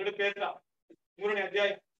 2 ಪೇತ್ರ 3ನೇ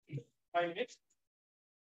ಅಧ್ಯಾಯ 5 minutes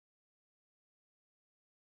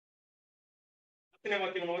 10ನೇ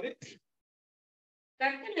ವಾಕ್ಯವನ್ನು ಓದಿ.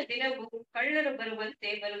 ಕರ್ತನ ದಿನವು ಕಳ್ಳರು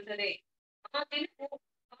ಬರುವಂತೆ ಬರುತ್ತದೆ, ಆ ದಿನವು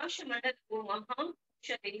ಆಕಾಶಮಂಡಲವು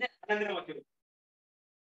ಮಹಾಂಶದಿಂದ. 11ನೇ ವಾಕ್ಯ.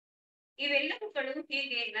 ಇವೆಲ್ಲವುಗಳು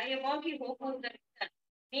ಹೀಗೆ ಲಯವಾಗಿ ಹೋಗುವುದರಿಂದ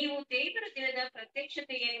ನೀವು ದೇವರ ದಿನದ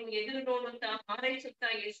ಪ್ರತ್ಯಕ್ಷತೆಯನ್ನು ಎದುರು ನೋಡುತ್ತಾ ಹಾರೈಸುತ್ತಾ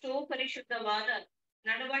ಎಷ್ಟೋ ಪರಿಶುದ್ಧವಾದ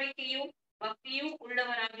ನಡವಳಿಕೆಯೂ ಭಕ್ತಿಯೂ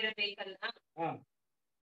ಉಳ್ಳವರಾಗಿರಬೇಕಲ್ಲ.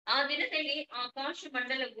 ಆ ದಿನದಲ್ಲಿ ಆಕಾಶ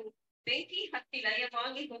ಮಂಡಲವು ಬೆಂಕಿ ಹತ್ತಿ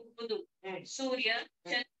ಲಯವಾಗಿ ಹೋಗುವುದು, ಸೂರ್ಯ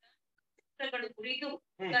ಚಂದ್ರಗಳು ಉರಿದು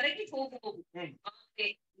ಕರಗಿ ಹೋಗುವವು. ಆದರೆ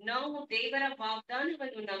ನಾವು ದೇವರ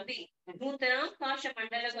ವಾಗ್ದಾನವನ್ನು ನಂಬಿ ನೂತನಾಕಾಶ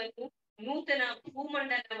ಮಂಡಲವನ್ನು ನೂತನ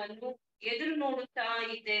ಭೂಮಂಡಲವನ್ನು ಎದುರು ನೋಡುತ್ತಾ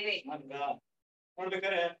ಇದ್ದೇವೆ.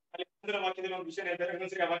 ನೋಡ್ಬೇಕಾದ್ರೆ ಅಲ್ಲಿ 1ರ ವಾಕ್ಯದಲ್ಲಿ ಒಂದು ವಿಷಯ ಹೇಳ್ತಾರೆ,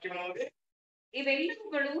 ಇನ್ನೊಂದ್ಸರಿ ಆ ವಾಕ್ಯವನ್ನು ಓದಿ.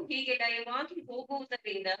 ಇವೆಲ್ಲವುಗಳು ಹೀಗೆ ಲಯವಾಗಿ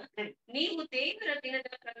ಹೋಗುವುದರಿಂದ ನೀವು ದೇವರ ದಿನದ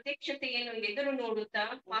ಪ್ರತ್ಯಕ್ಷತೆಯನ್ನು ಎದುರು ನೋಡುತ್ತಾ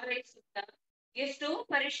ಹಾರೈಸುತ್ತಾ ಎಷ್ಟೋ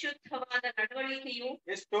ಪರಿಶುದ್ಧವಾದ ನಡವಳಿಕೆಯು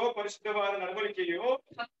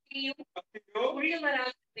ಭಕ್ತಿಯು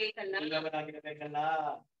ಉಳ್ಳವರಾಗಬೇಕಲ್ಲ.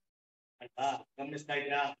 ಅಲ್ವಾ, ಗಮನಿಸ್ತಾ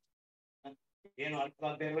ಇದ್ದೀರಾ? ಏನು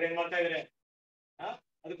ಅರ್ಥವಾಗದೆ ಇವ್ರು ಏನ್ ಮಾಡ್ತಾ ಇದಾರೆ?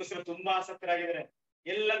 ಅದಕ್ಕೋಸ್ಕರ ತುಂಬಾ ಆಸಕ್ತರಾಗಿದ್ದಾರೆ.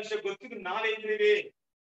 ಎಲ್ಲ ವಿಷಯ ಗೊತ್ತಿದ್ರು ನಾವೇ ಇದ್ದೀವಿ.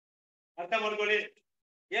 ಅರ್ಥ ಮಾಡ್ಕೊಳ್ಳಿ,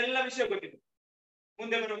 ಎಲ್ಲ ವಿಷಯ ಗೊತ್ತಿದೆ,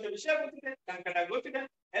 ಮುಂದೆ ಬರುವಂತ ವಿಷಯ ಗೊತ್ತಿದೆ, ಸಂಕಟ ಗೊತ್ತಿದೆ,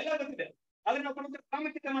 ಎಲ್ಲ ಗೊತ್ತಿದೆ. ಆದ್ರೆ ನಾವು ಕೊಡುವಂತ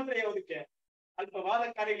ಪ್ರಾಮುಖ್ಯತೆ ಮಾತ್ರ ಯಾವುದಕ್ಕೆ? ಅಲ್ಪವಾದ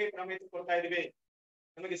ಕಾರ್ಯಕ್ಕೆ ಪ್ರಾಮುಖ್ಯತೆ ಕೊಡ್ತಾ ಇದೀವಿ.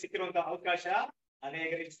 ನಮಗೆ ಸಿಕ್ಕಿರುವಂತ ಅವಕಾಶ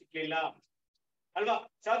ಅನೇಕರಿಗೆ ಸಿಕ್ಲಿಲ್ಲ ಅಲ್ವಾ.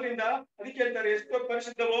 ಸಾದ್ರಿಂದ ಅದಕ್ಕೆ ಹೇಳ್ತಾರೆ ಎಷ್ಟೋ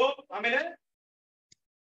ಪರಿಶುದ್ಧವೋ, ಆಮೇಲೆ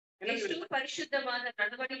ಎಷ್ಟು ಪರಿಶುದ್ಧವಾದ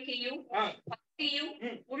ನಡವಳಿಕೆಯು ಭಕ್ತಿಯು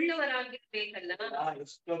ಉಳ್ಳವರಾಗಿರ್ಬೇಕಲ್ಲ.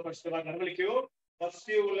 ಎಷ್ಟೋ ಪರಿಶುದ್ಧವಾದ ನಡವಳಿಕೆಯು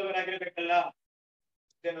ಭಕ್ತಿಯು ಉಳ್ಳವರಾಗಿರ್ಬೇಕಲ್ಲ.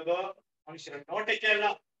 ಏನದು ಮನುಷ್ಯರ ನೋಟಕ್ಕೆ ಅಲ್ಲ,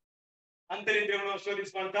 ಅಂತರಿಂದ್ರಿಯವನ್ನು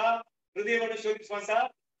ಶೋಧಿಸುವಂತ, ಹೃದಯವನ್ನು ಶೋಧಿಸುವಂತ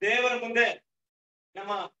ದೇವರ ಮುಂದೆ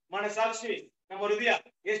ನಮ್ಮ ಮನಸಾಕ್ಷಿ, ನಮ್ಮ ಹೃದಯ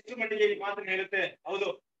ಎಷ್ಟು ಮಟ್ಟಿಗೆ ಈ ಮಾತನ್ನ ಹೇಳುತ್ತೆ? ಹೌದು,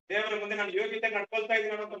 ದೇವರ ಮುಂದೆ ನಾನು ಯೋಗ್ಯತೆ ನಡ್ಕೊಳ್ತಾ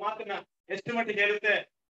ಇದ್ದೀನಿ ಅನ್ನೋ ಮಾತನ್ನ ಎಷ್ಟು ಮಟ್ಟಿಗೆ ಹೇಳುತ್ತೆ?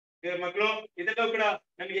 ದೇವರ ಮಕ್ಕಳು, ಇದೆಲ್ಲವೂ ಕೂಡ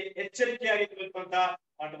ನಮಗೆ ಎಚ್ಚರಿಕೆಯಾಗಿ ಕಲಿಸುವಂತ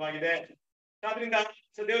ಪಾಠವಾಗಿದೆ. ಆದ್ರಿಂದ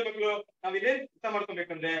ದೇವರ ಮಕ್ಕಳು ನಾವ್ ಇದೇ ಅರ್ಥ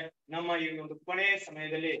ಮಾಡ್ಕೊಬೇಕಂದ್ರೆ, ನಮ್ಮ ಈ ಒಂದು ಕೊನೆ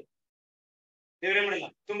ಸಮಯದಲ್ಲಿ ದೇವರೇ ಮಾಡಲ್ಲ,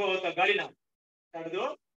 ತುಂಬಾ ಹೊತ್ತ ಗಾಳಿನ ತಡೆದು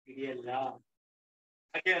ಹಿಡಿಯಲ್ಲ.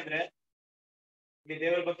 ಯಾಕೆ ಅಂದ್ರೆ ಇಲ್ಲಿ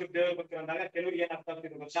ದೇವರ ಭಕ್ತರು ಅಂದಾಗ ಕೆಲವರಿಗೆ ಏನ್ ಅರ್ಥ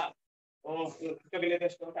ಆಗ್ತಿದ್ರು ಗೊತ್ತಾ?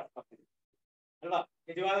 ದುಃಖವಿಲ್ಲದಷ್ಟು ಅಂತ ಅರ್ಥ ಆಗ್ತಿದೆ ಅಲ್ವಾ.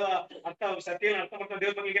 ನಿಜವಾದ ಅರ್ಥ, ಸತ್ಯವನ್ನು ಅರ್ಥ ಮಾಡ್ತಾ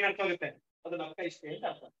ದೇವ್ರ ಬಗ್ಗೆ ಏನ್ ಅರ್ಥ ಆಗುತ್ತೆ? ಅದು ಲಕ್ಕ ಇಷ್ಟೇ ಅಂತ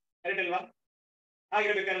ಅರ್ಥ, ಕರೆಕ್ಟ್ ಅಲ್ವಾ?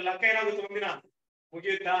 ಆಗಿರ್ಬೇಕಾದ್ರೆ ಲಕ್ಕ ಏನಾಗುತ್ತೆ? ಮುಂದಿನ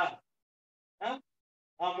ಮುಗಿಯುತ್ತಾ?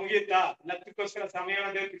 ಮುಗಿಯುತ್ತಾ? ಲಕ್ಕಕ್ಕೋಸ್ಕರ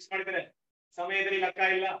ಸಮಯವನ್ನು ದೇವ್ರು ಫಿಕ್ಸ್ ಮಾಡಿದ್ದಾರೆ. ಸಮಯದಲ್ಲಿ ಲೆಕ್ಕ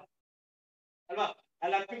ಇಲ್ಲ ಅಲ್ವಾ. ಆ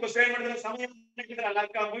ಲಕ್ಕಕ್ಕೋಸ್ಕರ ಏನ್ ಮಾಡಿದ್ರೆ ಸಮಯ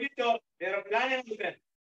ಲಕ್ಕ ಮುಗಿತು. ದೇವರ ಪ್ಲಾನ್ ಏನಾಗುತ್ತೆ?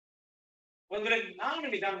 ಒಂದ್ ವೇಳೆ ನಾನು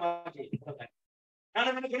ನಿಧಾನವಾಗಿ ನಾನು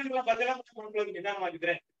ನನ್ನ ಗುಣಗಳ ಬದಲಾವಣೆ ಮಾಡ್ಕೊಳ್ಳೋದು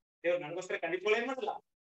ನಿಧಾನವಾಗಿದ್ರೆ ದೇವ್ರು ನನಗೋಸ್ಕರ ಖಂಡಿತಗಳು ಏನ್ ಮಾಡಲ್ಲ.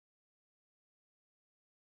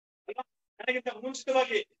 ನನಗಿಂತ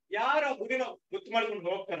ಮುಂಚಿತವಾಗಿ ಯಾರ ಗುರಿನ ಗೊತ್ತು ಮಾಡ್ಕೊಂಡು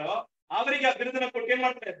ಹೋಗ್ತಾರೋ ಅವರಿಗೆ ಆ ಬಿರುದನ್ನ ಕೊಟ್ಟು ಏನ್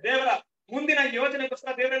ಮಾಡ್ತಾರೆ? ದೇವರ ಮುಂದಿನ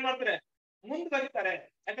ಯೋಜನೆಗೋಸ್ಕರ ದೇವ್ರ ಏನ್ ಮಾಡ್ತಾರೆ? ಮುಂದುವರಿತಾರೆ.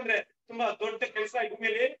 ಯಾಕಂದ್ರೆ ತುಂಬಾ ದೊಡ್ಡ ಕೆಲಸ ಈ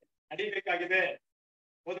ಭೂಮಿಯಲ್ಲಿ ನಡೀಬೇಕಾಗಿದೆ.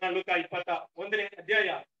 ಲೂಕ 21ನೇ ಅಧ್ಯಾಯ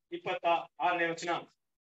 26ನೇ ವಚನ.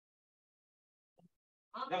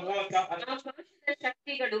 ಆಕಾಶದ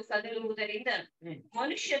ಶಕ್ತಿಗಳು ಕದಲುವುದರಿಂದ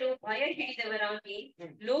ಮನುಷ್ಯರು ಭಯ ಹಿಡಿದವರಾಗಿ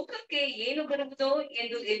ಲೋಕಕ್ಕೆ ಏನು ಬರುವುದೋ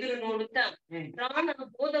ಎಂದು ಎದುರು ನೋಡುತ್ತಾ ಪ್ರಾಣ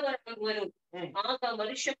ಹೋದವರಾಗುವರು. ಆಗ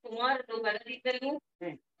ಮನುಷ್ಯ ಕುಮಾರನು ಬರದಿದ್ದಲು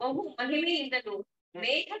ಬಹು ಮಹಿಮೆಯಿಂದಲೂ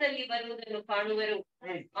ಮೇಘದಲ್ಲಿ ಬರುವುದನ್ನು ಕಾಣುವರು.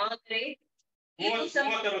 ಆದರೆ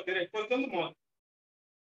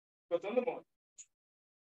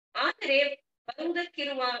ಆದರೆ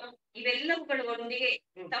ಬರುವುದಕ್ಕಿರುವ ಇವೆಲ್ಲವುಗಳೊಂದಿಗೆ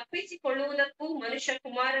ತಪ್ಪಿಸಿಕೊಳ್ಳುವುದಕ್ಕೂ ಮನುಷ್ಯ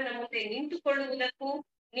ಕುಮಾರನ ಮುಂದೆ ನಿಂತುಕೊಳ್ಳುವುದಕ್ಕೂ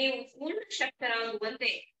ನೀವು ಪೂರ್ಣ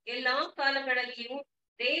ಶಕ್ತರಾಗುವಂತೆ ಎಲ್ಲಾ ಕಾಲಗಳಲ್ಲಿಯೂ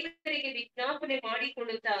ದೇವರಿಗೆ ವಿಜ್ಞಾಪನೆ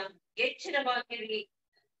ಮಾಡಿಕೊಳ್ಳುತ್ತಾ ಎಚ್ಚರವಾಗಿರಿ.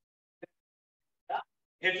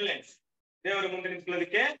 ಹೆಡ್ಲೈನ್ಸ್: ದೇವರ ಮುಂದೆ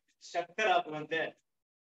ನಿಂತ್ಕೊಳ್ಳೋದಕ್ಕೆ ಶಕ್ತರಾಗುವಂತೆ.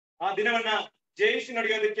 ಆ ದಿನವನ್ನ ಜಯಿಸಿ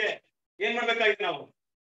ನಡೆಯೋದಕ್ಕೆ ಏನ್ ಮಾಡ್ಬೇಕಾಗಿತ್ತು? ನಾವು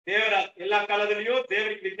ದೇವರ ಎಲ್ಲಾ ಕಾಲದಲ್ಲಿಯೂ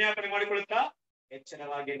ದೇವರಿಗೆ ವಿಜ್ಞಾಪನೆ ಮಾಡಿಕೊಳ್ಳುತ್ತಾ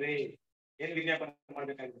ಎಚ್ಚರವಾಗಿರ್ರಿ. ಏನ್ ವಿಜ್ಞಾಪನೆ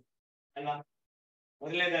ಮಾಡ್ಬೇಕಾಗಿದೆ ಅಲ್ವಾ?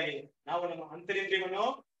 ಮೊದಲನೇದಾಗಿ ನಾವು ನಮ್ಮ ಅಂತರಿಂದ್ರಿಯವನ್ನು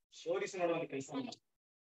ಶೋಧಿಸಿ ನೋಡುವಂತ ಕೆಲಸ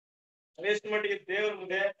ಅದೆಷ್ಟು ಮಟ್ಟಿಗೆ ದೇವರ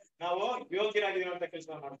ಮುಂದೆ ನಾವು ಯೋಗ್ಯರಾಗಿದ್ದೀವಿ ಅಂತ ಕೆಲಸ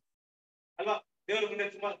ಮಾಡೋದು ಅಲ್ವಾ? ದೇವರ ಮುಂದೆ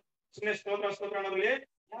ತುಂಬಾ ಸುಮ್ಮನೆ ಸ್ತೋತ್ರ ಅನ್ನೋದ್ರಲ್ಲಿ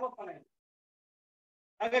ಯಾವ ಫಲ ಇಲ್ಲ.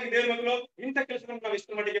 ಹಾಗಾಗಿ ದೇವರ ಮಕ್ಕಳು ಇಂಥ ಕೆಲಸವನ್ನು ನಾವು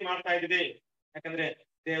ಎಷ್ಟು ಮಟ್ಟಿಗೆ ಮಾಡ್ತಾ ಇದ್ದೀವಿ? ಯಾಕಂದ್ರೆ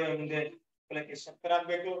ದೇವರ ಮುಂದೆ ಫಲಕ್ಕೆ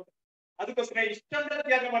ಶಕ್ತರಾಗ್ಬೇಕು. ಅದಕ್ಕೋಸ್ಕರ ಇಷ್ಟೊಂದು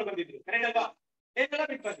ತ್ಯಾಗ ಮಾಡಿ ಬಂದಿದ್ವಿ. ಕರೆಕ್ಟ್ ಅಲ್ವಾ? ಏನೆಲ್ಲ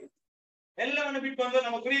ಬಿಟ್ಟು ಬಂದ್ವಿ, ಎಲ್ಲವನ್ನು ಬಿಟ್ಟು ಬಂದು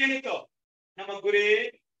ನಮ್ಮ ಗುರಿ ಏನಿತ್ತು? ನಮ್ಮ ಗುರಿ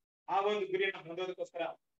ಆ ಒಂದು ಗುರಿಯನ್ನು ಹೊಂದೋದಕ್ಕೋಸ್ಕರ.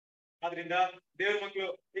 ಆದ್ರಿಂದ ದೇವರ ಮಕ್ಕಳು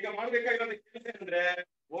ಈಗ ಮಾಡ್ಬೇಕಾಗಿರೋ ಕೆಲಸ ಏನಂದ್ರೆ,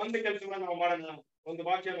 ಒಂದು ಕೆಲಸವನ್ನ ನಾವು ಮಾಡೋಣ, ಒಂದು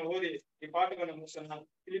ವಾಕ್ಯವನ್ನು ಓದಿ ಈ ಪಾಠವನ್ನು ಮುಗಿಸೋಣ.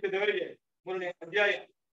 ಇಲ್ಲಿ ದೇವರಿಗೆ 3ನೇ ಅಧ್ಯಾಯ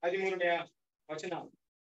 13ನೇ ವಚನ.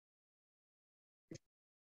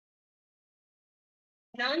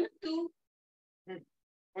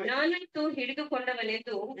 ನಾನಂತೂ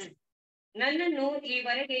ಹಿಡಿದುಕೊಂಡವನೆಂದು ನನ್ನನ್ನು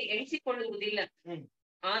ಈವರೆಗೆ ಎಣಿಸಿಕೊಳ್ಳುವುದಿಲ್ಲ.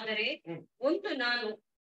 ಆದರೆ ಒಂದು ನಾನು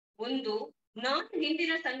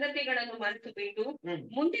ಹಿಂದಿನ ಸಂಗತಿಗಳನ್ನು ಮರೆತು ಬಿಟ್ಟು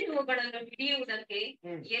ಮುಂದಿನವುಗಳನ್ನು ಹಿಡಿಯುವುದಕ್ಕೆ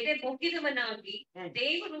ಎದೆ ಬೊಗ್ಗಿದವನಾಗಿ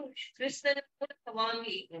ದೇವರು ಕ್ರಿಸ್ತನ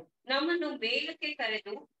ಮೂಲಕವಾಗಿ ನಮ್ಮನ್ನು ಮೇಲಕ್ಕೆ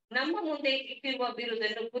ಕರೆದು ನಮ್ಮ ಮುಂದೆ ಇಟ್ಟಿರುವ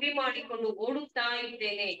ಬಿರುದನ್ನು ಗುರಿ ಮಾಡಿಕೊಂಡು ಓಡುತ್ತಾ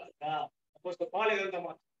ಇದ್ದೇನೆ.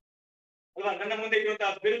 ಅಲ್ವಾ? ನನ್ನ ಮುಂದೆ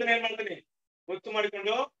ಇರುವಂತಹ ಬಿರುದನ್ನ ಏನ್ ಮಾಡ್ತೀನಿ? ಗೊತ್ತು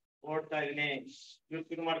ಮಾಡಿಕೊಂಡು ಓಡ್ತಾ ಇದ್ದೀನಿ.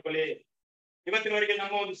 ಶುರು ಮಾಡ್ಕೊಳ್ಳಿ. ಇವತ್ತಿನವರೆಗೆ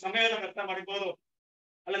ನಮ್ಮ ಒಂದು ಸಮಯವನ್ನು ವ್ಯರ್ಥ ಮಾಡಿರ್ಬೋದು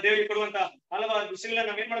ಅಲ್ಲ. ದೇವರಿಗೆ ಕೊಡುವಂತ ಹಲವಾರು ವಿಷಯಗಳನ್ನ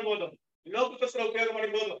ನಾವ್ ಏನ್ ಮಾಡ್ಬೋದು? ಲೋಕಕ್ಕೋಸ್ಕರ ಉಪಯೋಗ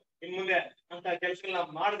ಮಾಡಿರ್ಬೋದು. ಇನ್ ಮುಂದೆ ಅಂತ ಕೆಲಸಗಳನ್ನ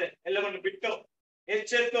ಮಾಡದೆ ಎಲ್ಲವನ್ನು ಬಿಟ್ಟು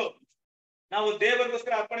ಎಚ್ಚೆತ್ತು ನಾವು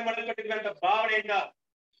ದೇವರಿಗೋಸ್ಕರ ಅರ್ಪಣೆ ಮಾಡಲ್ಪಟ್ಟಿದ್ವಿ ಅಂತ ಭಾವನೆಯಿಂದ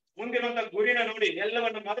ಮುಂದಿರುವಂತ ಗುರಿನ ನೋಡಿ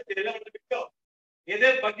ಎಲ್ಲವನ್ನು ಮರೆತು ಎಲ್ಲವನ್ನು ಬಿಟ್ಟು ಎದೆ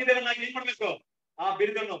ಬಗ್ಗಿದವನ್ನಾಗಿ ಏನ್ ಮಾಡ್ಬೇಕು? ಆ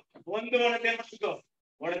ಬಿರುದನ್ನು ಒಂದು ಒಣತೆ ಏನ್ ಮಾಡ್ಬೇಕು?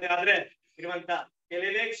 ಒಡೆದೆ. ಆದ್ರೆ ಇರುವಂತ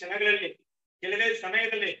ಕೆಲವೇ ಕ್ಷಣಗಳಲ್ಲಿ, ಕೆಲವೇ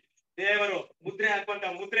ಸಮಯದಲ್ಲಿ ದೇವರು ಮುದ್ರೆ ಹಾಕುವಂತ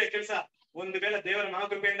ಮುದ್ರೆ ಕೆಲಸ ಒಂದು ವೇಳೆ ದೇವರ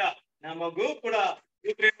ಮಹಾಕೃಪೆಯಿಂದ ನಮಗೂ ಕೂಡ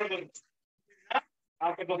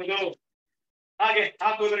ಹಾಕಬಹುದು. ಹಾಗೆ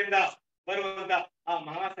ಹಾಕುವುದರಿಂದ ಬರುವಂತ ಆ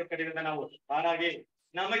ಮಹಾ ಸಂಕಟದಿಂದ ನಾವು ಪಾರಾಗಿ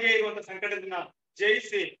ನಮಗೆ ಇರುವಂತ ಸಂಕಟದಿಂದ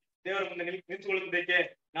ಜಯಿಸಿ ದೇವರ ಮುಂದೆ ನಿಂತುಕೊಳ್ಳುವುದಕ್ಕೆ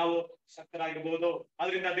ನಾವು ಶಕ್ತರಾಗಿರ್ಬೋದು.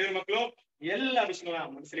 ಆದ್ರಿಂದ ದೇವರ ಮಕ್ಕಳು ಎಲ್ಲ ವಿಷಯಗಳನ್ನ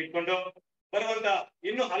ಮನಸ್ಸಲ್ಲಿ ಇಟ್ಕೊಂಡು ಬರುವಂತ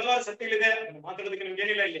ಇನ್ನೂ ಹಲವಾರು ಸತ್ಯಗಳಿದೆ, ಅದನ್ನು ಮಾತಾಡೋದಕ್ಕೆ ನಿಮ್ಗೆ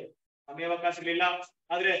ಏನಿಲ್ಲ, ಇಲ್ಲಿ ಸಮಯಾವಕಾಶಗಳಿಲ್ಲ.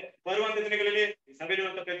 ಆದ್ರೆ ಬರುವಂತ ದಿನಗಳಲ್ಲಿ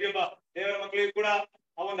ಸಭೆಯಲ್ಲಿರುವಂತ ಪ್ರತಿಯೊಬ್ಬ ದೇವರ ಮಕ್ಕಳಿಗೂ ಕೂಡ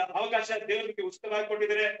ಆ ಒಂದು ಅವಕಾಶ ದೇವರಿಗೆ ಉಚಿತವಾಗಿ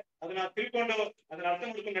ಕೊಟ್ಟಿದ್ದಾರೆ. ಅದನ್ನ ತಿಳ್ಕೊಂಡು ಅದನ್ನ ಅರ್ಥ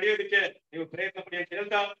ಮಾಡ್ಕೊಂಡು ನಡೆಯೋದಕ್ಕೆ ನೀವು ಪ್ರಯತ್ನ ಪಡಿ ಅಂತ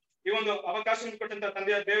ಹೇಳ್ತಾ, ಈ ಒಂದು ಅವಕಾಶ ಕೊಟ್ಟಂತ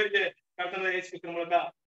ತಂದೆಯ ದೇವರಿಗೆ ಕರ್ತನಾದ ಯೇಸು ಕ್ರಿಸ್ತನ ಮೂಲಕ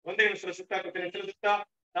ಒಂದೇ ನಿಮಿಷ ಸುತ್ತಾ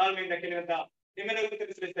ತಾಳ್ಮೆಯಿಂದ ಕೇಳಿದಂತ ನಿಮ್ಮೆಲ್ಲರಿಗೂ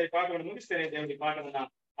ತಿಳಿಸಿದ ಈ ಪಾಠವನ್ನು ಮುಗಿಸ್ತೇನೆ. ದೇವರಿಗೆ ಪಾಠವನ್ನ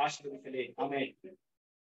ಆಶೀರ್ವದಿಸಲಿ. ಆಮೇಲೆ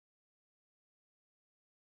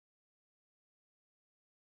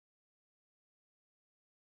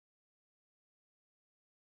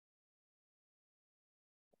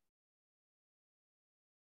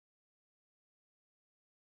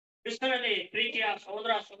ಕ್ರಿಸ್ತನಲ್ಲಿ ಪ್ರೀತಿಯ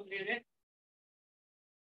ಸಹೋದರ ಸಹೋದರಿಯರೇ,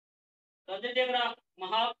 ತಂದೆದೇವರ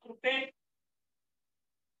ಮಹಾಕೃಪೆ,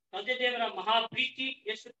 ತಂದೆದೇವರ ಮಹಾಪ್ರೀತಿ,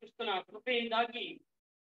 ಯೇಸು ಕ್ರಿಸ್ತನ ಕೃಪೆಯಿಂದಾಗಿ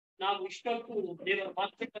ನಾವು ಇಷ್ಟೊತ್ತು ದೇವರ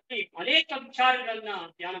ವಾಕ್ಯದಲ್ಲಿ ಅನೇಕ ವಿಚಾರಗಳನ್ನ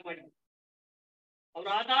ಧ್ಯಾನ ಮಾಡಿದ್ವಿ. ಅವರು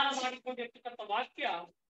ಆಧಾರ ಮಾಡಿಕೊಂಡಿರ್ತಕ್ಕಂಥ ವಾಕ್ಯ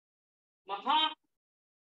ಮಹಾ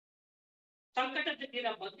ಸಂಕಟದ ದಿನ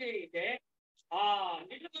ಬಗ್ಗೆ ಇದೆ. ಆ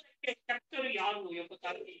ನಿಲ್ಲುವುದಕ್ಕೆ ಶಕ್ತರು ಯಾರು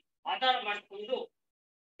ಎಂಬುದಾಗಿ ಆಧಾರ ಮಾಡಿಕೊಂಡು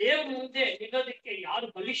ದೇವರ ಮುಂದೆ ನಿಲ್ಲೋದಕ್ಕೆ ಯಾರು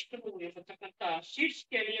ಬಲಿಷ್ಠರು ಎಂಬತಕ್ಕಂಥ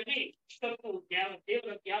ಶೀರ್ಷಿಕೆಯಲ್ಲಿ ಇಷ್ಟೊತ್ತು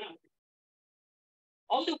ದೇವರ ಧ್ಯಾನ.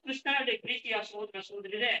 ಹೌದು, ಕೃಷ್ಣನಲ್ಲಿ ಪ್ರೀತಿಯ ಸಹೋದರ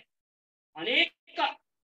ಸಹೋದರಿಯರೇ, ಅನೇಕ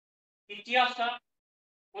ಇತಿಹಾಸ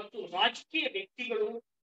ಮತ್ತು ರಾಜಕೀಯ ವ್ಯಕ್ತಿಗಳು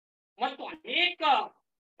ಮತ್ತು ಅನೇಕ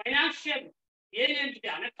ಫೈನಾನ್ಷಿಯಲ್ ಏನೇನಿದೆ,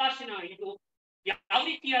 ಹಣಕಾಸಿನ ಇದು ಯಾವ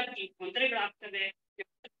ರೀತಿಯಾಗಿ ತೊಂದರೆಗಳಾಗ್ತದೆ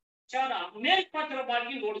ವಿಚಾರ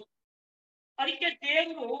ಮೇಲ್ಪತ್ರವಾಗಿ ನೋಡುತ್ತೆ. ಅದಕ್ಕೆ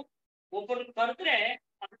ದೇವರು ಒಬ್ಬರು ಕರೆದ್ರೆ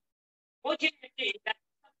ಯೋಜನೆಯಲ್ಲಿ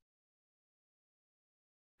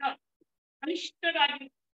ಕನಿಷ್ಠರಾಗಿ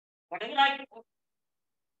ಬಡವರಾಗಿರ್ಬೋದು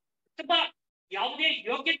ಅಥವಾ ಯಾವುದೇ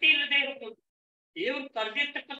ಯೋಗ್ಯತೆ ಇಲ್ಲದೆ ಇರಬಹುದು. ದೇವರು ಕರೆದಿರ್ತಕ್ಕಂಥ